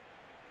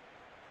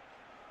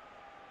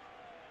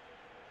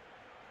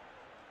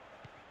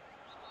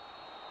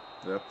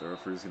 Yep, the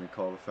referee's going to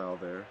call the foul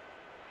there.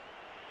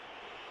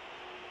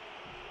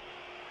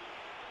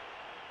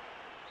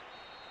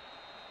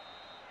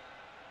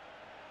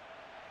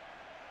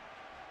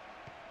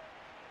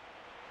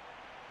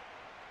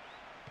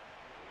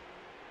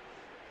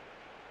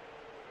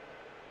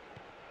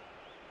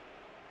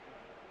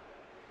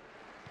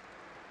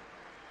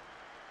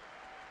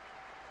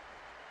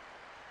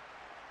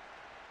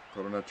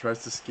 Corona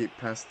tries to skate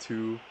past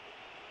two.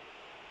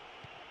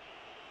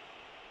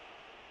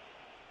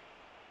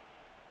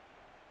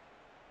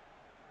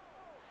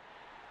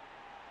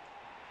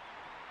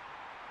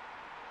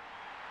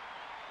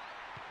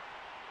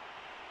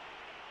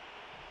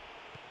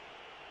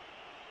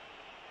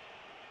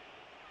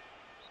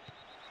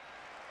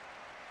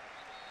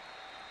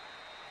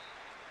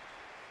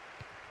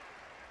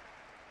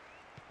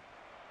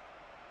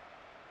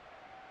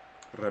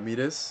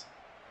 Ramirez.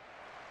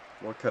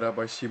 Wakara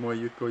by Shimo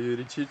Yuko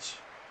Juricic.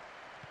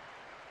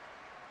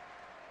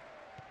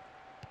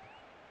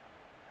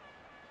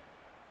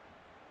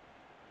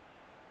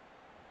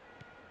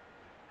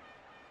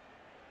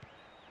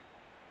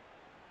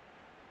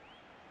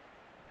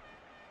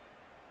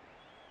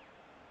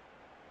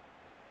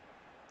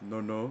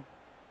 No.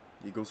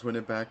 Eagles win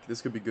it back.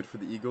 This could be good for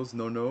the Eagles.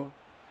 No.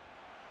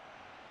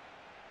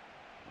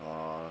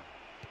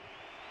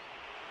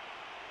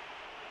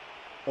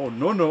 Oh,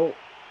 no.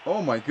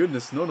 Oh my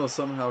goodness, Nono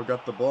somehow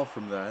got the ball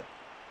from that.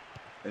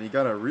 And he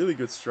got a really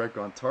good strike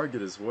on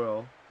target as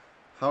well.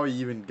 How he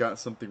even got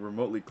something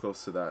remotely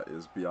close to that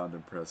is beyond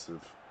impressive.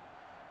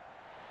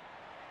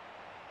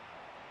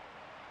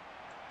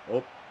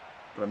 Oh,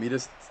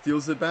 Ramirez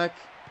steals it back.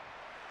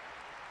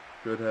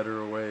 Good header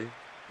away.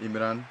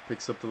 Imran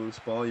picks up the loose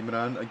ball.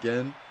 Imran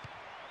again.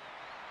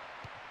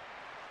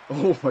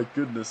 Oh my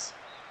goodness.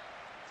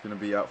 It's going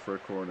to be out for a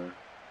corner.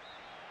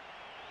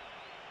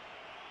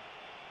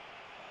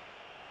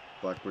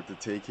 Blackwood to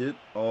take it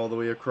all the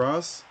way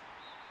across.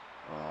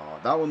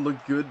 That one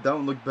looked good. That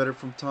one looked better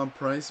from Tom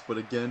Price. But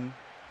again,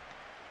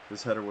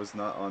 this header was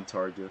not on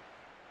target.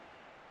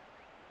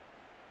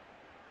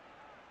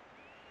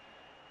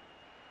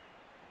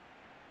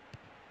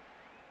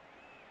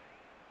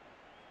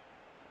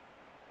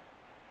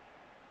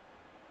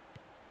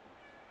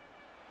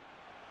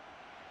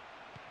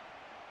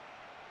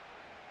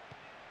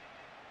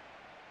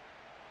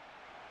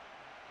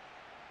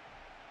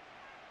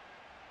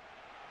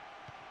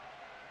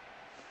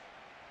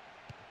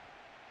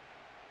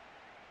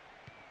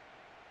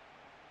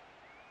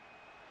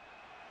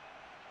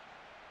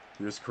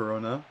 Here's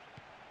Corona.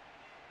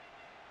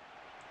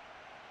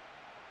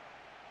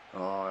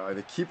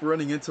 They keep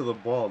running into the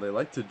ball. They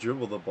like to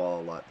dribble the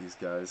ball a lot, these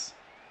guys.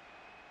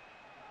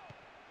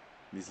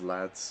 These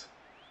lads.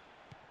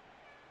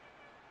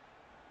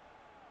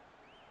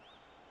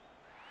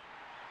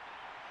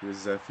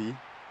 Here's Zeffy.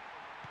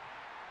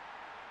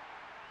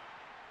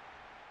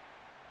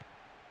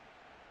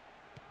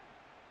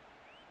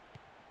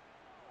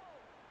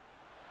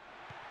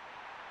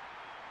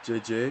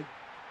 JJ.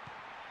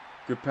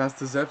 Good pass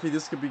to Zeffy.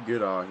 This could be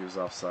good. Oh, he was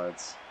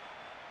offsides.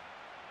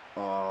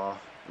 Oh,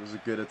 it was a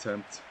good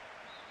attempt.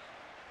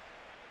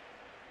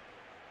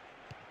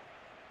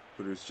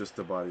 But it was just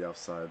about the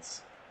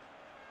offsides.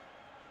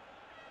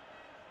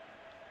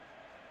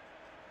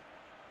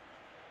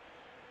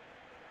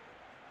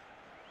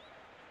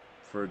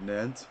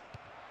 Ferdinand.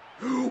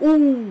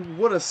 Oh,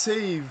 what a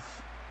save.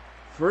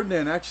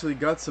 Ferdinand actually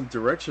got some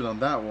direction on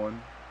that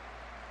one.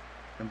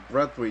 And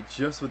Brathwaite,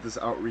 just with his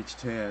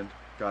outreached hand,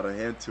 got a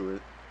hand to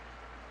it.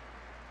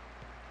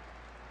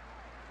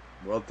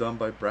 Well done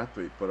by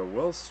Brathwaite, but a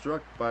well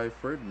struck by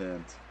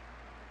Ferdinand.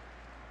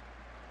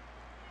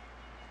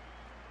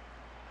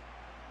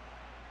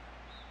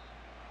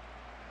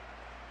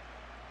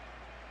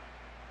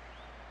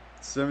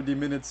 "70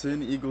 minutes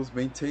in, Eagles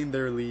maintain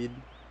their lead.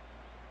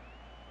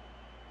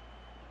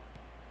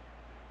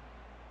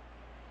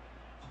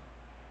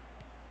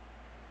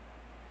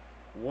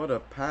 What a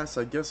pass.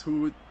 I guess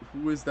who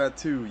is that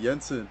to?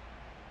 Jensen.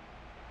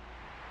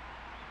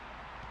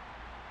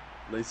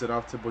 Lays it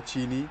off to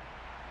Boccini.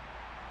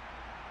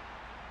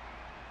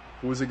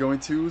 Who is it going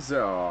to?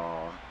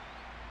 Zeffy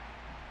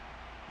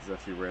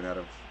ran out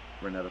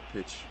of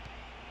pitch.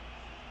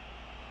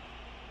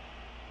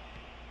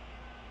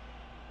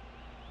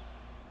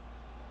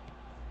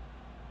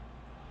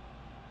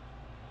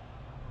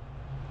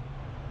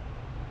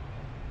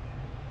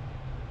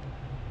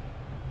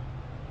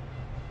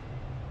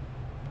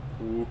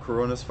 Ooh,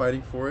 Corona's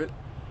fighting for it.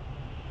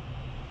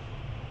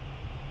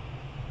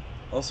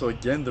 Also,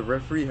 again, the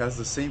referee has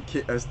the same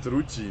kit as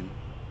Drucin.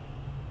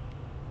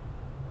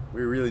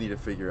 We really need to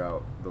figure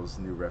out those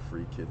new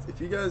referee kits. If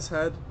you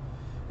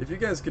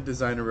guys could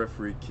design a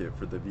referee kit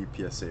for the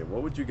VPSA,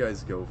 what would you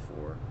guys go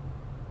for?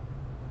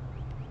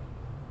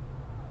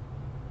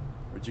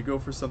 Would you go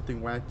for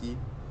something wacky?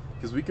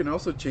 Because we can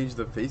also change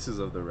the faces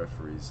of the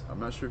referees. I'm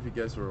not sure if you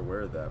guys were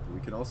aware of that, but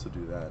we can also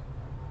do that.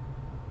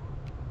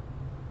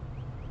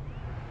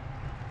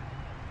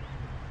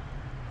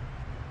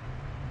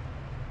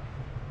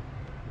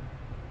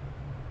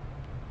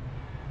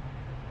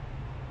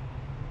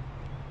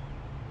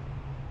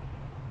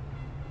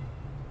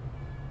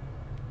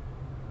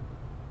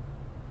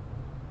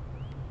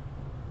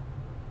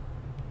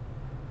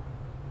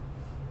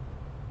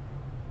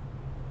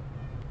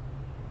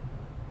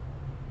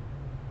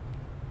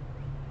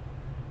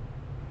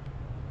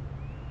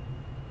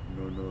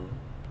 No.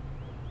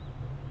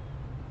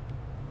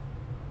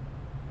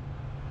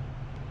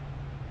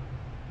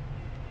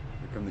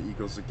 Here come the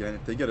Eagles again.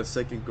 If they get a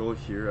second goal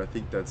here, I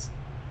think that's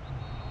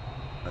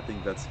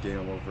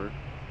game over.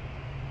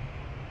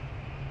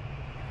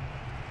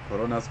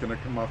 Corona's gonna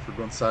come out for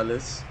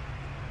Gonzalez.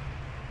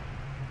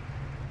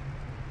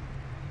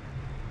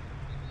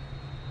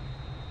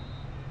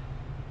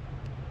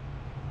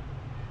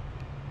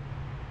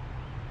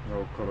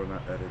 No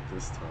Corona edit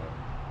this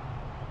time.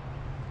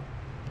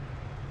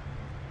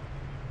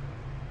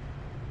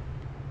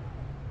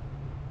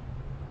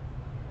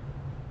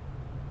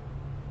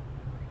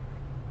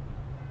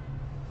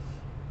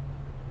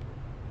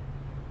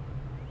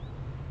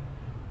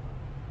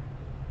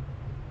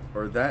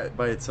 Or that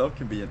by itself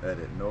can be an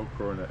edit. No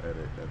Corona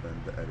edit, and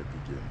then the edit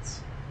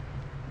begins.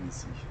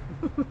 Easy.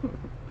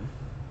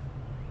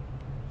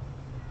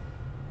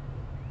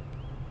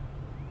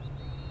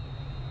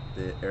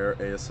 The air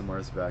ASMR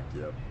is back,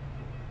 yep.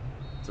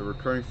 It's a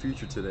recurring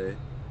feature today.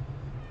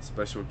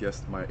 Special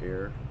guest my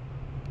air.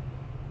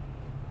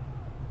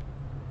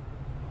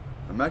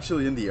 I'm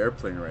actually in the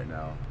airplane right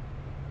now.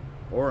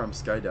 Or I'm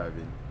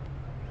skydiving.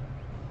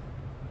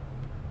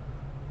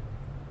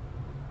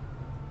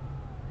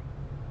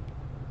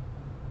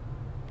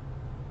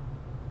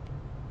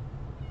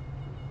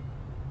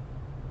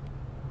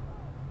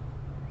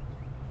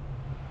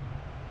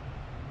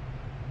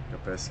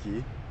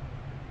 Pesky.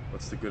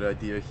 What's the good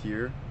idea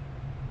here?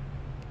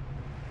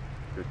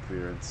 Good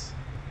clearance.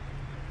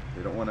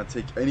 They don't want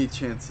to take any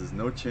chances,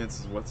 no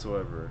chances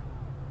whatsoever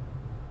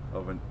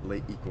of a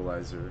late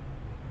equalizer,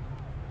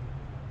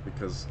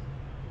 because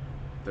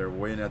their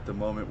win at the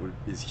moment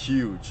is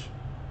huge.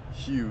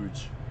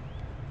 Huge.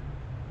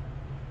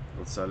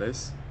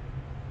 Gonzalez.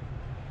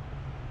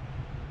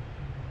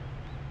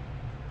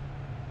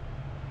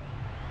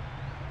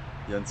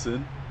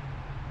 Jensen.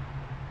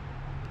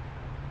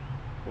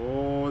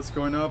 Oh, it's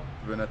going up,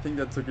 and I think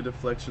that took a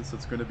deflection, so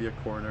it's going to be a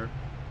corner.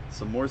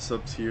 Some more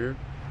subs here.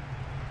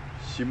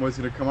 Shimo's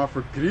going to come out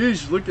for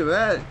Grij. Look at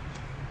that.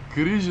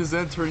 Grij is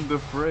entering the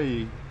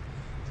fray.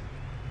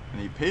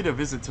 And he paid a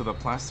visit to the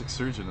plastic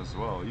surgeon as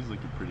well. He's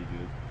looking pretty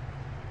good.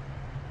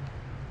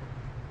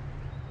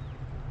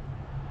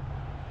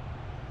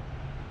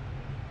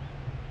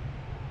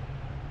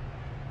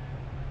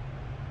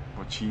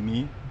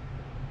 Bocini.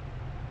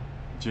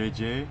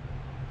 JJ.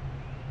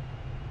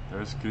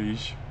 There's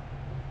Grij.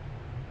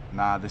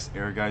 Nah, this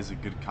air guy's a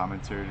good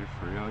commentator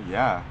for real.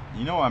 Yeah,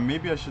 you know what?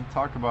 Maybe I should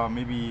talk about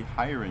maybe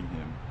hiring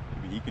him.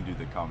 Maybe he can do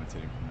the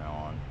commentating from now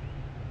on.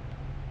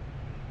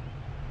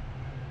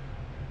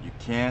 You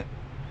can't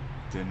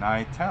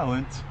deny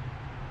talent.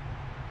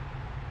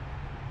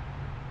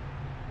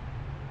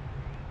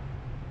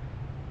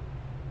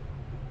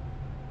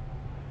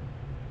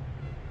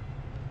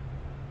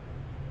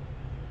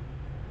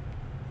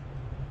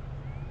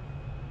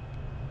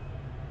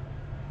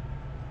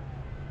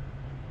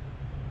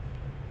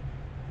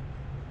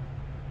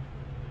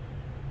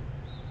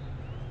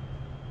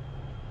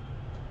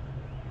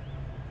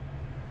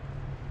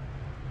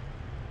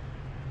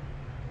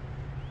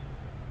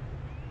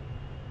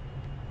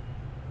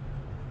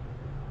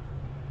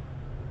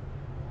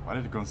 Why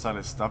did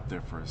Gonzalez stop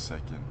there for a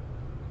second?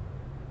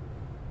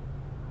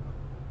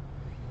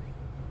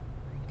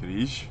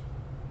 Grij.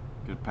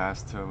 Good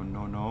pass to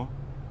No.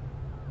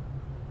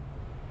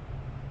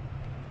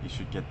 He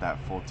should get that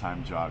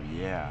full-time job,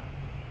 yeah.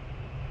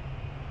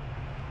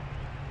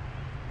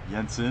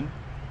 Jensen.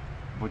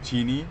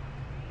 Bocini.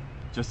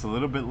 Just a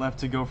little bit left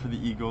to go for the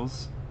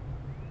Eagles.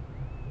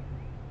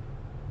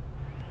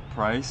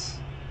 Price.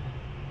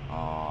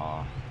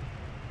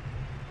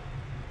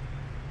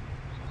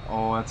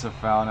 Oh, that's a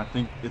foul, and I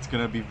think it's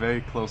going to be very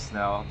close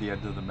now at the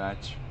end of the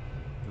match.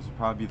 This will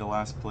probably be the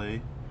last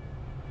play.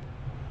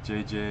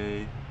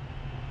 JJ.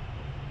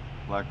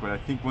 Blackwood. I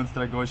think once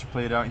Dragões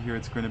play it out here,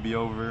 it's going to be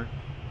over.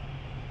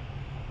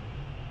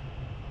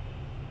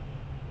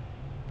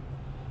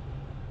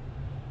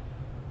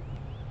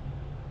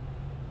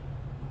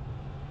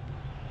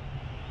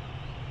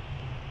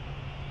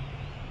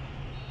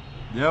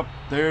 Yep,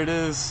 there it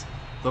is.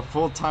 The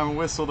full-time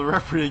whistle. The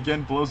referee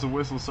again blows the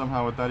whistle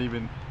somehow without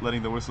even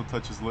letting the whistle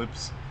touch his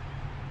lips.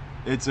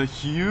 It's a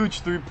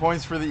huge 3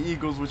 points for the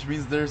Eagles, which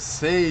means they're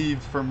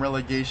saved from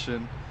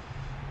relegation.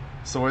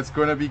 So it's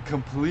going to be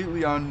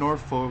completely on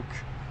Norfolk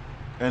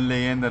and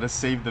Leyenda to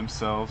save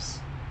themselves.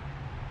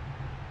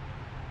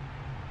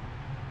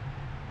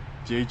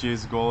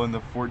 JJ's goal in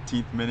the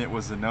 14th minute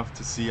was enough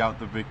to see out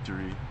the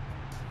victory.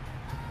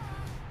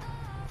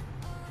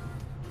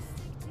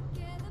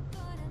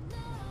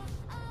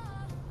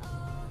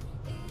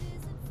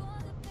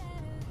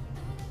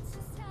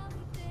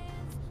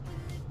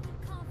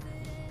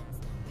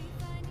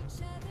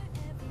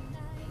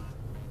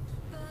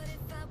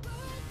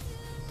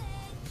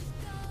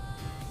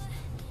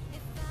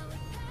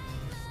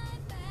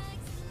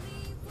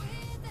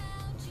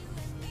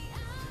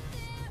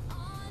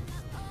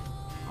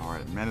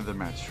 Alright, man of the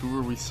match. Who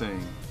are we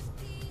saying?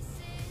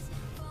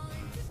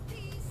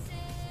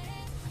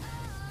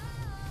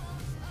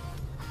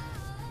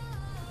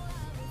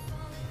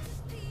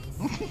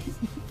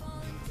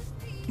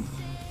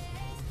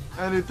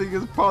 Anything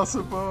is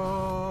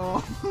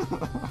possible.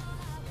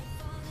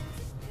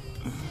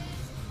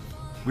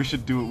 We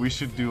should do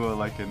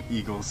like an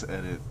Eagles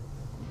edit,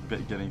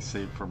 getting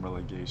saved from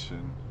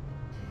relegation.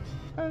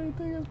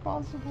 Anything is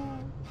possible.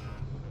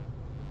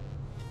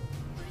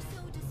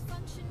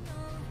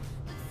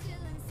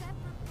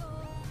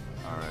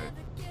 Alright.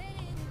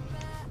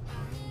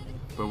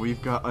 But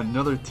we've got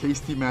another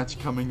tasty match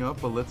coming up,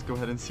 but let's go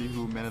ahead and see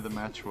who man of the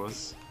match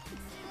was.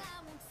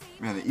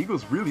 Man, the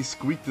Eagles really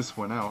squeaked this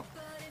one out.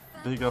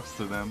 Big ups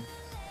to them.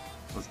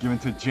 It was given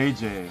to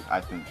JJ.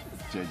 I think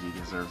JJ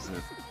deserves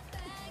it.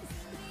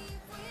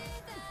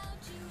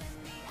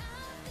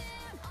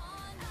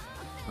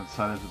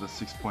 Gonzalez with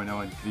a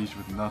 6.0 and Grish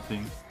with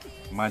nothing.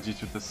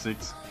 Magic with the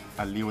 6,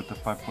 Ali with the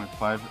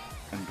 5.5,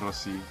 and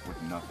Rossi with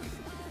nothing.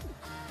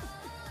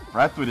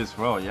 Brathwaite as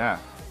well, yeah.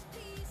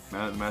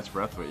 Man of the match,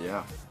 Brathwaite,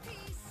 yeah.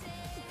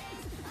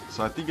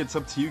 So I think it's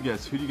up to you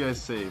guys. Who do you guys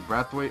say,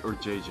 Brathwaite or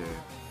JJ?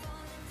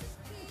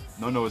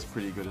 No is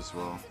pretty good as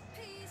well.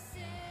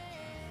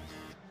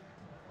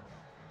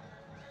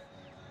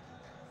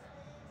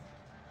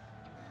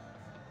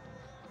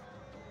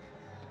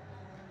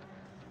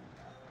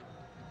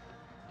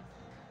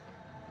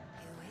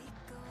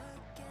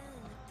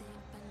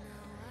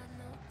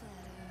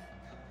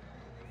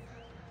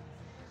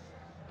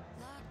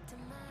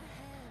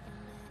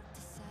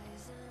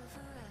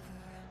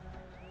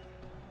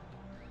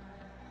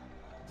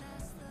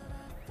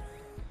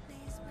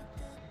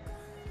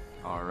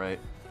 Alright.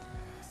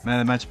 Man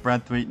of the match,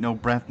 Brathwaite. No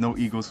Brath, no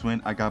Eagles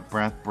win. I got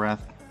Brath.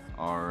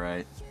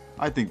 Alright.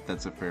 I think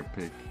that's a fair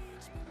pick.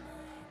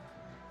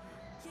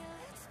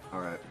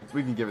 Alright.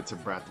 We can give it to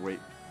Brathwaite.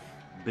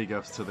 Big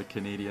ups to the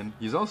Canadian.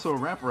 He's also a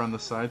rapper on the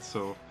side,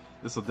 so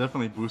this will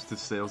definitely boost his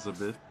sales a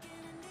bit.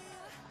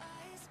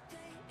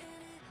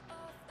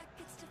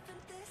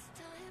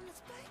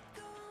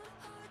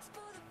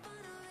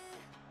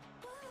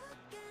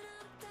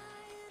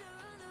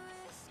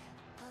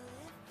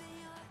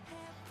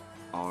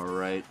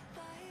 Alright.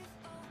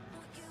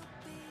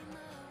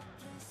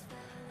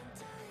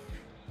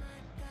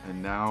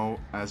 And now,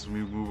 as we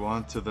move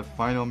on to the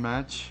final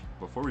match,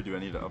 before we do, I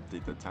need to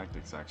update the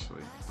tactics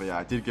actually. But yeah,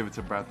 I did give it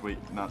to Brathwaite,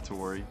 not to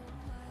worry.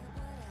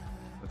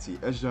 Let's see,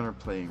 Ezhdehan are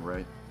playing,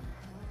 right?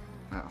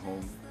 At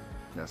home.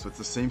 Yeah, so it's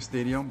the same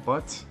stadium,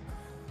 but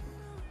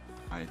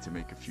I need to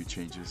make a few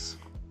changes.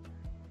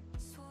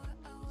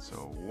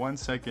 So 1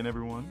 second,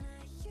 everyone.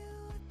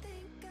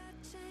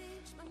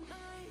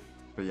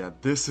 But yeah,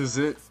 this is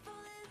it.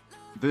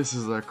 This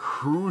is a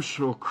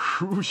crucial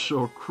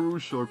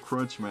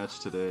crunch match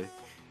today.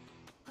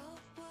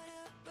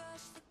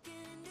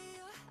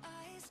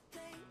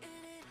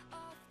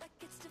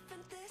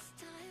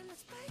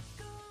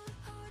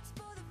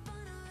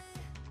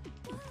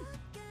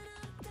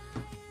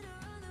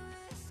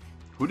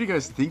 Who do you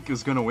guys think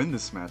is going to win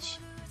this match?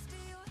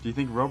 Do you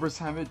think Rovers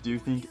have it? Do you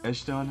think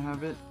Ezhdehan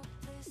have it?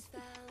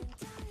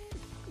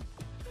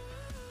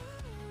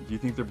 Do you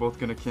think they're both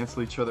going to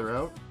cancel each other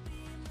out?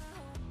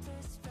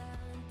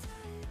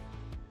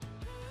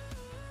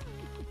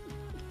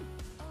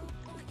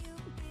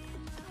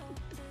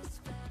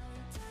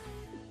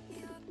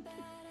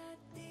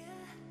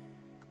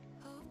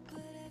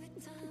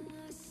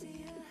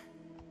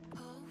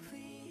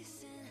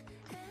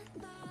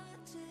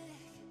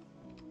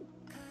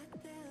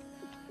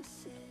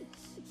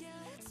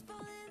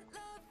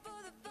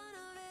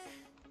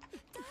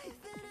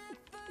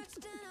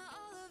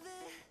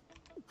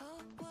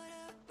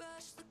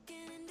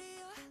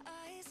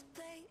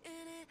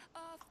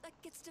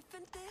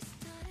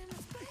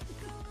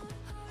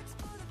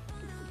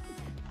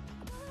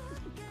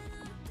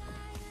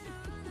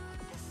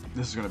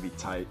 This is going to be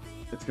tight.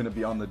 It's going to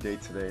be on the day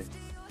today.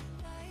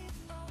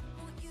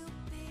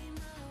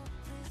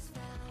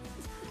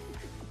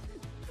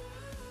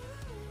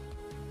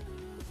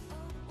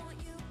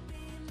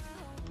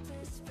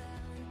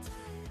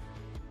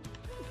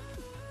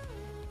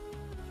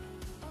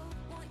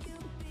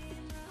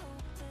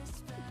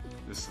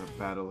 This is a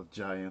battle of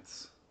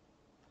giants.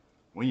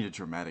 We need a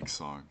dramatic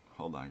song.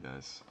 Hold on,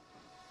 guys.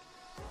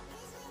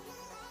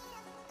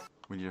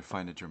 We need to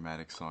find a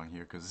dramatic song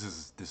here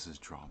because this is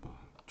drama.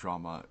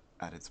 Drama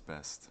at its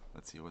best.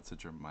 Let's see, what's a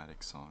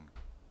dramatic song?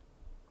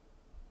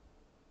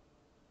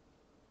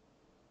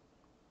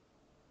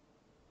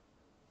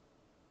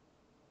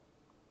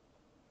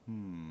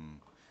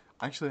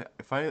 Actually,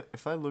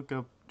 if I look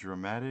up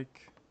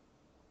dramatic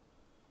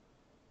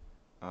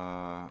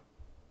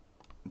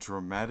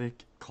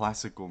dramatic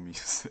classical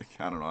music,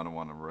 I don't know, I don't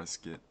want to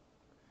risk it.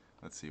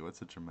 Let's see,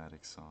 what's a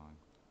dramatic song?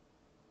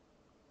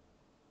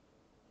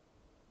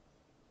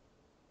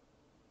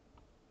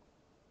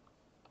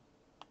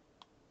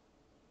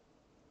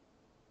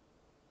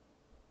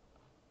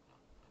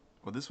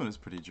 Well, this one is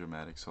pretty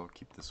dramatic, so I'll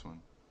keep this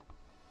one.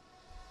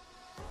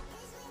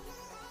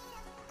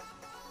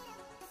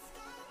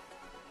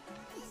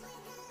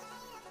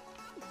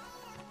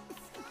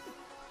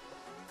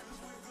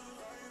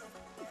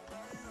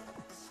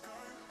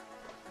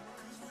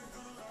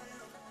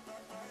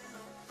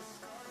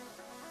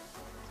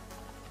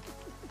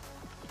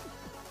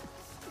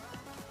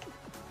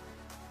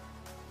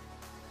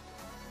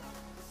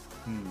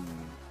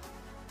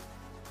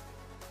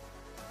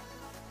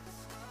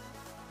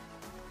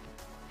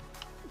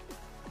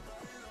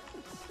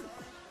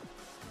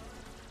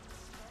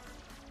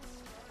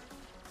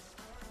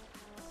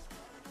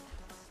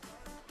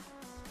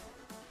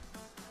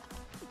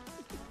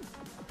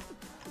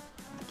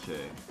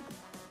 Okay.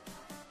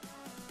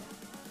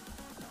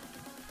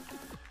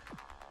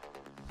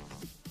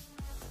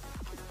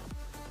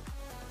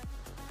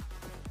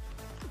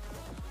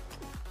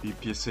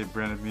 BPSA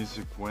branded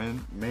music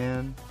when?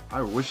 Man,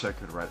 I wish I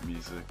could write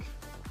music.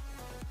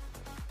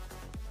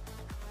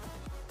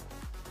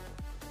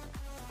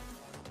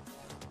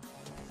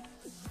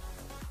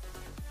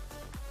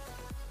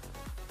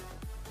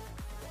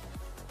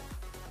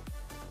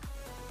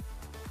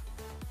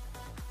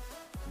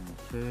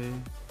 Okay.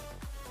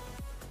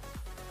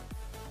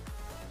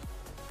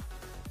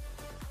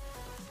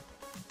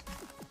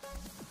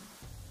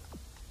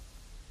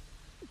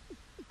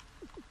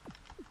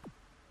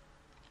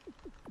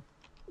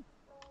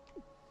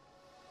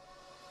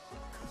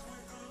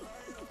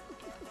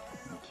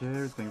 Okay,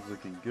 everything's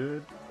looking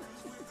good.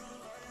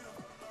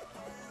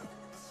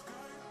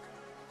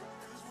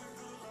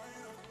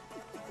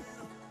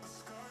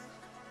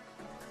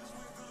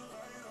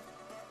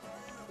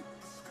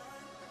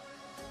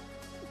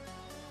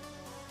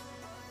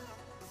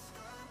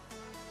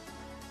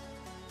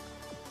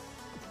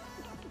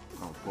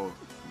 Oh, both.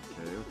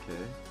 Okay,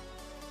 okay.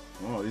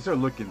 Oh, these are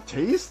looking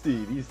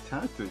tasty, these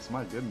tactics,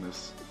 my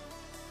goodness.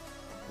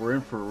 We're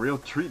in for a real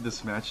treat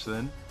this match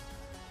then.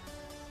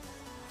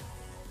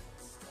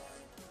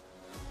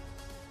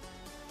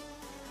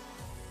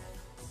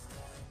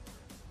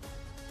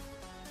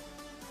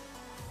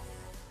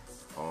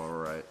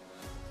 Alright.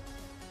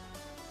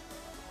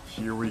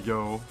 Here we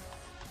go.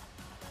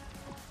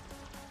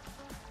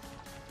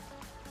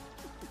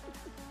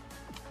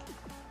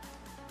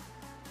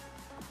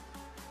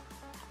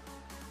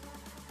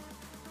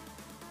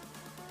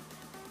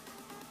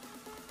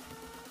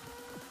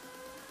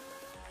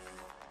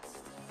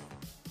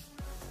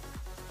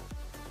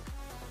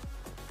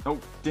 Oh,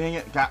 dang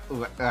it.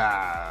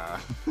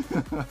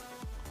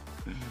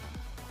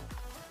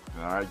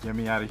 Alright, get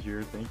me out of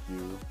here. Thank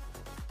you.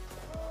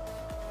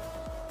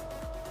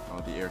 Oh,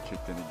 the air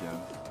kicked in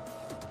again.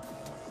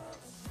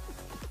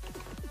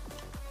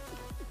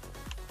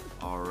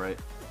 Alright,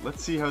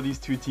 let's see how these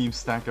two teams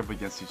stack up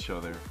against each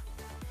other.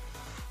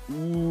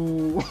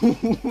 Ooh,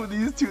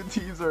 these two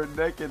teams are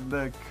neck and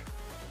neck.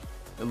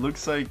 It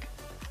looks like,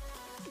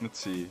 let's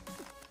see.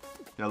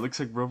 Yeah, it looks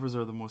like Rovers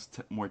are the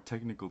more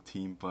technical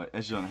team, but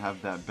Ezhdehan have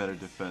that better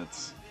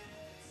defense.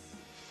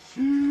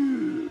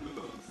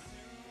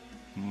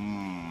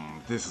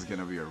 This is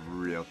gonna be a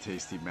real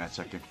tasty match.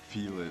 I can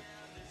feel it.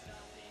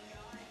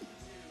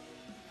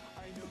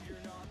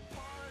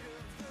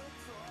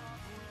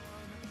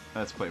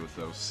 Let's play with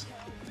those.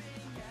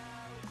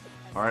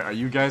 Alright, are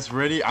you guys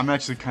ready? I'm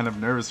actually kind of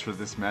nervous for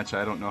this match.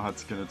 I don't know how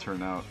it's gonna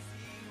turn out.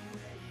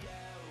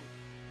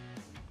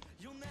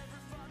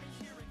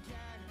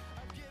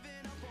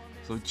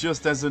 So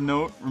just as a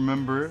note,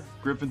 remember,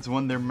 Griffins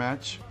won their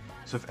match.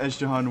 So if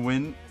Ezhdehan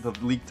win, the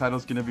league title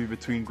is gonna be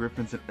between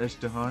Griffins and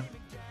Ezhdehan.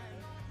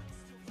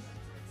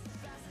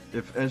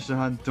 If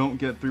Ezhdehan don't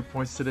get 3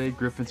 points today,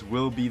 Griffins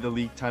will be the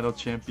league title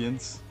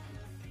champions.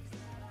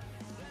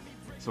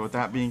 So with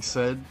that being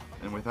said,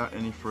 and without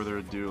any further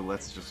ado,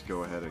 let's just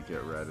go ahead and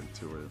get right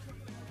into it.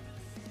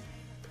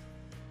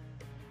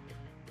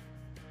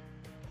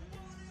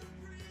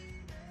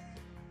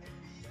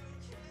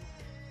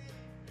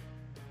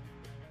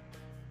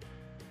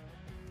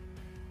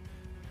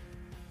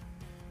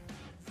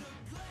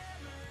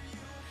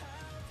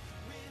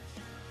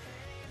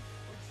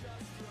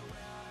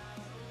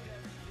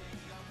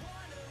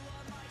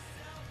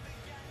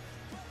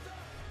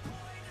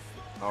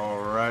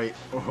 Alright,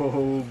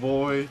 oh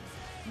boy,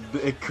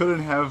 it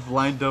couldn't have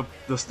lined up,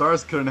 the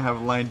stars couldn't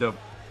have lined up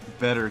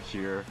better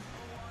here.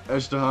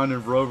 Ezhdehan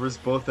and Rovers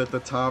both at the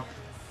top.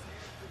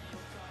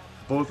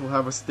 Both will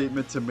have a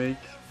statement to make.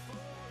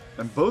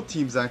 And both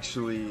teams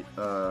actually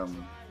will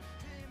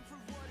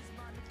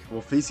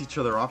face each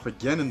other off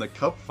again in the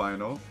cup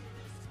final.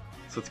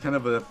 So it's kind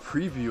of a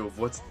preview of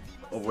what's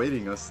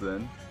awaiting us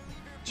then.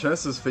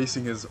 Chess is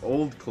facing his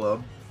old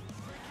club.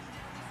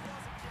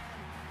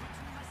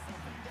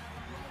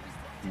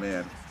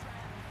 Man.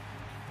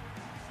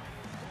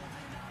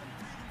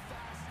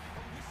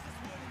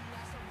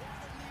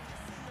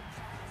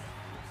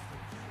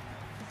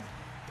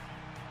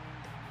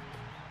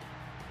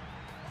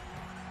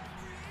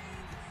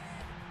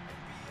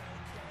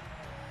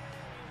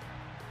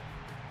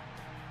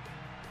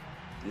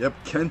 Yep,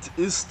 Kent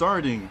is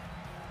starting.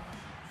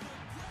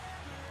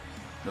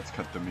 Let's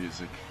cut the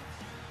music.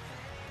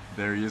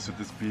 There he is with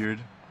his beard.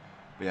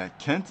 But yeah,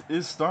 Kent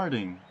is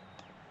starting.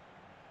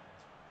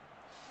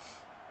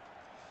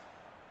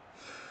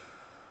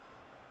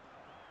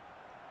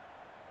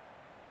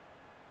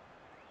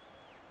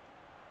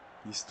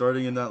 He's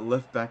starting in that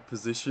left back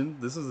position.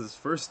 This is his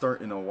first start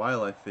in a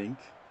while, I think.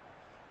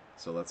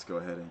 So let's go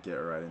ahead and get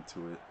right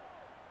into it.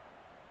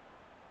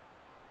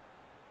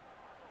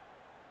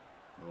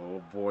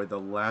 Oh boy, the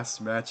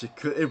last match, it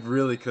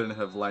really couldn't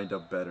have lined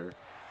up better.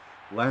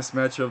 Last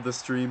match of the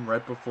stream,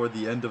 right before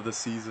the end of the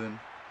season.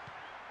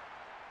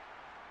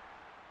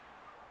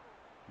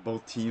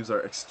 Both teams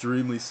are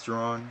extremely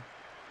strong.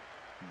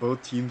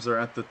 Both teams are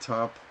at the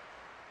top.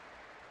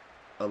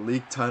 A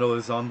league title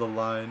is on the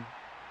line.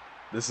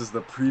 This is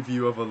the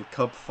preview of a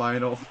cup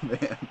final,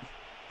 man.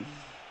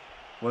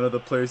 One of the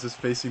players is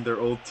facing their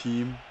old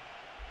team.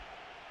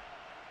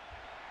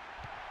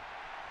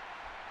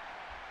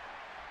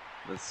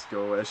 Let's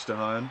go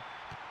Ezhdehan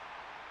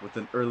with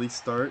an early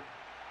start.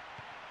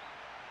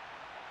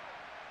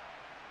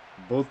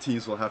 Both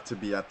teams will have to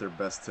be at their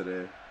best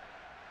today.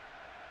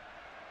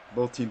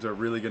 Both teams are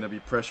really going to be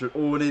pressured.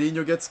 Oh,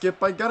 Nerinho gets skipped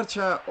by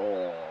Garcha.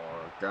 Oh,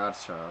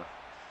 Garcha.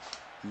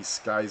 He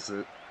skies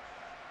it.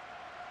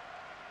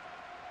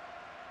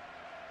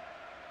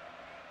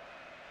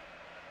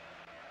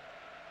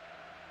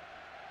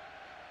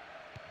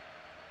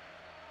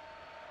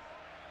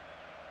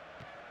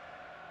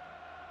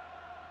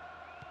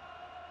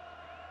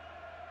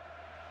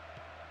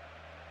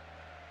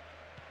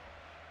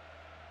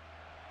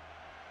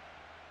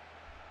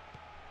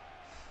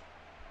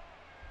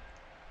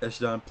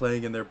 Ezhdehan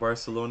playing in their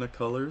Barcelona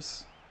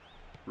colors.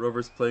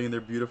 Rovers playing in their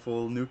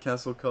beautiful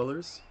Newcastle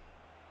colors.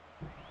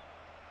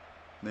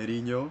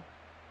 Nerinho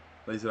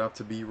lays it out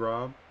to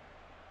B-Rob.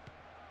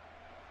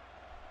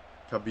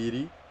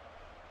 Kabiri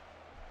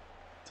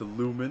to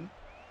Lumen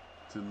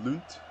to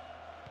Lunt.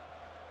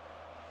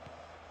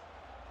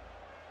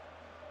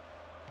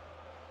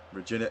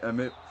 Virginia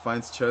Emmett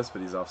finds Chess,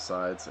 but he's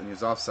offsides, and he's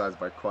offsides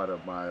by quite a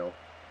mile.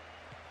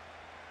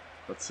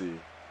 Let's see.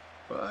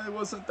 Well, it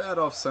wasn't that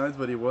offsides,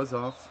 but he was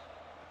off.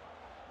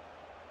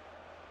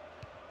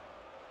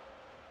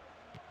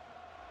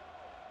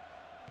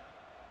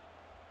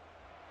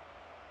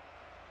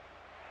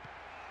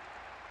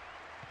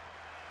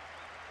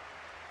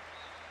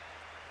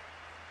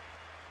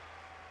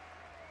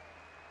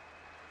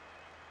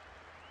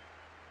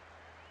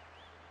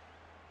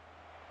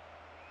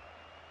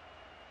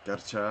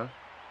 Garcha,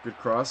 good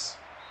cross.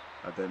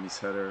 Ademi's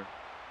header.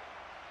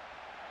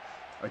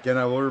 Again,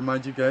 I will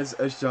remind you guys,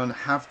 Ezhdehan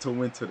have to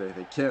win today.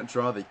 They can't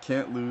draw, they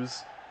can't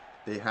lose.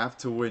 They have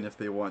to win if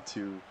they want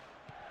to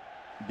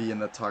be in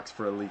the talks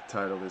for a league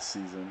title this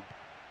season.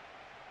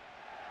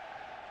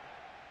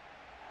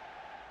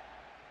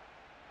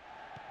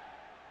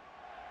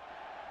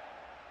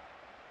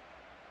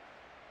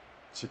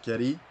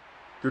 Chiquetti,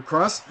 good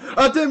cross.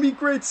 Ademi,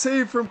 great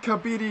save from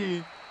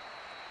Kabiri.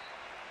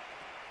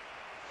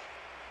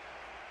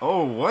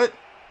 Oh, what?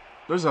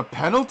 There's a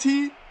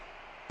penalty?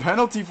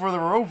 Penalty for the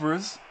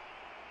Rovers.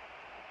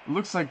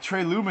 Looks like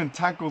Trey Lumen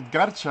tackled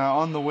Garcha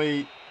on the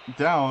way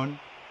down.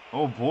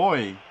 Oh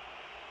boy.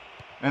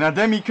 And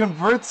Ademi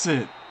converts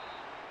it.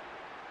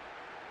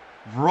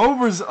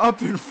 Rovers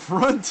up in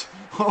front.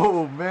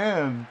 Oh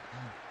man.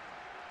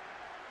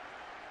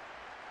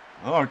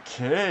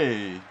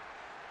 Okay.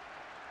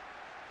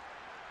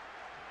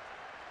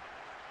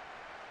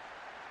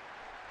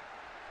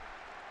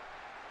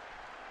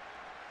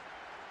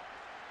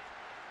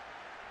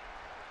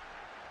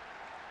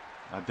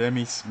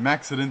 Ademi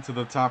smacks it into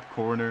the top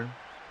corner.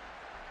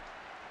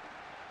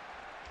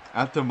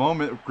 At the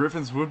moment,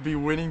 Griffins would be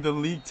winning the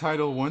league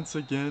title once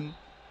again.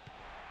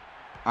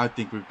 I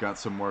think we've got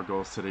some more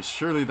goals today.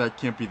 Surely that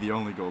can't be the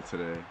only goal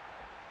today.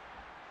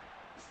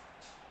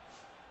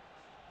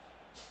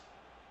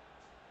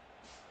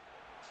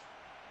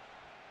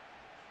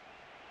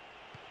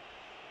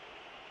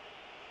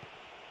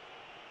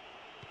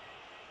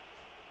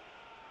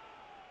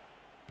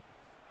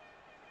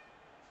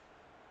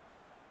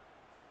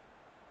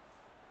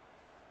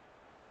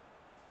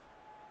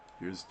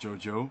 Here's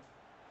Jojo.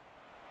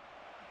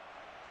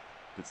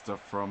 Good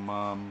stuff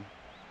from,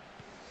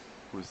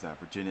 who is that?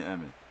 Virginia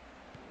Emmett.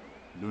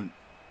 Lund.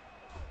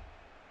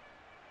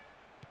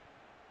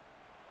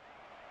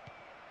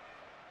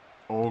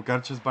 Oh,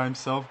 Garcha's by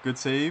himself. Good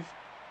save.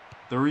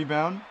 The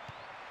rebound.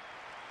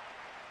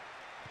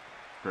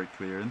 Great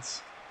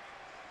clearance.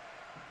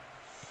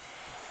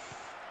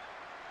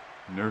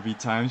 Nervy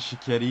time,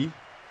 Shiketi.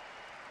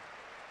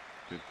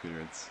 Good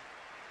clearance.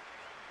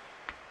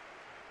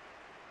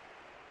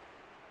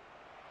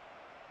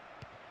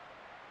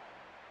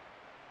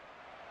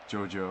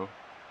 Jojo.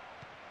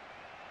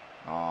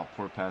 Aw,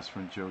 poor pass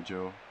from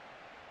Jojo.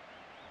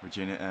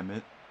 Virginia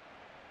Emmett.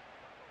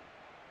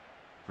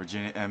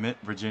 Virginia Emmett.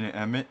 Virginia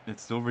Emmett.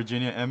 It's still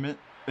Virginia Emmett.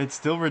 It's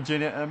still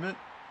Virginia Emmett.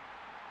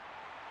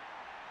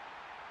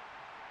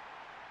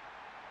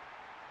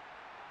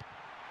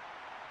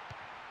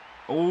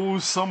 Oh,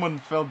 someone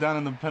fell down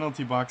in the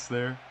penalty box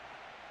there.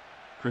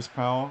 Chris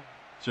Powell.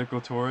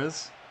 Checo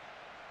Torres.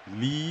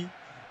 Lee.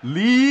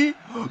 Lee.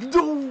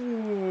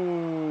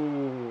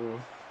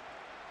 No!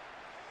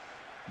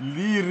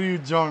 Lee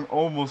Ryu-jung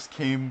almost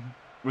came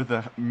with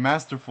a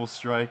masterful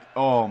strike.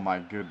 Oh my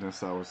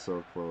goodness, that was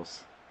so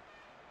close.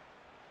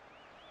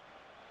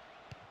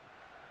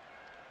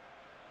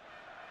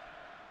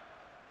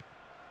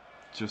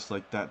 Just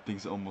like that,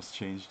 things almost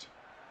changed.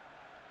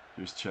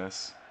 Here's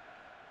Chess.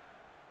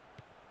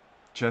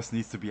 Chess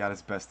needs to be at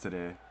his best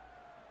today.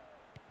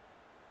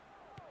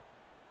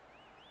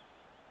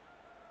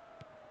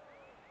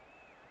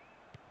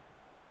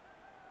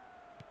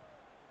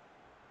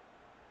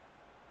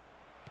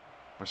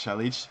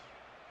 Pasalic.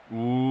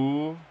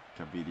 Ooh,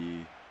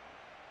 Kabiri.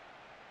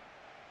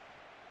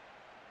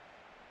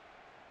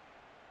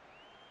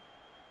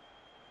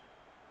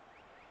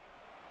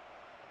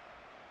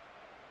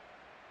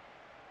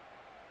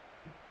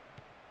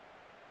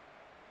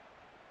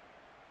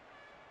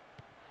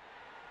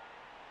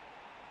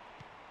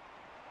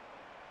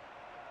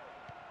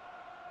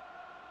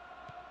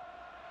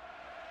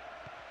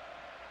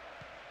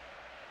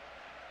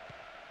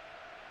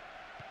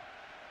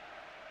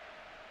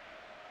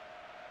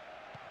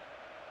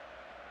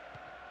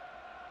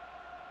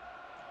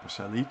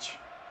 Pasalic.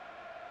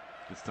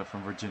 Good stuff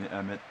from Virginia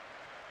Emmett.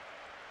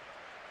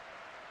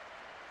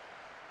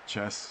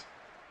 Chess.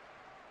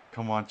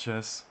 Come on,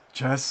 Chess.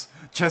 Chess.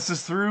 Chess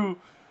is through.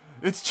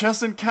 It's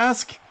Chess and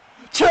Cask.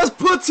 Chess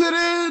puts it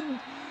in.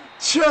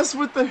 Chess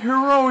with the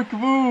heroic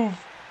move.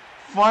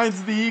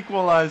 Finds the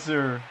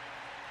equalizer.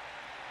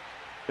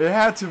 It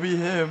had to be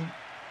him.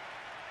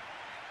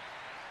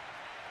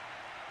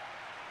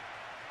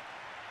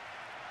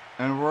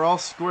 And we're all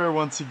square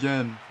once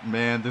again.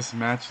 Man, this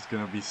match is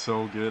going to be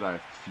so good. I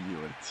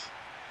feel it.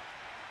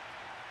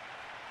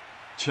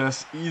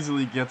 Chess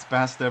easily gets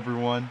past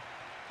everyone.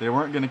 They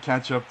weren't going to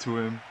catch up to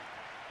him.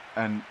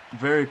 And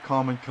very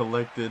calm and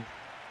collected.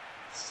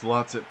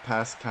 Slots it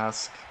past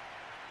Cask.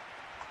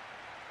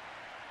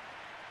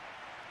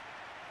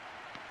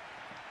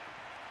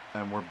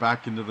 And we're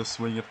back into the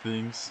swing of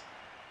things.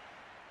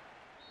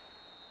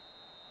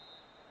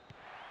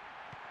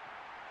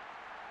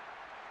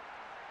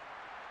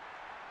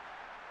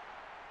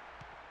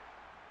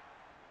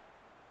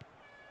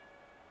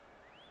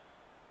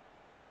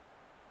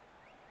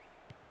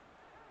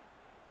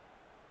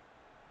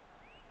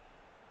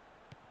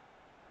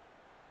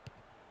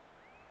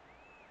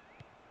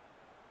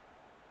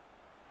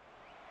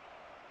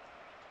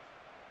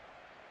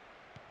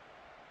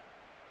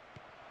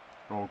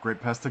 Oh,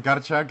 great pass to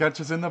Garcha.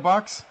 Garcha's in the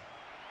box.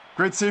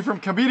 Great save from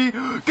Kabiri.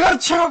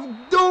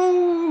 Garcha!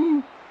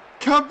 No!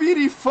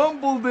 Kabiri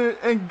fumbled it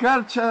and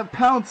Garcha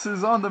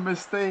pounces on the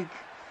mistake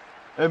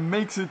and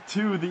makes it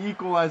 2. The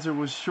equalizer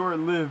was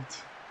short-lived.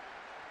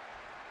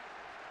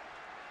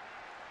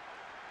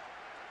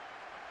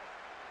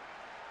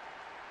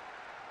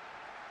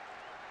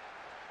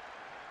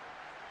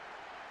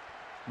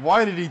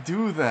 Why did he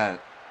do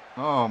that?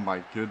 Oh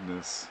my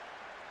goodness.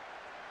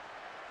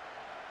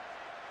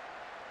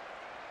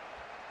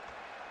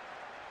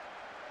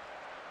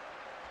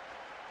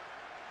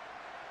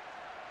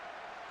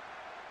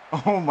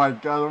 Oh my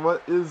god,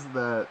 what is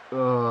that?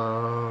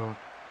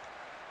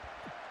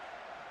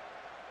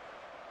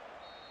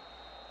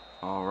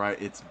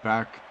 Alright, it's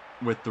back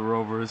with the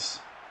Rovers.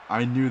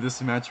 I knew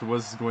this match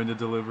was going to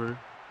deliver.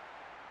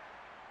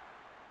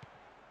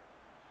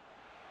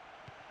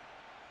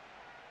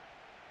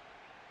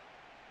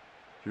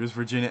 Here's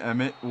Virginia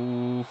Emmett.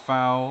 Ooh,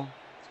 foul.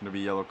 It's going to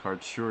be a yellow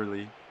card,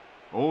 surely.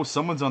 Oh,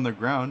 someone's on the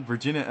ground.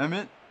 Virginia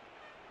Emmett?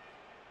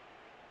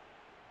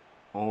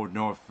 Oh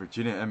no, if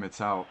Virginia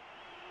Emmett's out,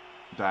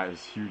 that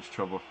is huge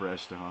trouble for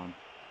Ezhdehan.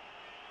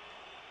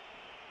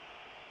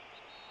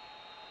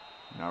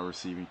 Now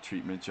receiving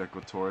treatment,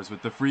 Jekyll Torres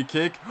with the free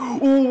kick.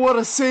 Oh, what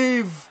a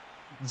save!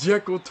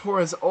 Jekyll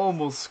Torres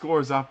almost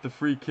scores off the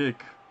free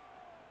kick.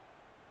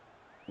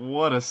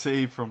 What a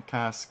save from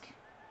Cask.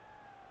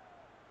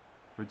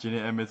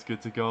 Virginia Emmett's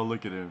good to go.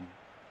 Look at him.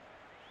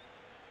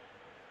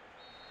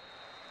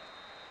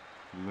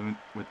 Lunt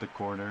with the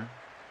corner.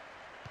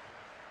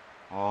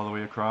 All the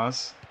way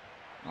across.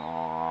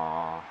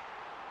 Aww.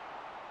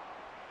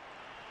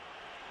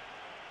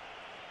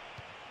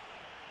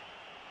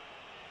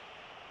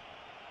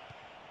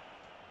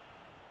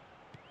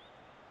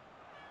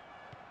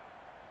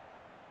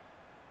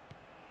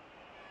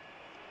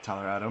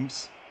 Tyler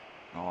Adams.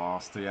 Oh,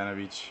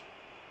 Stojanovic.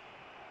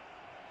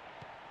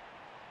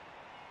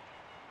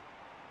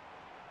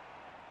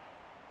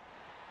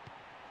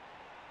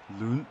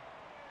 Lund.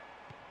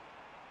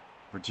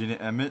 Virginia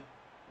Emmett.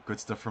 Good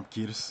stuff from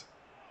Kirs.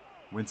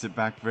 Wins it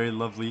back. Very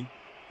lovely.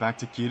 Back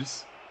to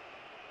Kirs.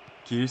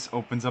 Kirs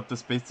opens up the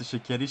space to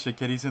Shaqiri.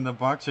 Shaqiri's in the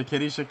box.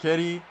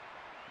 Shaqiri.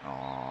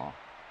 Aww.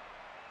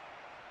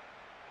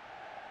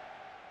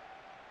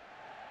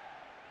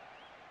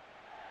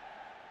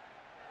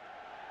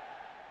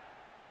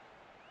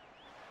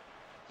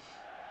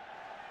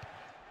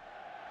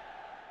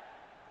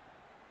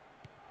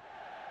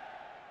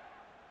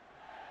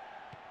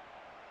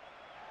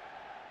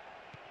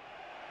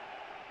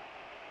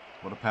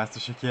 What a pass to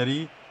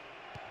Shaqiri.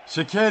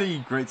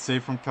 Shaqiri! Great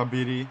save from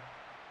Kabiri.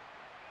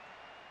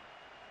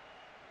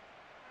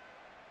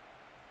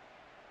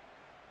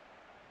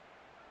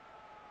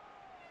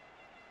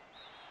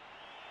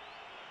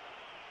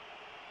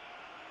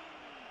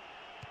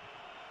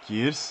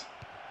 Kirs.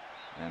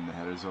 And the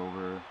header's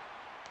over.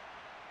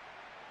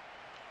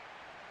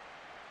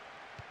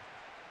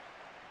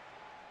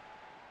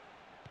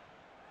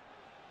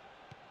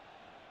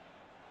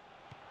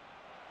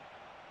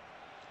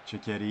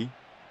 Shaqiri.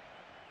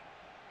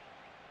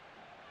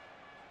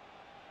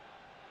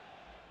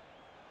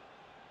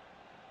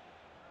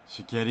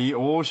 Shaqiri.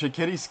 Oh,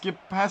 Shaqiri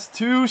skipped past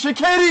two.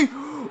 Shaqiri!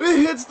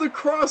 It hits the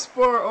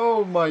crossbar.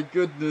 Oh my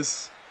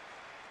goodness.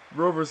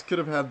 Rovers could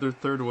have had their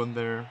third one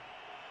there.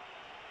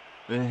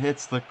 It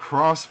hits the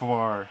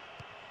crossbar.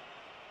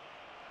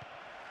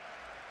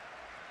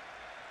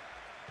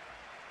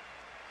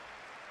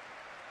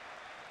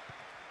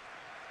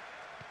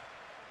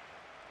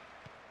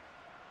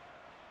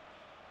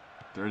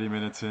 "30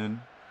 minutes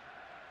in.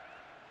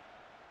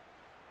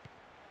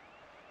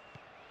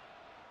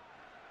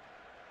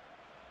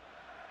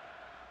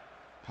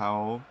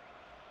 Powell.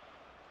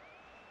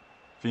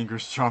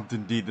 Fingers chomped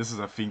indeed. This is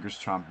a fingers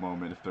chomp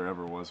moment if there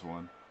ever was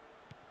one.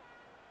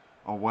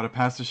 Oh, what a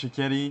pass to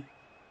Shaqiri.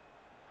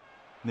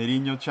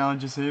 Nerinho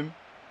challenges him.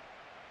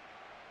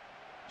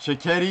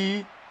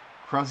 Shaqiri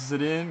crosses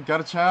it in.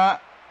 Got a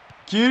shot.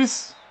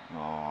 Kirs.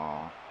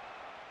 Aww.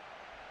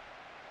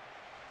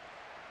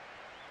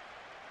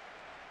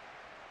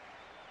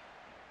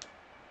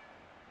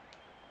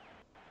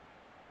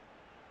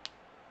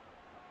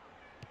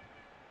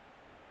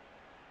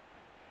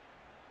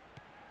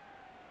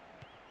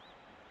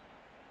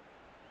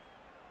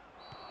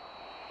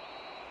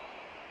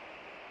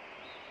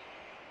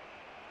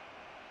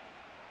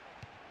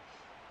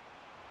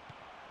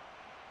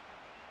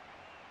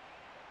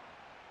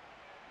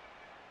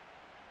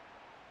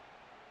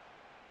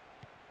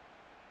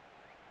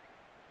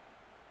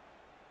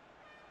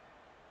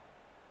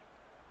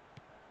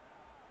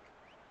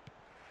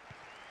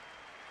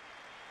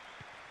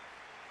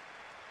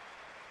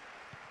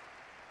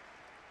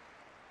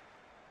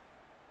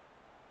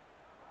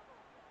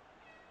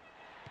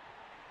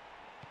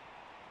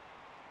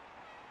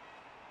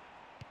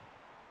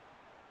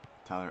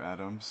 Tyler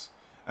Adams.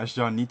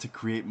 Ezhdehan need to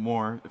create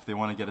more if they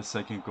want to get a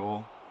second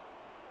goal.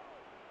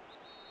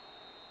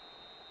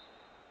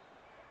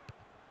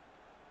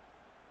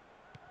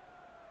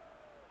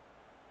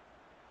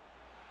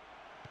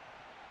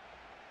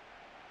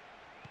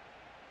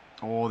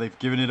 Oh, they've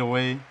given it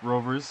away,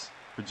 Rovers.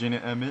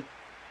 Virginia Emmett.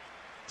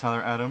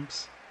 Tyler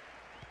Adams.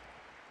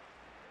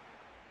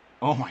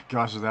 Oh my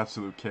gosh, it's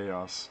absolute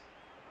chaos.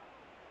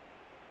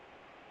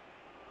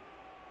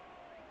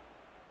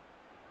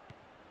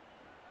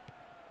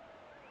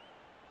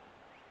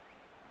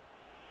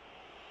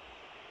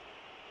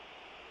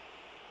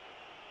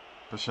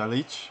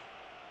 Pasalic.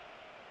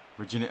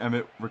 Virginia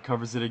Emmett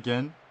recovers it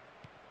again.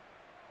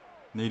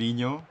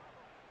 Nerinho.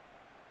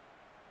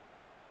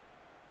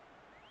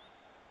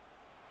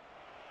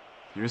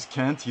 Here's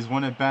Kent. He's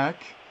won it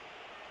back.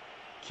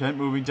 Kent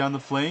moving down the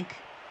flank.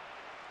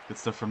 Good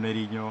stuff from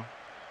Nerinho.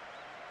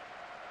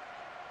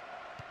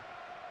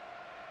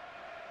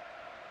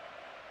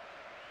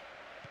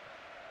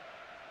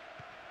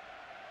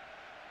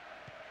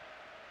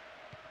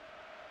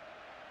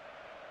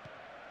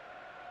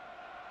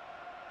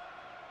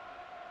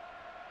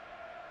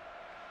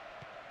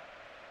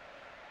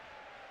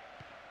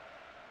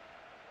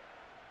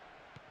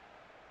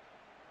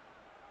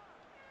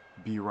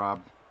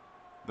 B-Rob.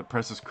 The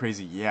press is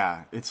crazy.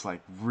 Yeah, it's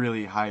like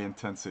really high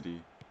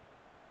intensity.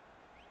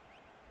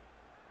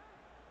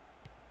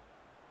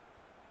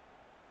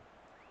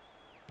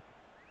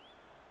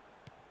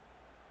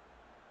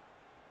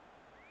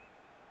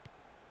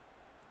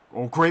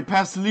 Oh, great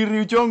pass to Lee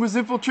Ryu-jung, who's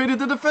infiltrated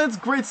the defense.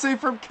 Great save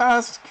from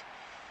Kask.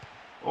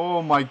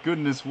 Oh my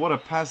goodness, what a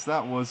pass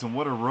that was, and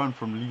what a run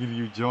from Lee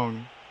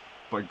Ryu-jung.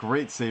 But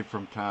great save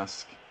from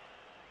Kask.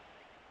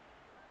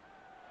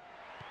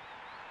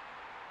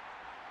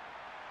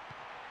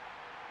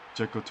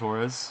 Checo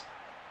Torres.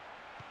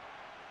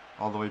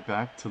 All the way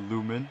back to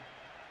Lumen.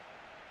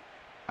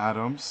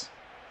 Adams.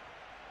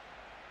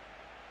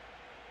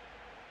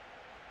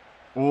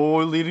 Oh,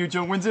 Lee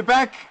Ryu-jung wins it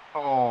back.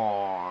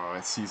 Oh,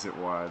 it sees it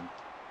wide.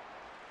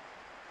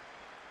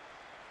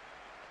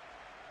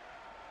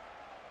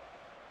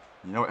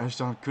 You know,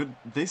 Ezhdehan could,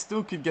 they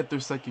still could get their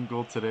second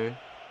goal today.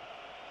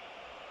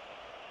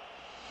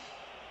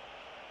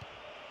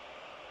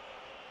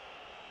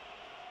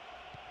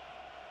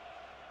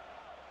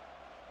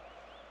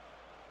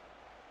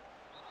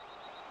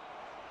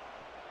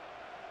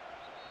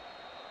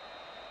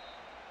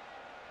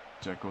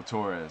 Jekyll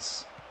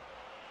Torres.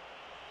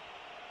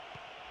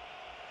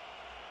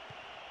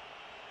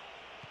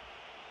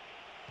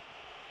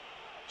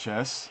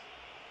 Chess.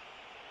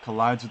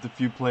 Collides with a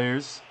few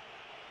players.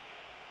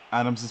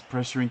 Adams is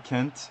pressuring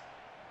Kent.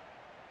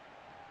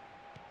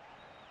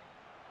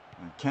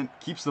 And Kent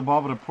keeps the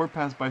ball, but a poor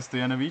pass by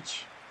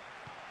Stojanovic,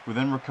 who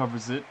then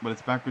recovers it, but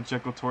it's back with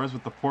Jekyll Torres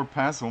with the poor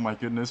pass. Oh my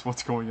goodness,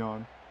 what's going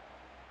on?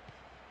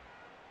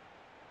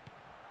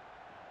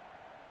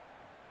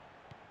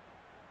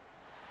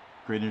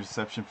 Great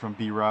interception from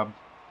B-Rob.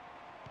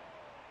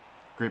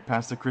 Great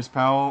pass to Chris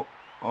Powell.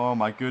 Oh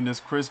my goodness,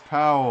 Chris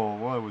Powell.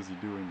 What was he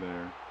doing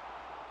there?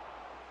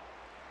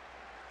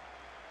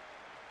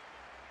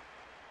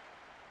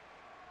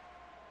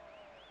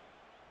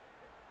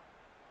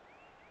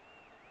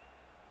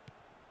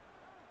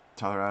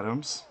 Tyler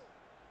Adams.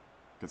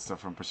 Good stuff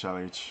from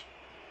Pashalic.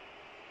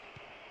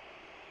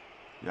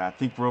 Yeah, I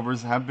think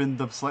Rovers have been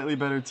the slightly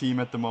better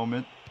team at the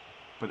moment,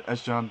 but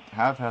Ezhdehan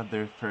have had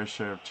their fair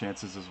share of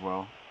chances as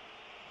well.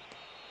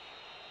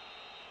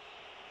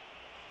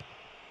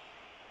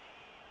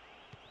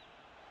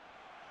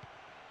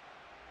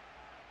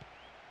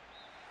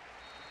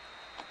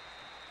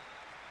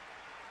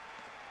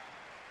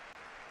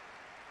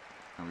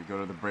 And we go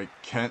to the break.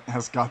 Kent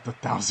has got the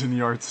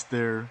 1,000-yard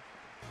stare.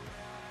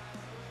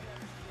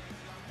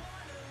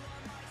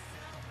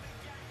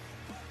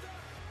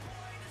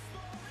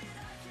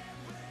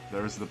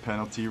 There's the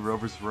penalty.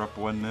 Rovers were up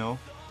 1-0.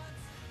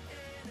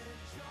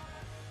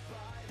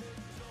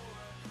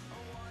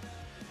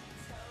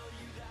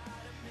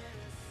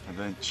 And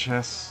then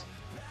Chess,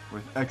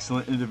 with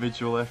excellent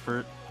individual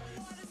effort,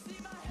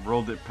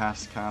 rolled it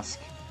past Kask.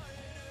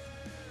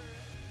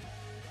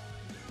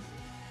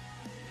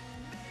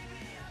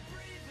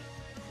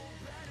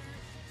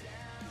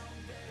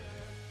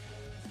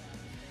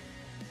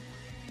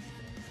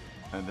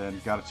 And then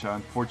Garcha,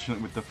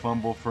 unfortunate with the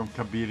fumble from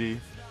Kabiri.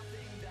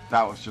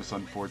 That was just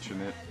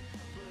unfortunate.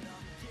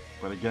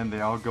 But again,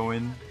 they all go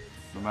in,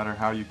 no matter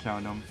how you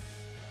count them.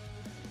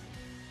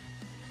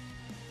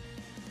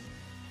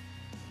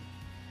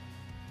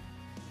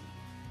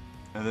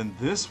 And then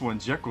this one,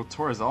 Jekyll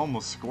Torres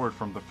almost scored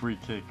from the free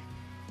kick.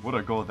 What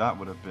a goal that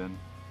would have been.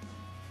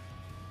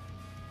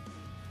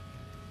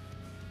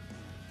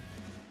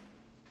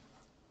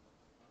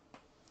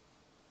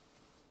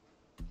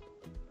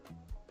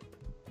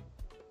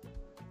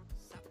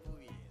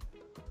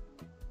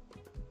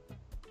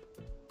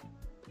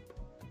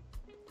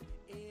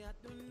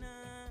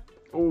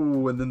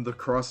 Oh, and then the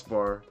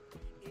crossbar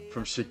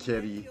from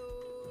Shikeri.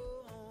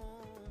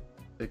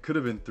 It could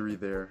have been 3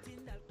 there.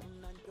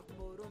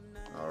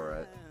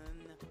 Alright.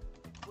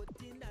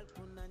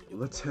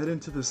 Let's head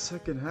into the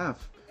second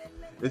half.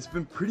 It's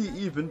been pretty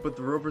even, but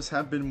the Rovers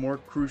have been more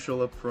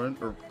crucial up front,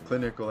 or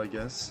clinical, I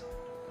guess.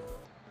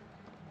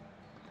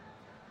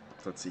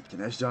 Let's see, can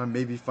Ezhdehan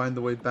maybe find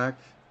the way back?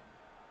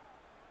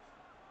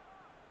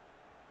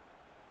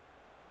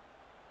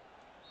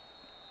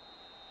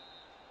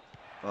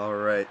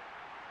 Alright.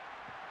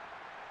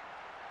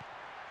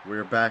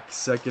 We're back,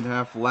 second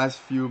half, last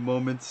few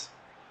moments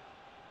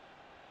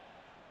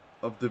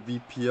of the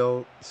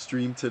VPL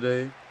stream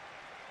today.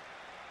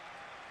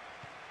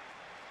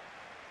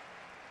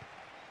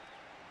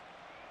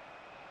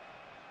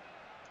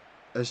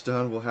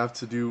 Ezhdehan will have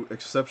to do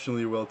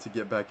exceptionally well to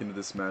get back into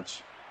this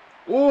match.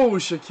 Oh,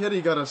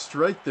 Shakiri got a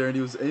strike there and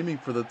he was aiming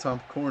for the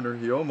top corner.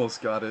 He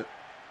almost got it.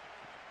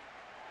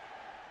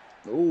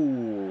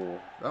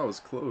 Oh, that was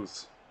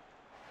close.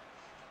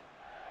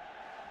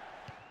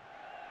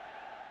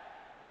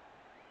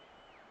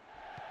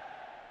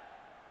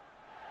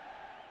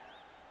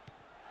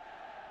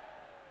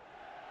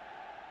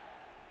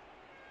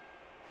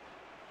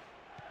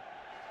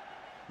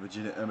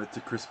 Regina Emmett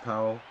to Chris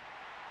Powell.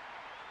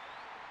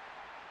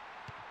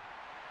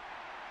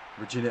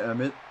 Regina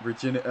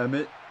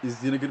Emmett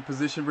is in a good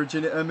position.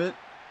 Regina Emmett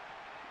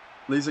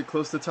lays it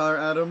close to Tyler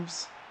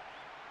Adams.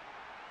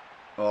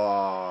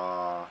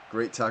 Aww,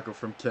 great tackle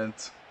from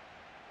Kent.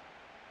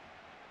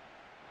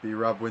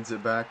 B-Rob wins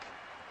it back.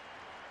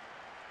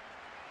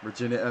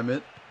 Regina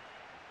Emmett.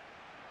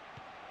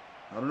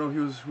 I don't know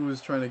who he was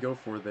trying to go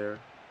for there.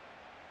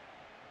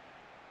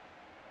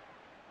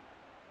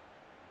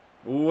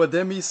 Oh,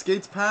 Ademi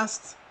skates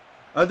past.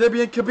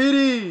 Ademi and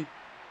Kabiri.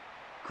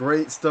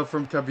 Great stuff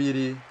from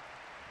Kabiri.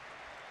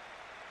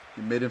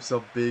 He made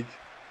himself big.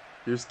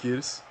 Here's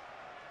Kirs.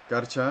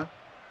 Garcha.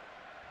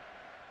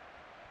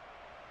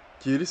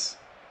 Kirs.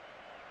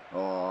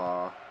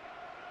 Aww.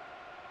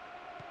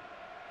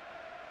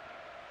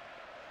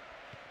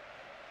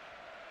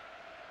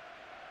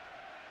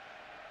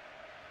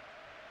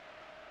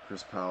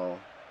 Chris Powell.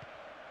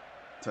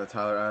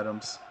 Tyler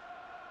Adams.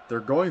 They're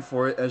going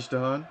for it,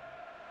 Ezhdehan.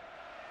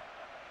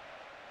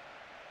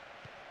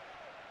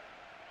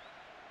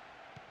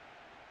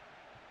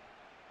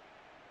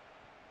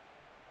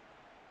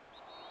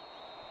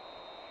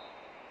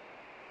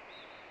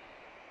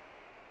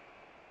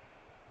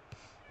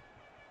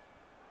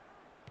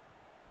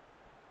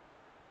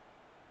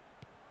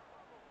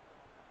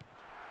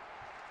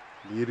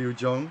 Lee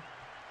Jong.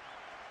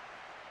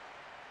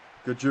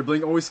 Good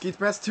dribbling. Oh, he skates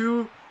past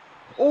two.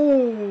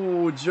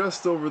 Oh,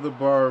 just over the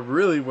bar.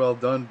 Really well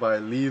done by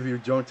Lee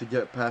Jong to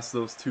get past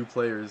those two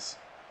players.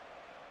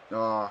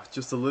 Ah,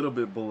 just a little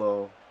bit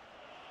below.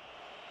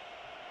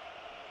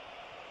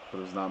 But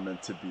it was not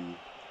meant to be.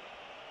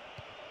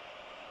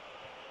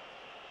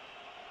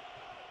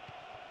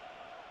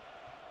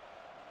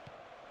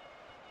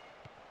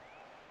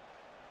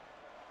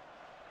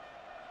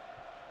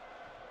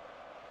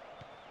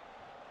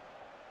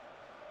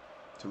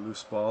 To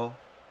loose ball.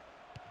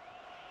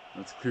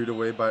 That's cleared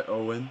away by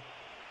Owen.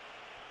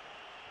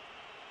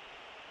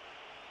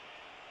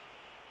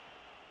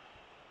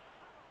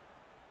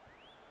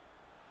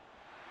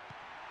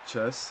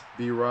 Chess.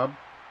 B-Rob.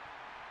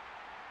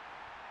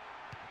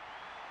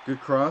 Good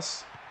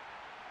cross.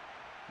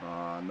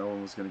 No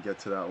one was going to get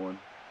to that one.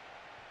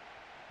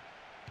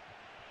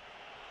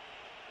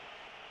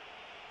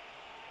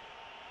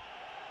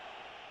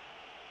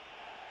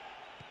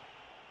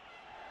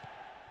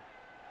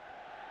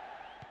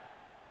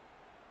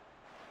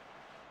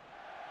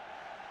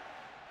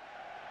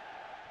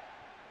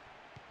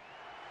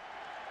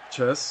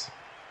 Chess.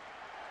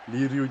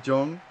 Lee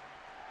Ryujong.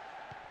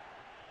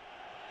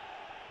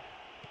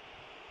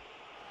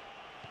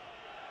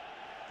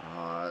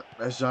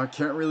 Ezhdehan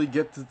can't really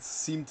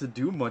seem to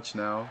do much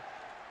now.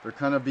 They're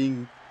kind of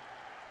being,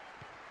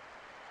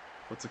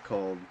 what's it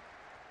called?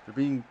 They're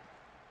being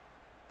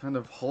kind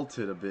of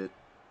halted a bit.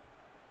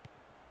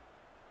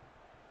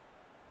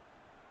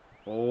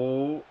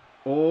 Oh,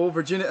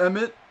 Virginia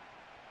Emmett.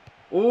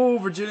 Oh,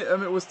 Virginia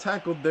Emmett was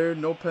tackled there.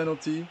 No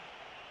penalty.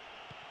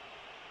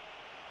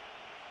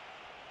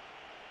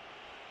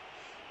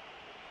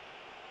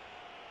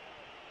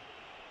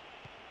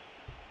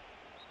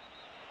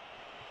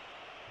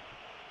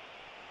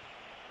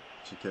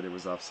 It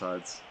was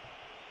offsides.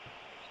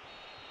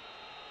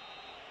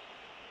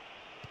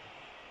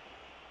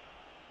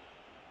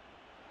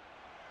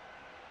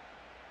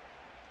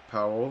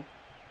 Powell.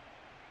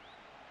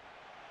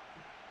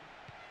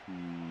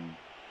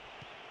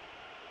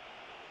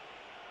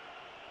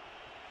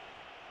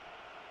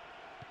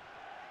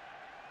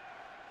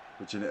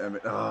 Virginia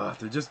Emmett.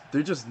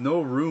 There's just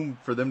no room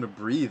for them to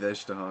breathe,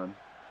 Ezhdehan.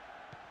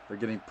 They're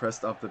getting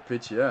pressed off the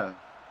pitch, yeah.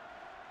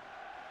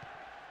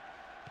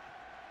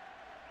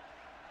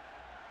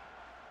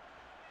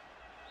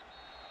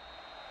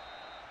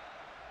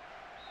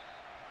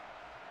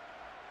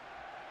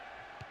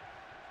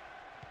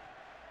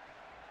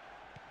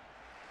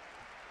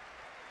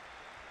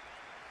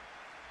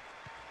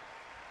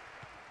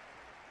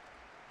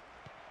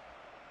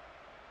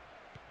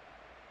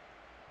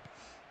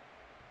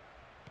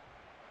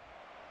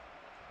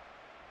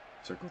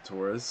 Checo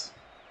Torres.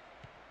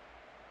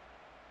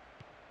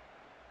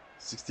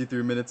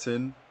 63 minutes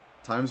in.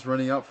 Time's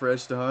running out for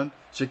Ezhdehan.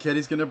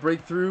 Shaketi's going to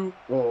break through.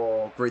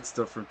 Oh, great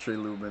stuff from Trey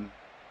Lubin.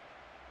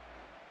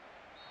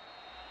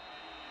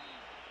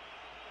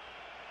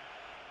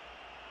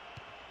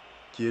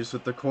 Kiers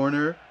with the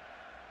corner.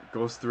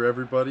 Goes through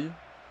everybody.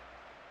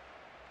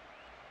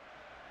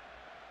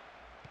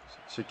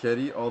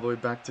 Shaketi all the way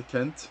back to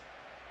Kent.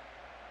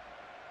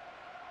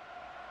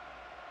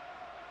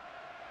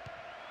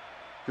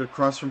 Good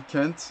cross from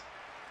Kent.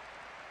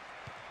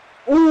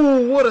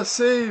 Oh, what a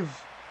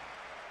save!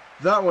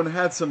 That one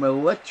had some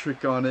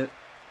electricity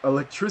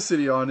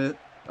on it,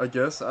 I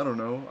guess. I don't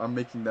know. I'm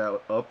making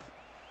that up.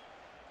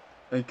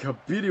 And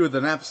Kabiri with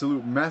an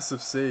absolute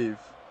massive save.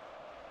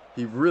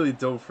 He really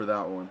dove for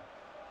that one.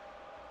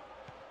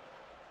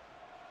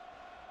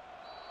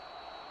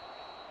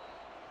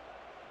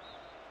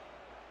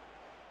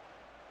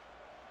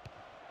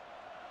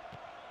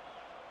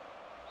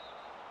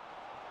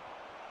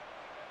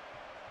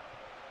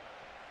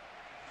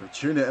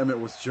 Virginia Emmett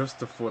was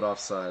just a foot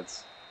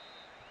offsides.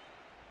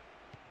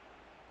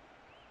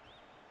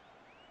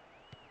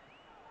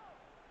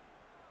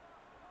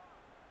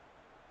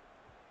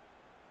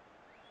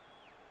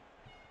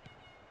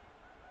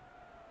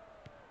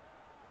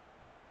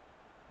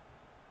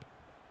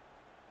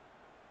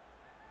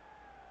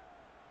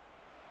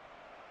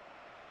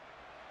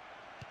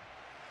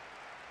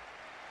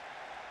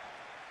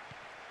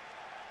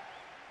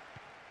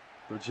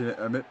 Virginia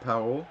Emmett,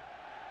 Powell.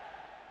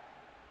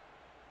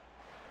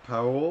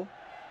 Powell.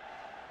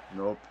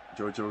 Nope.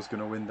 JoJo's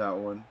going to win that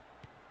one.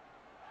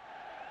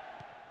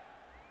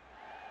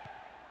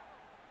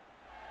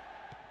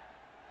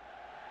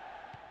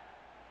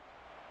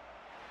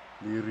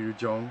 Lee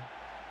Ryujong.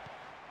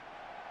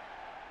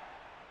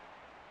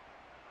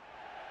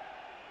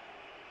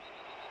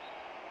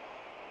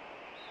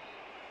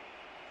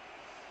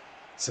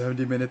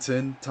 "70 minutes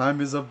in.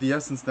 Time is of the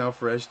essence now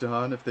for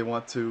Ezhdehan if they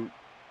want to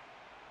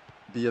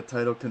be a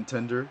title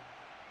contender.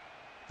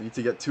 They need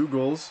to get 2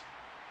 goals.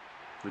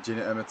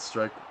 Virginia Emmett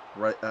strike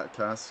right at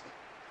Cask.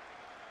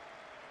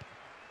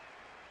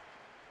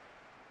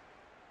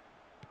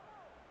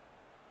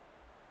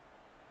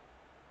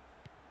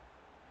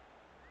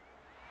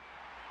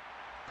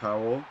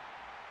 Powell.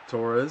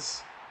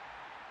 Torres.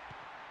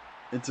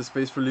 Into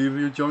space for Lee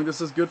Ryujong.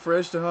 This is good for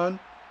Ezhdehan.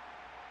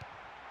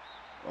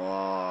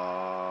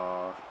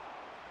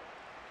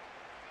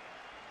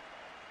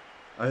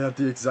 I had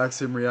the exact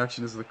same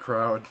reaction as the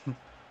crowd.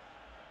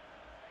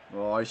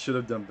 Oh, I should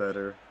have done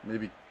better.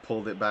 Maybe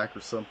pulled it back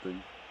or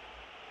something.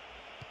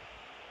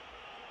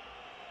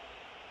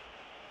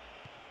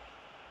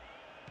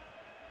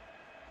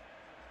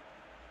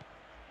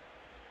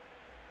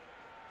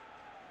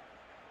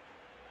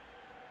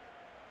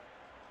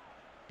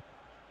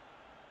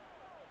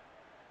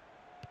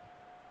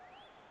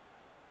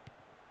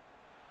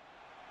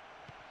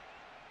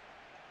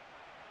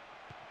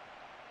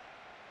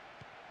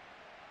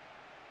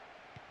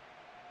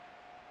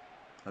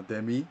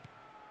 Ademi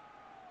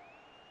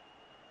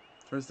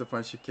tries to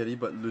find Shikeri,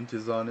 but Lunt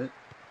is on it.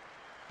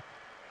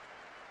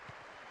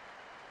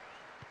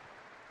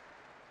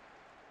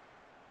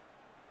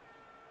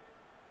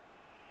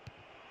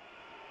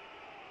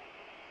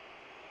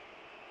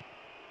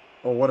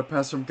 Oh, what a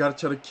pass from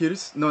Garcha to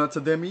Kirs. No, that's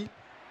Ademi.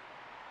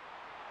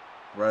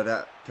 Right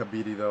at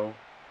Kabiri, though.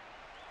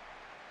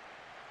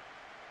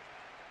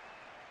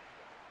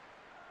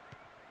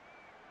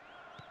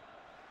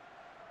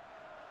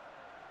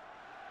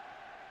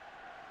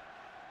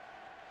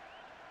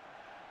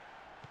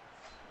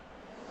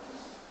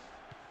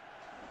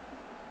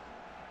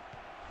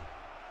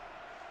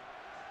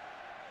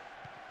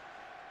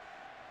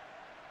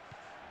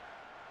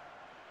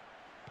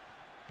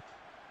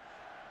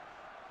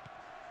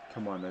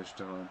 Come on,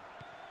 Ezhdehan.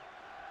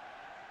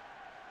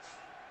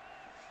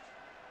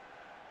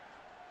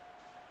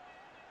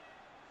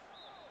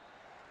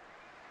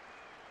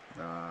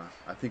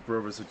 I think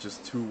Rovers are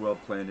just too well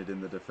planted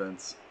in the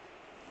defense.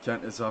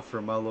 Kent is off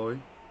for Malloy.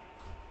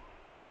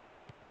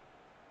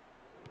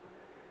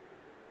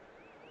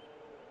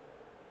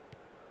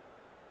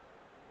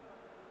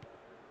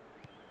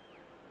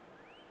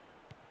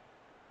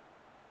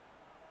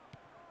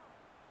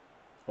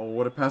 Oh,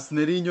 what a pass to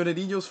Nerinho.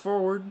 Nerinho's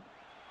forward.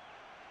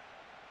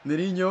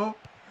 Nerinho.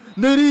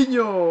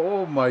 Nerinho!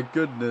 Oh my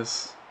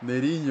goodness.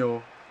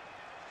 Nerinho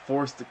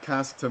forced the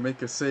Cask to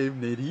make a save.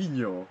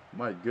 Nerinho.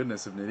 My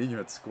goodness, if Nerinho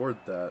had scored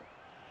that.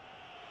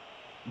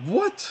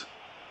 What?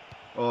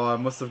 Oh, I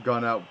must have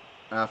gone out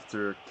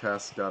after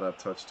Cask got a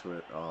touch to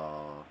it.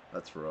 Oh,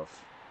 that's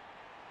rough.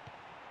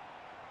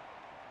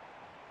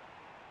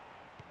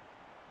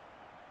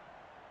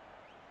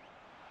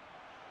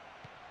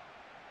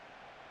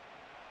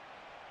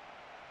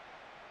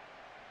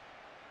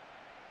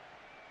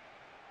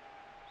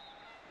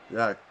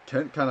 Yeah,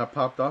 Kent kind of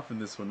popped off in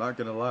this one, not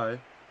gonna lie.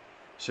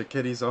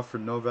 Shakiri's off for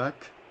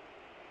Novak.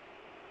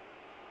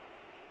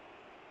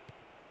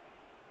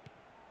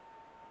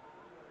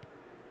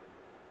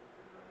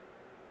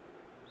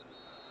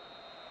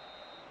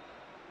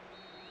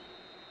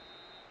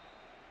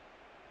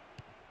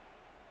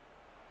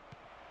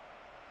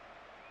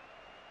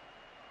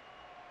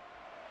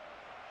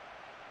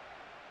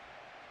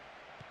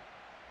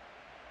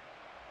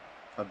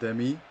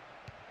 Ademi.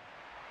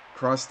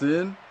 Crossed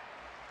in.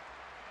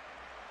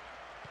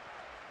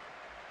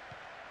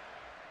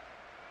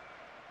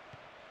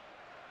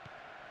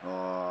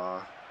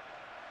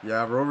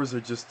 Yeah, Rovers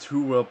are just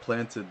too well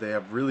planted. They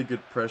have really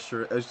good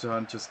pressure.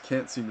 Ezhdehan just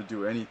can't seem to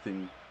do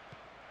anything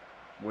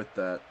with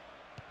that.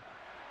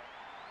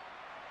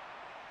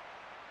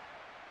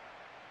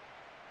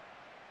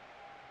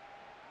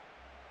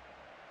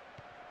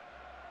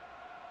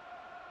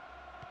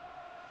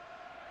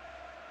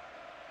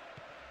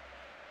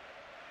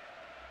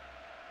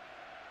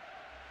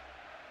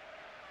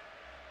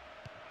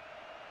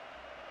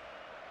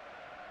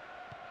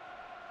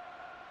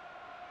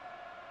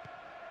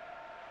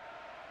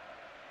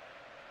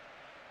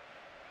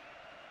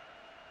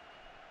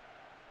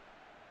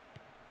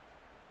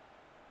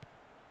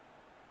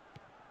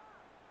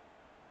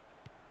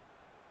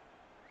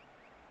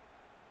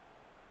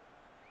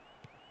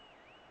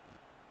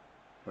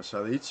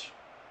 Pasalic.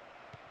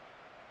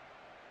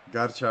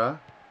 Garcha.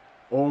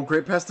 Oh,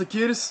 great pass to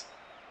Kirs.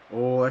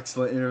 Oh,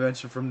 excellent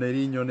intervention from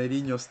Nerinho.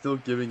 Nerinho still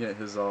giving it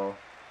his all.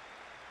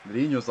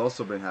 Nerinho's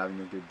also been having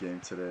a good game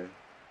today.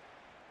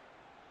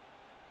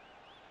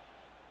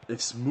 If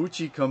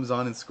Smoochie comes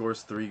on and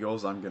scores 3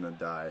 goals, I'm gonna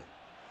die.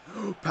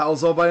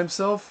 Powell's all by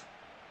himself.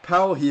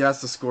 Powell, he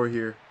has to score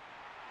here.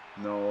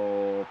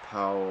 No,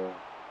 Powell.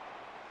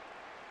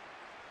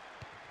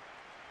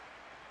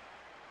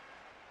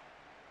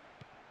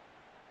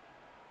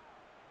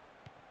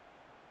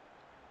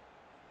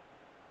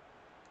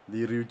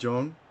 Lee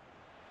Ryu-jong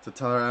to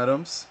Tyler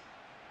Adams.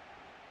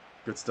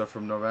 Good stuff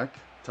from Novak.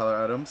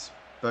 Tyler Adams.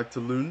 Back to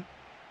Loon.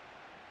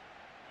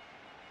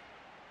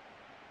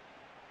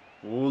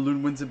 Oh,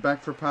 Loon wins it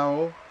back for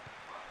Powell.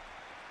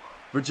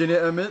 Virginia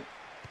Emmett.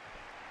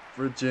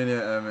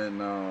 Virginia Emmett,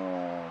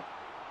 no.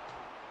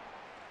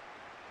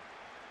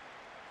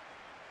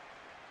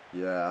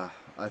 Yeah,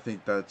 I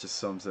think that just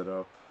sums it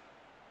up.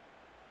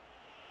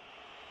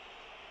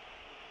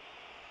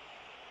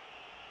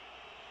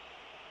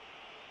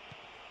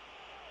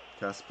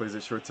 Cass plays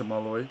it short to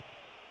Malloy.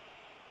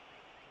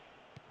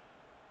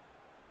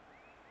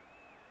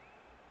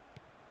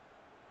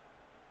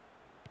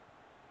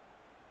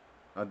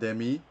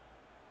 Ademi.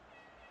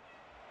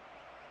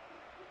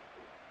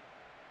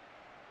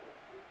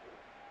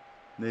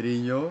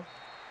 Nerinho.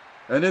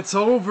 And it's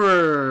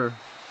over!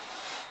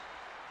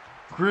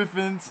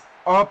 Griffins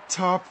up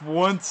top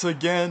once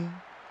again.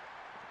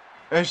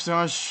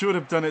 Ezhdehan should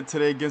have done it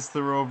today against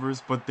the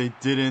Rovers, but they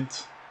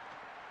didn't.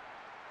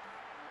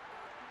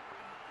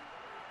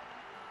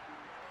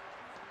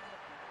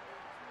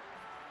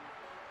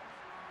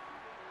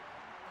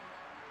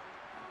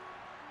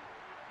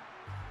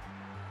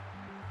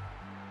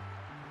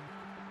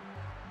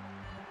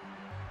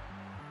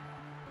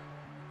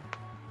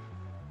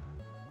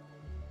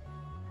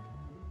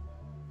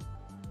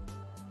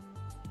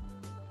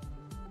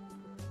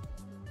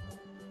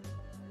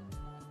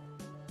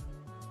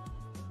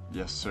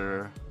 Yes,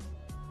 sir.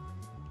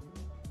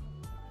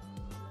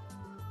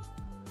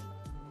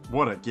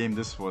 What a game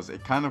this was.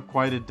 It kind of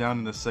quieted down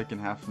in the second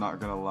half, not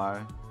gonna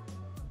lie.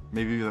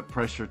 Maybe the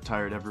pressure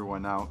tired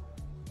everyone out.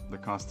 The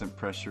constant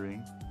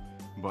pressuring.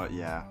 But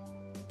yeah.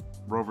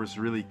 Rovers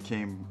really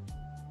came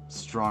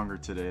stronger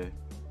today.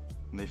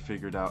 And they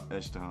figured out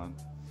Ezhdehan.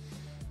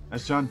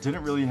 Ezhdehan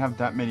didn't really have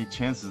that many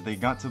chances. They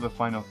got to the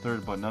final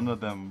third, but none of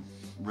them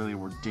really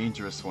were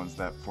dangerous ones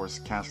that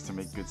forced Cask to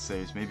make good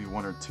saves. Maybe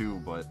one or two,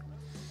 but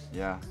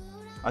yeah,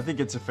 I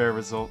think it's a fair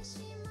result.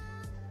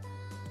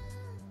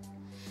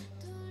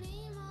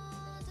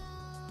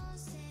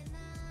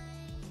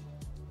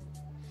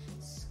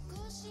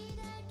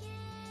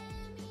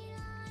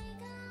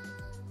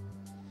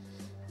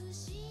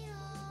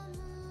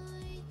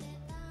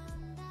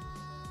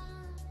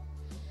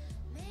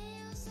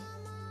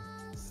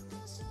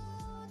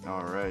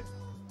 All right.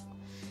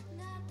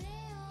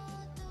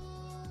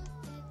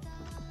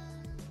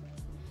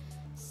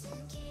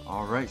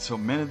 Alright, so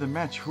man of the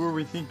match, who are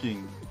we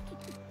thinking?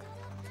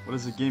 What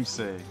does the game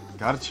say?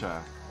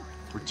 Garcha.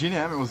 Virginia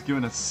Emmett was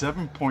given a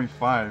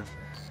 7.5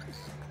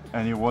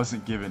 and he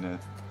wasn't given it.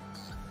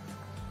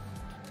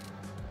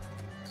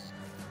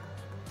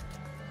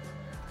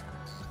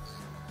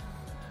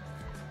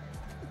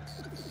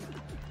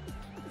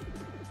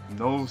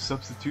 No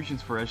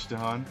substitutions for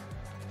Ezhdehan.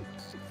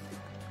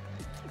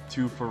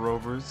 2 for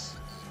Rovers.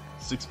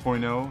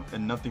 6.0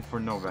 and nothing for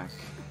Novak.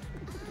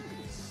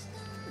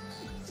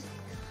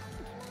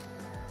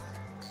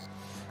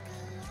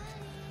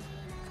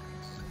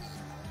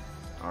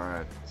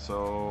 Alright,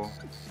 so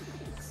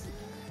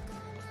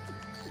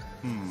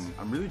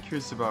I'm really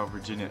curious about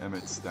Virginia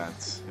Emmett's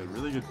stats. He had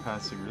really good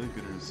passing, really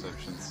good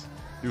interceptions.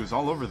 He was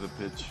all over the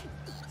pitch.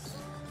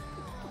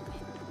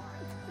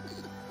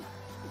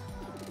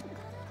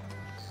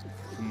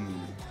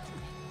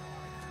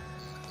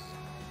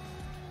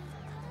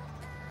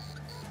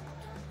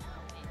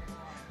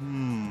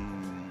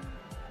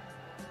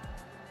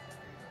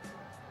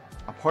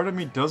 A part of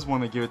me does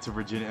want to give it to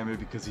Virginia Emmett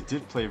because he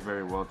did play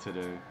very well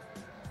today.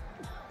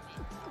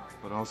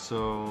 But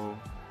also,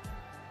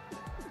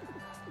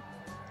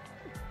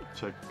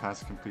 check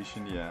pass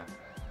completion, yeah.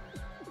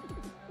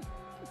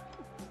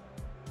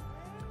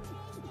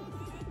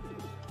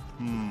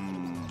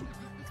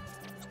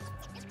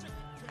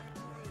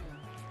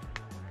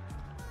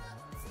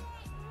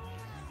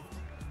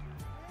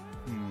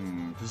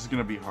 This is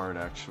gonna be hard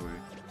actually.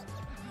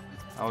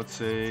 I would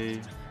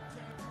say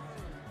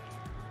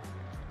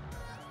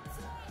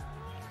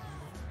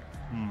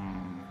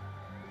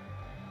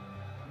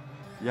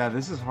yeah,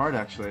 this is hard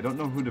actually. I don't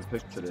know who to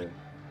pick today.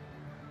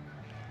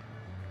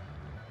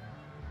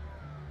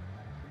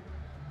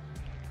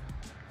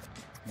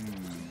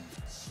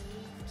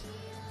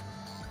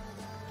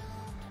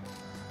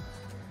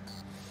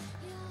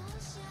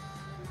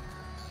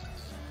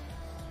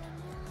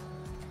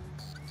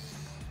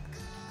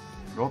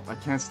 Well, I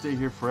can't stay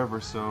here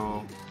forever,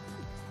 so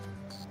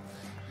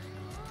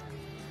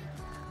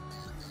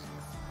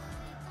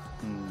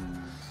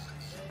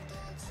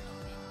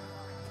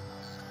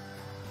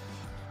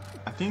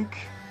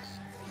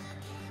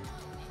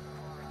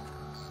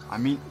I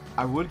mean,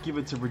 I would give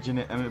it to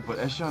Virginia Emmett, but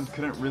Ezhdehan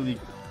couldn't really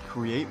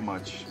create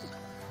much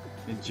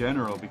in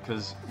general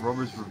because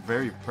Rovers were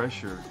very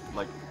pressured,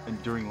 like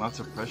enduring lots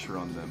of pressure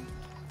on them.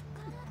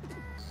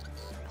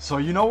 So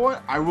you know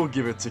what? I will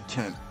give it to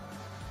Kent.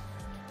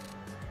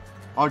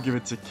 I'll give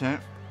it to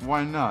Kent.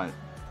 Why not?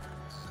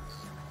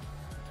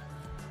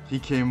 He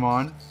came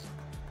on.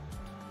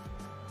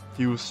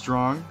 He was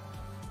strong.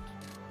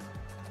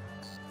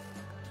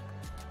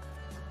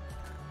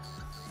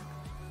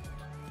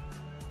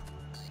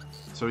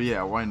 So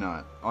yeah, why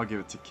not? I'll give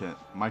it to Kent.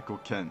 Michael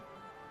Kent.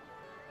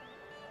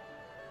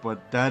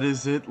 But that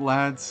is it,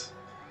 lads.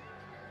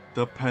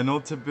 The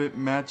penultimate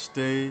match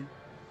day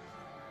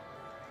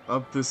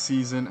of the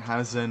season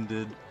has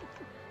ended.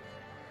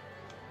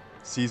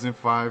 Season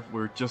 5,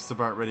 we're just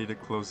about ready to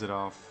close it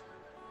off.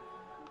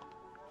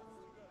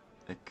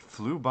 It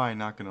flew by,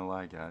 not gonna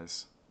lie,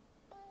 guys.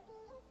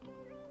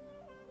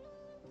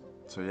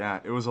 So yeah,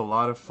 it was a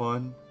lot of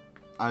fun.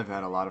 I've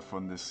had a lot of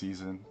fun this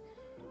season.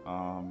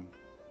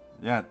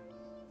 Yeah,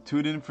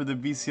 tune in for the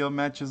VCL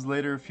matches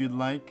later if you'd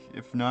like.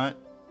 If not,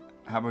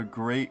 have a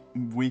great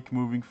week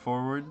moving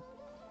forward.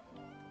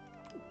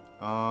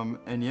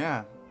 And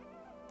yeah,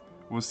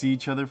 we'll see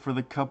each other for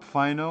the cup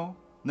final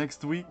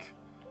next week.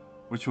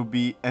 which will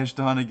be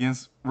Ezhdehan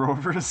against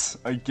Rovers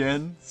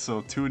again.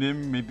 So tune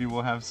in. Maybe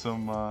we'll have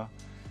some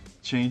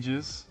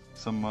changes,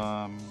 some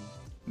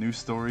new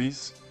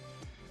stories.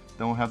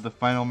 Then we'll have the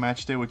final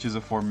match day, which is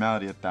a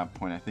formality at that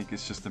point. I think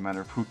it's just a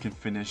matter of who can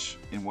finish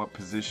in what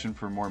position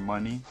for more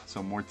money,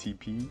 so more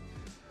TP.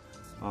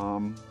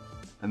 And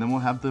then we'll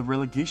have the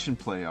relegation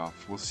playoff.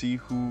 We'll see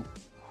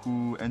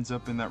who ends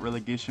up in that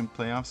relegation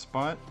playoff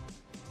spot.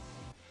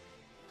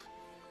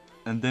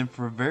 And then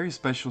for a very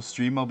special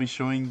stream, I'll be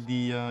showing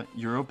the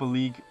Europa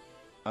League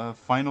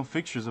final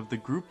fixtures of the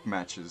group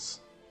matches.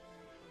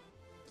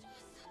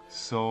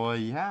 So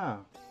yeah,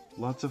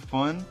 lots of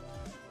fun.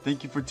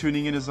 Thank you for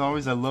tuning in as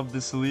always. I love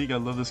this league. I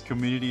love this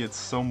community. It's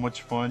so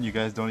much fun. You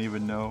guys don't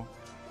even know.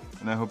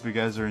 And I hope you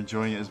guys are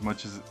enjoying it as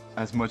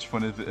much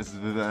fun as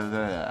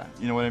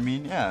you know what I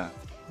mean? Yeah.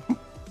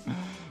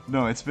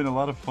 No, it's been a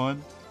lot of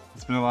fun.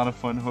 It's been a lot of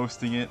fun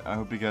hosting it. I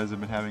hope you guys have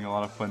been having a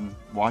lot of fun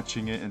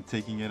watching it and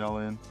taking it all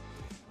in.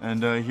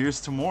 And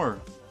here's to more.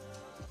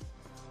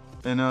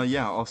 And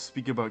yeah, I'll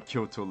speak about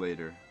Kyoto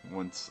later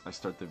once I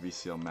start the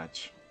VCL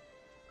match.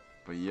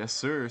 But yes,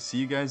 sir. See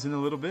you guys in a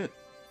little bit.